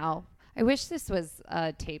robotic now. I wish this was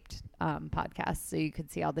a taped podcast so you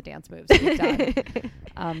could see all the dance moves we've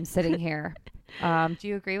done sitting here. Do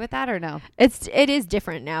you agree with that or no? It is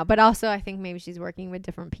different now, but also I think maybe she's working with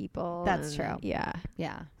different people. That's and true. Yeah.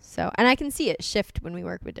 Yeah. So, and I can see it shift when we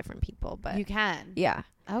work with different people, but You can. yeah.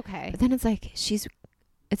 Okay. But then it's like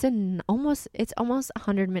it's almost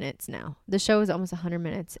 100 minutes now. The show is almost 100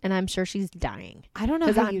 minutes, and I'm sure she's dying. I don't know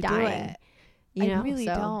 'Cause how I'm you do dying. it. You know, I really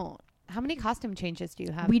so don't. How many costume changes do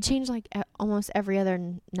you have? We change like almost every other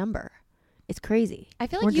number. It's crazy. I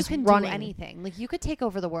feel We're like you just can running. do anything. Like you could take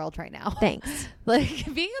over the world right now. Thanks.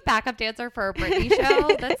 Like being a backup dancer for a Britney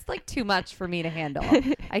show, that's like too much for me to handle.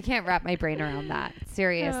 I can't wrap my brain around that.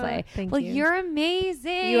 Seriously. Thank well, you. you're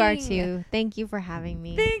amazing. You are too. Thank you for having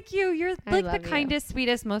me. Thank you. You're I like love the you. kindest,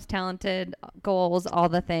 sweetest, most talented, goals, all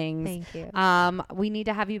the things. Thank you. We need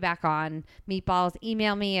to have you back on. Meatballs,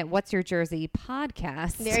 email me at What's Your Jersey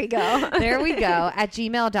podcast. There you go. There we go. At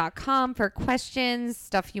gmail.com for questions,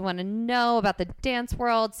 stuff you want to know about the dance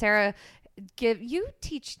world. Sarah, you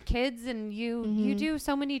teach kids and you do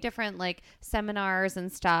so many different like seminars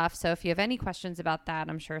and stuff. So if you have any questions about that,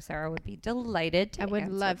 I'm sure Sarah would be delighted to I would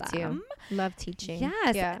answer love them. to. Love teaching.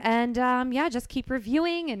 Yes. Yeah. And just keep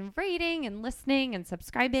reviewing and rating and listening and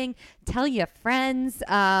subscribing. Tell your friends.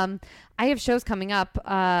 I have shows coming up,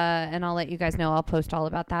 and I'll let you guys know. I'll post all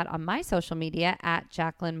about that on my social media at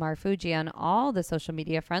Jacqueline Marfuji on all the social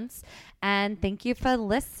media fronts. And thank you for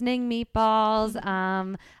listening, Meatballs.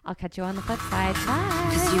 I'll catch you on the flip side. Bye.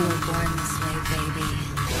 Because you were born this way,